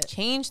killed it.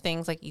 Change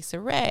things like Issa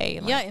Rae.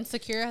 And like,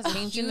 Insecure has a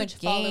huge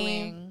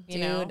following. You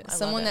know,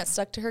 someone that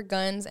stuck to her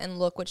guns and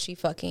look what she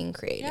fucking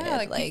created. Yeah,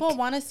 like people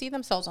want to see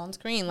themselves on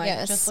screen.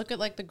 Like just look at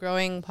like the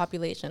growing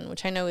population,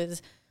 which I know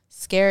is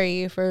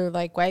scary for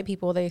like white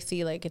people. They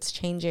see like it's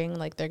changing,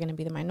 like they're going to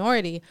be the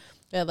minority.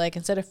 But like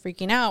instead of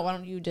freaking out, why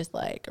don't you just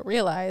like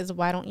realize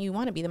why don't you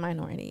want to be the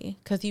minority?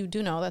 Because you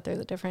do know that there's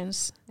a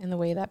difference in the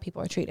way that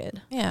people are treated.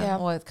 Yeah.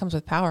 Well, it comes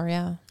with power.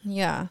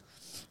 Yeah.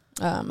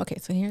 Okay,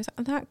 so here's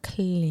that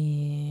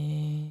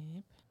clip.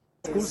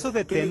 Discurso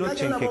de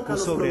Tenochtitlan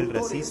sobre el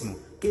racismo.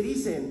 Que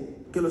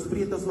dicen que los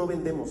prietos no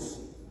vendemos.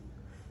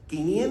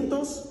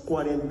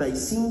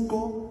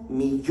 545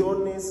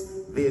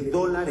 millones de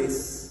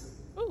dólares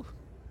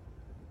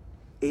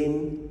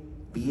en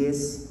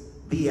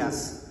 10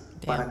 días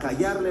para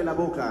callarle la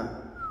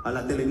boca a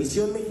la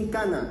televisión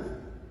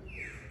mexicana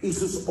y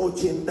sus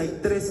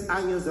 83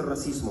 años de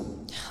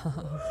racismo.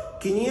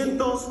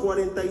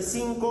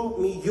 545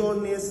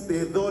 millones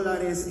de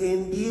dólares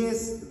en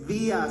 10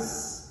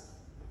 días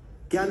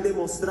que han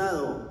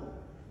demostrado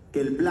que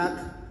el Black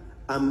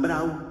and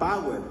Brown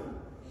Power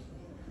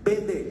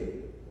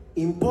vende,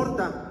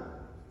 importa,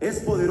 es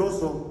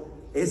poderoso,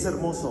 es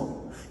hermoso.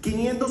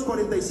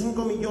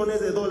 545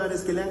 millones de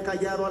dólares que le han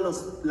callado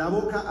la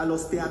boca a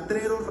los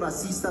teatreros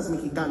racistas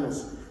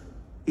mexicanos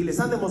y les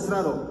han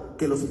demostrado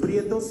que los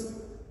prietos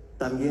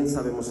también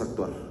sabemos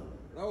actuar.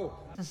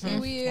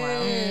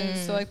 Weird.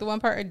 So like the one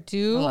part I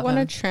do want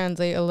to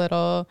translate a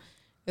little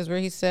is where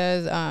he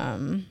says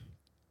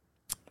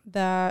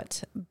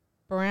that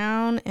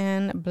brown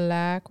and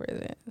black, where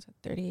is it? Is it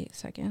 38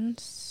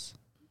 seconds?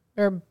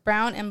 Or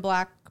brown and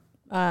black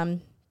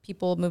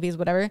people, movies,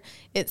 whatever,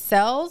 it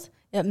sells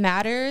It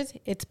matters,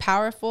 it's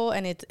powerful,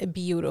 and it's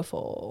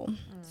beautiful.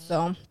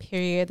 So,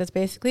 period. That's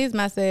basically his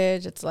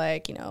message. It's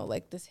like, you know,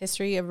 like this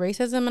history of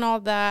racism and all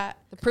that.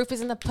 The proof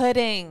is in the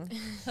pudding.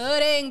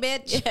 Pudding,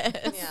 bitch.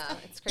 Yes. Yeah,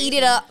 it's crazy. Eat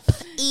it up.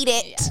 Eat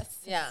it. Yes.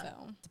 Yeah. So,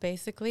 it's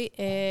basically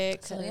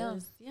it. So, yeah.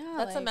 'Cause, yeah,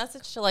 That's a like,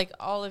 message to like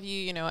all of you,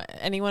 you know,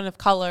 anyone of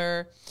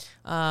color.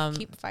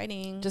 keep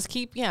fighting. Just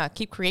keep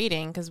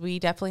creating, because we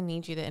definitely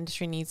need you. The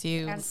industry needs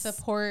you. And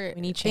support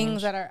We need things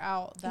change. that are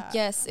out that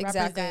Yes,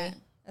 exactly. represent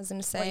I was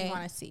going to what say. you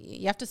want to see.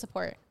 You have to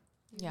support.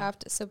 You have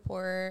to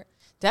support.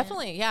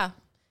 Definitely, yeah.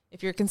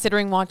 If you're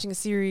considering watching a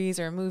series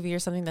or a movie or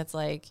something that's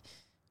like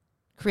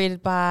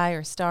created by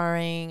or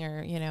starring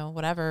or, you know,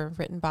 whatever,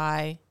 written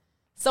by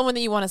someone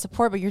that you want to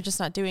support, but you're just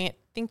not doing it,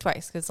 think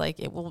twice, because like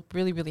it will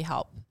really, really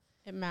help.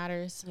 It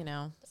matters. You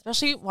know,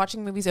 especially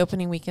watching movies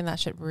opening weekend,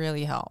 that shit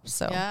really helps.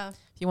 So Yeah.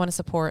 if you want to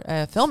support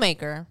a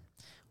filmmaker,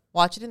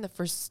 watch it in the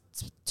first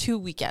 2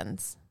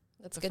 weekends.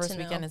 That's The good first to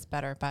know. weekend is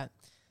better, but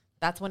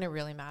that's when it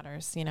really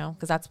matters, you know,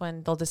 because that's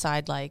when they'll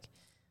decide like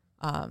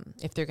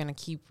if they're going to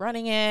keep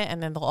running it,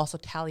 and then they'll also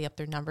tally up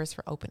their numbers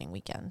for opening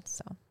weekend.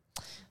 So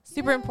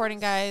super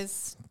important,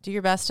 guys. Do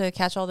your best to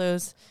catch all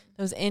those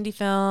indie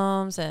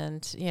films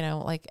and, you know,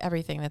 like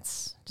everything.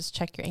 That's just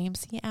check your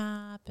AMC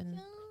app and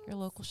your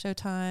local show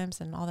times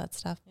and all that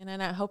stuff.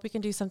 And I hope we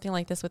can do something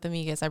like this with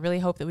Amigas. I really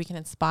hope that we can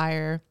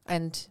inspire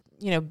and,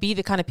 you know, be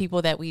the kind of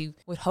people that we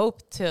would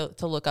hope to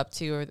look up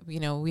to, or,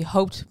 you know, we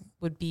hoped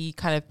would be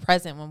kind of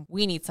present when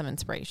we need some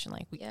inspiration.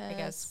 Like I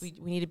guess we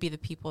need to be the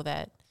people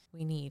that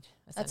we need.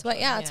 That's why,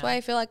 that's why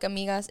I feel like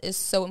Amigas is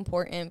so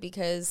important,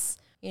 because,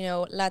 you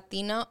know,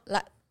 Latine,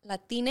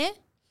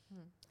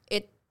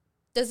 it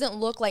doesn't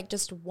look like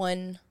just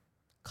one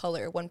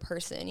color, one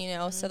person, you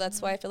know? So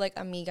that's why I feel like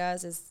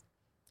Amigas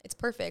it's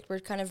perfect. We're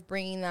kind of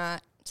bringing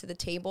that to the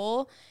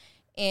table,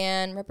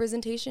 and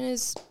representation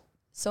is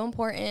so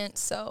important.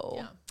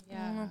 So,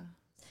 Yeah.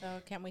 So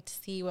can't wait to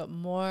see what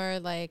more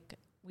like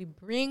we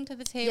bring to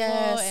the table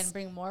Yes. and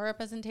bring more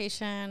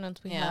representation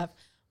once we have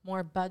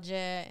more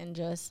budget and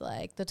just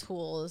like the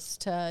tools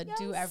to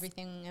do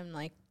everything and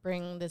like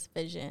bring this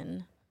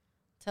vision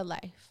to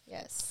life.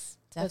 Yes.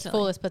 To its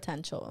fullest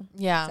potential.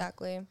 Yeah.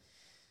 Exactly.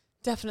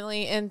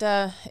 Definitely. And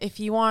if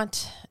you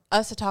want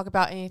us to talk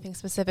about anything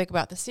specific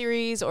about the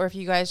series, or if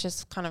you guys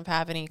just kind of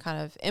have any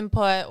kind of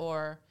input,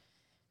 or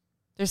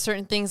there's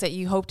certain things that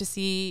you hope to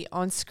see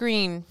on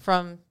screen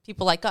from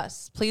people like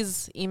us,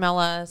 please email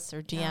us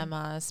or DM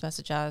us,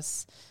 message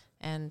us,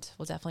 and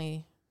we'll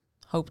definitely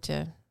hope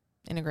to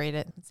integrate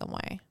it in some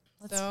way.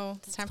 It's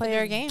time play for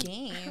our this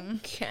game.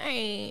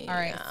 Okay. All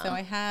right. So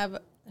I have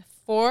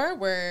 4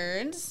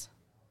 words.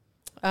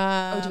 Do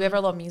we have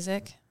our little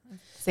music?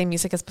 Same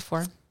music as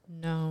before?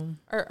 No.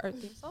 Or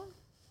theme song?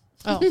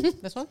 Oh,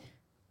 this one?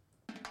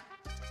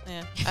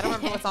 Yeah. I don't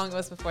remember what song it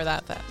was before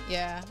that, but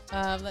Yeah.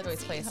 let's Let's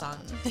always play a song.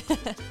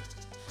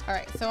 All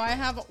right. So I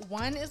have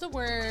 1 is a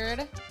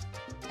word,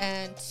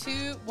 and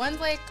 2. One's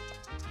like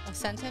a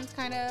sentence,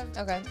 kind of.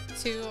 Okay.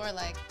 2 are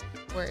like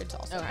words,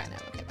 also Okay. kind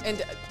of. Okay. And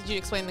did you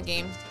explain the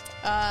game?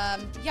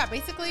 Yeah,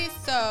 basically,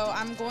 so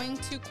I'm going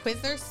to quiz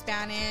their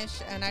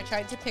Spanish, and I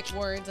tried to pick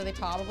words that they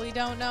probably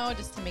don't know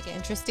just to make it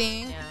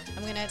interesting. Yeah.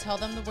 I'm going to tell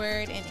them the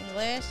word in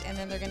English, and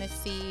then they're going to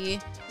see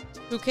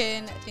who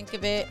can think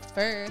of it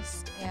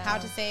first and how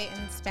to say it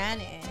in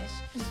Spanish.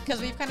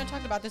 Because we've kind of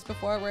talked about this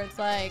before, where it's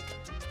like,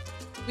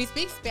 we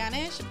speak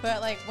Spanish, but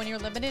like when you're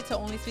limited to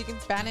only speaking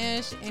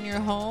Spanish in your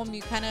home,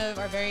 you kind of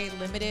are very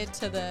limited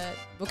to the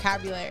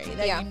vocabulary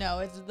that you know.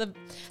 It's the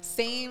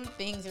same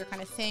things you're kind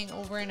of saying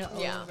over and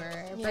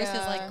over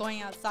versus like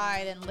going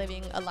outside and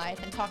living a life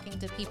and talking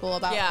to people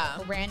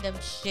about random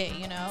shit,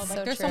 you know?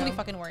 Like there's so many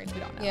fucking words we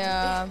don't know.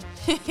 Yeah.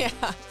 Yeah.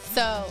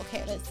 So,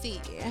 okay, let's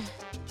see.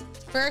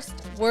 First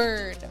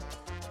word.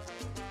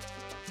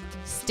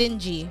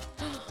 Stingy.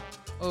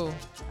 Oh,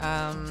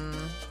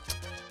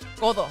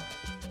 codo.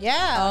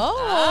 Yeah.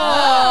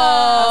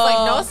 I was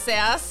like, no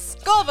seas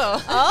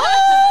codo.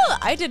 Oh,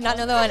 I did not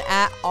know that one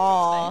at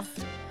all.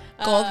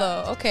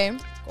 Goldo. Okay.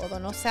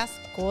 Codo, no seas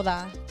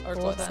coda. Or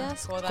Coda. coda.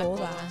 Seas Coda,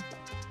 coda. coda.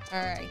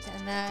 All right,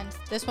 and then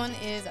this one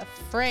is a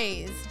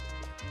phrase.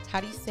 How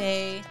do you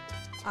say,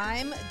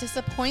 I'm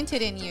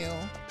disappointed in you?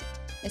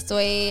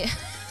 Estoy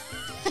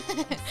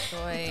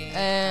Soy,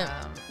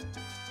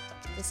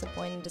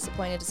 disappointed.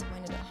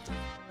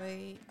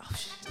 soy, oh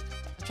shit.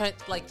 I'm trying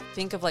to like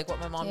think of like what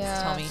my mom used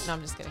to tell me. No,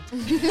 I'm just kidding.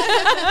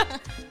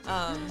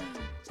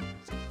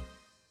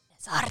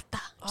 Es harta.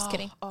 Just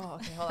kidding. Oh,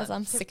 okay, hold 'Cause on.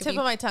 I'm sick of Tip you.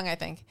 of my tongue, I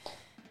think.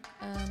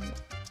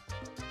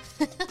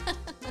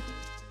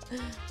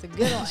 It's a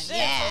good one.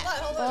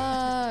 Hold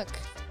on.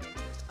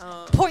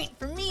 Fuck. Point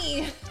for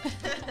me.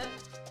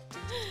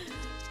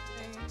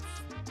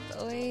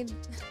 Estoy.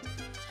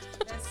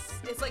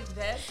 It's like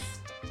this.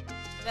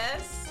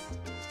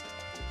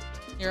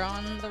 You're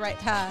on the right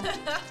path.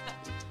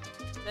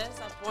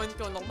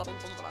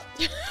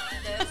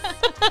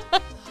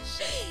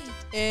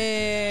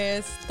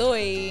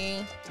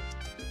 Estoy.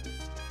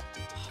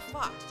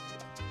 Fuck.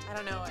 I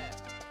don't know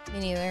it. Me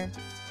neither.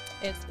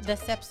 It's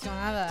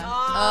decepcionada.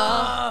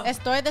 Oh.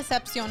 Estoy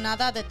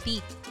decepcionada de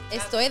ti.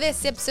 Estoy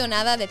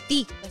decepcionada de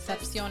ti.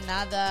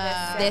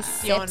 Decepcionada.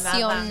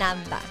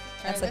 Decepcionada.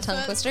 That's a this tongue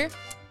one- twister.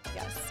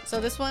 Yes.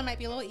 So this one might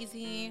be a little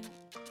easy,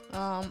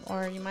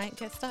 or you might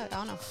get stuck.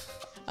 I don't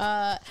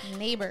know.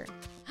 Neighbor.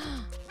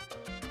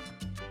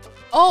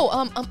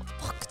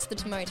 Fuck, it's the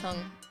tip of my tongue.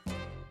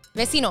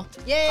 Vecino.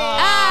 Yay!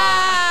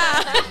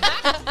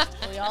 Ah.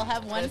 We all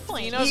have one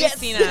point. Vecino, Yes.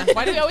 vecina.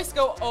 Why do we always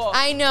go oh?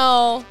 I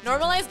know.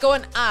 Normalize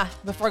going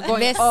before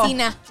going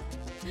Vecina.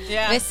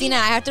 Yeah. Vecina.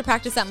 I have to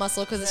practice that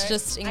muscle because it's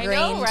just ingrained.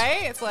 I know,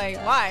 right? It's like,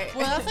 why?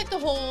 Well, that's like the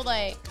whole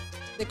like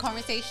the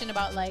conversation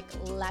about like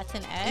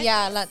Latinx.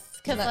 Yeah,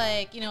 because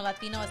like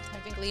Latino is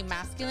technically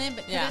masculine,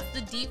 but 'cause Yeah. it's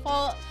the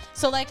default.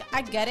 So like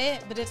I get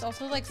it, but it's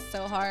also like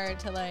so hard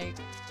to like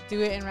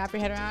do it and wrap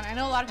your head around. I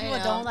know a lot of people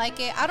don't like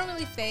it. I don't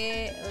really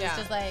say it. It's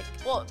just like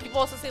well, people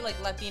also say like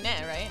Latina,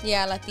 right?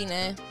 Yeah,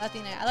 Latina.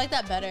 Latina. I like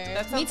that better.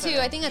 Me too.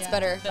 I think that's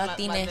better. Than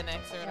Latina.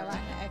 Latinx or Yeah,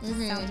 whatever.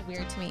 Latinx sounds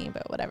weird to me,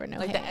 but whatever. No,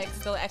 Like hate. the X,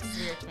 still X is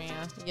weird to me.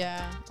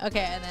 Yeah.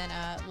 Okay, and then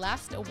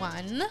last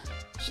one.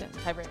 Shit,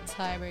 tiebreaker.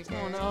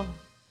 Tiebreaker. Oh no.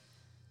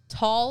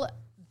 Tall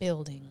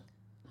building.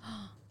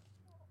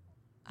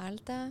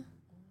 Alta.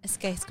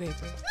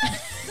 Skyscraper.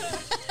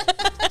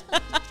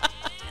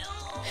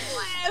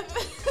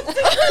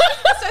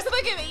 Starts with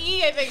like an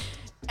E, I think.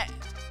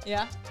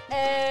 Yeah.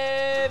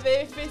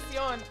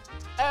 Edificación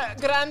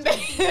grande.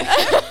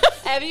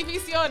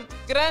 Edificación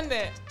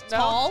grande. No?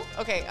 Tall?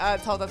 Okay,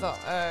 tall, that's all.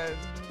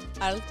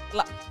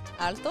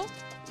 Alto.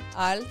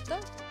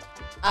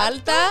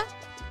 Alta.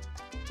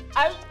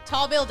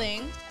 Tall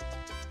building.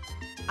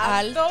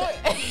 Alto.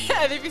 Alta.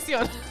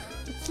 Edificación.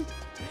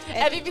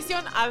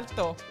 Edificación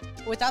alto.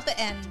 Without the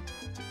N.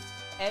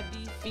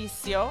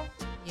 Edificio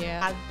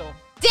Yeah. alto.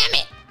 Damn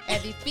it.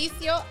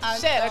 Edificio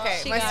alto. Shit, okay.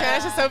 She My got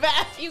Spanish is so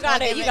bad. You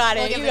got it. You it. got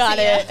We'll it. give You it got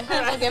to it. you.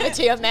 I'll give it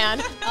to you,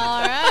 man.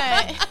 All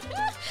right.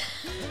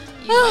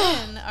 You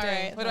win. All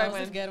right. What do I that was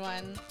win? a good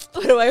one.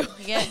 What do I? You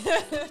get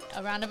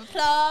a round of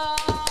applause.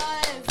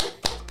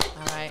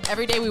 All right.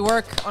 Every day we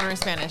work on our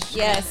Spanish.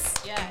 Yes.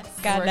 Yes.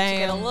 We work to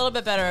get a little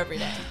bit better every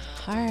day.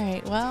 All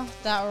right. Well,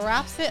 that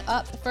wraps it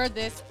up for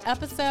this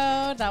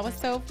episode. That was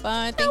so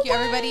fun. Thank you,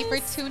 everybody, for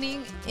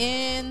tuning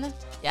in.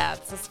 Yeah,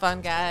 this is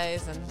fun,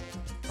 guys, and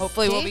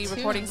hopefully we'll be Stay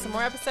recording tuned. some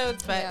more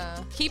episodes. But Yeah.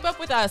 keep up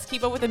with us.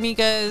 Keep up with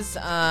Amigas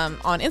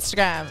on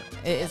Instagram.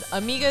 It is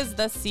Amigas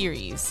the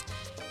series,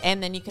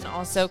 and then you can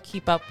also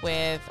keep up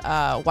with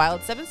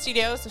Wild 7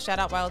 Studios. So shout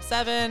out Wild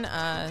 7.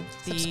 The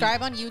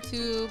Subscribe on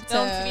YouTube.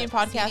 Film, to TV, and see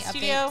Podcast any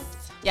Studio.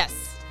 updates. Yes.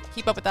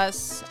 Keep up with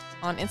us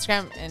on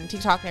Instagram and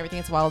TikTok and everything.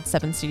 It's Wild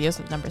 7 Studios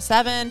with number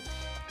 7.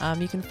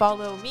 You can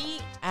follow me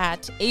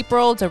at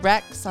April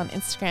Directs on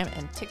Instagram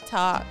and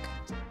TikTok.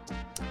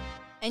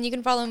 And you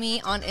can follow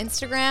me on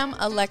Instagram,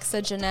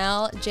 Alexa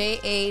Janelle,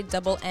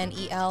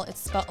 JANNEL. It's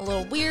spelled a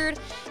little weird.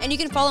 And you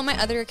can follow my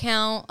other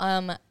account,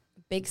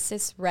 Big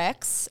Sis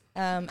Rex,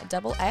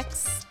 double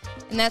X.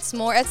 And that's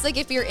more, it's like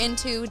if you're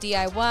into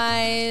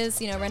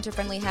DIYs,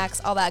 renter-friendly hacks,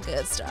 all that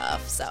good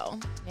stuff. So,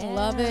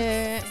 Love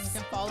it. You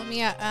can follow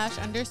me at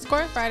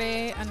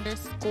Ash_Friday_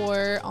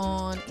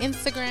 on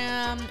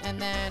Instagram.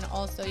 And then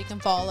also you can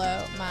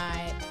follow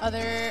my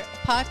other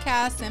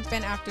podcast,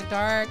 Simpin After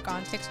Dark,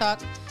 on TikTok,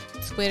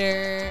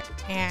 Twitter,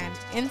 and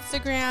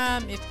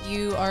Instagram. If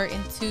you are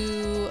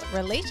into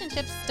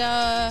relationship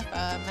stuff,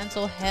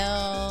 mental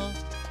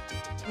health,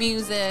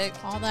 music,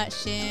 all that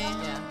shit.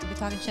 Yeah. We'll be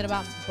talking shit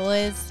about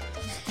boys.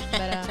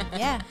 But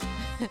yeah.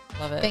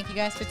 Love it. Thank you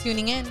guys for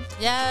tuning in.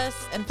 Yes,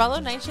 and follow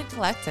Nightshade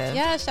Collective.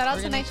 Yeah, shout out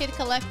We're to gonna Nightshade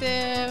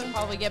Collective.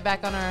 Probably get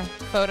back on our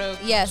photo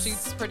Yes.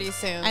 shoots pretty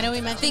soon. I know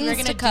we mentioned Things we were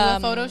going to to do a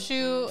come. photo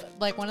shoot,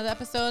 like one of the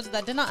episodes.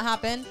 That did not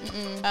happen.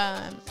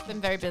 Been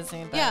very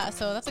busy. But Yeah,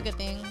 so that's a good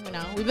thing.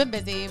 We've been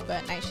busy,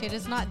 but Nightshade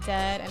is not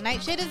dead. And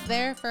Nightshade is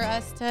there for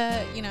us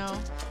to,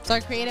 it's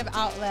our creative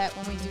outlet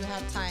when we do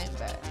have time.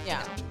 But,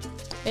 Yeah.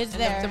 it's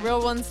And there. the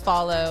real ones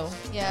follow.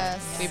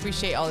 yes. We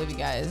appreciate all of you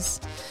guys.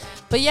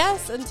 But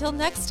yes, until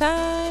next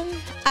time.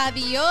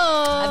 Adios.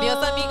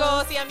 Adios,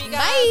 amigos y amigas.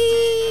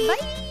 Bye.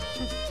 Bye.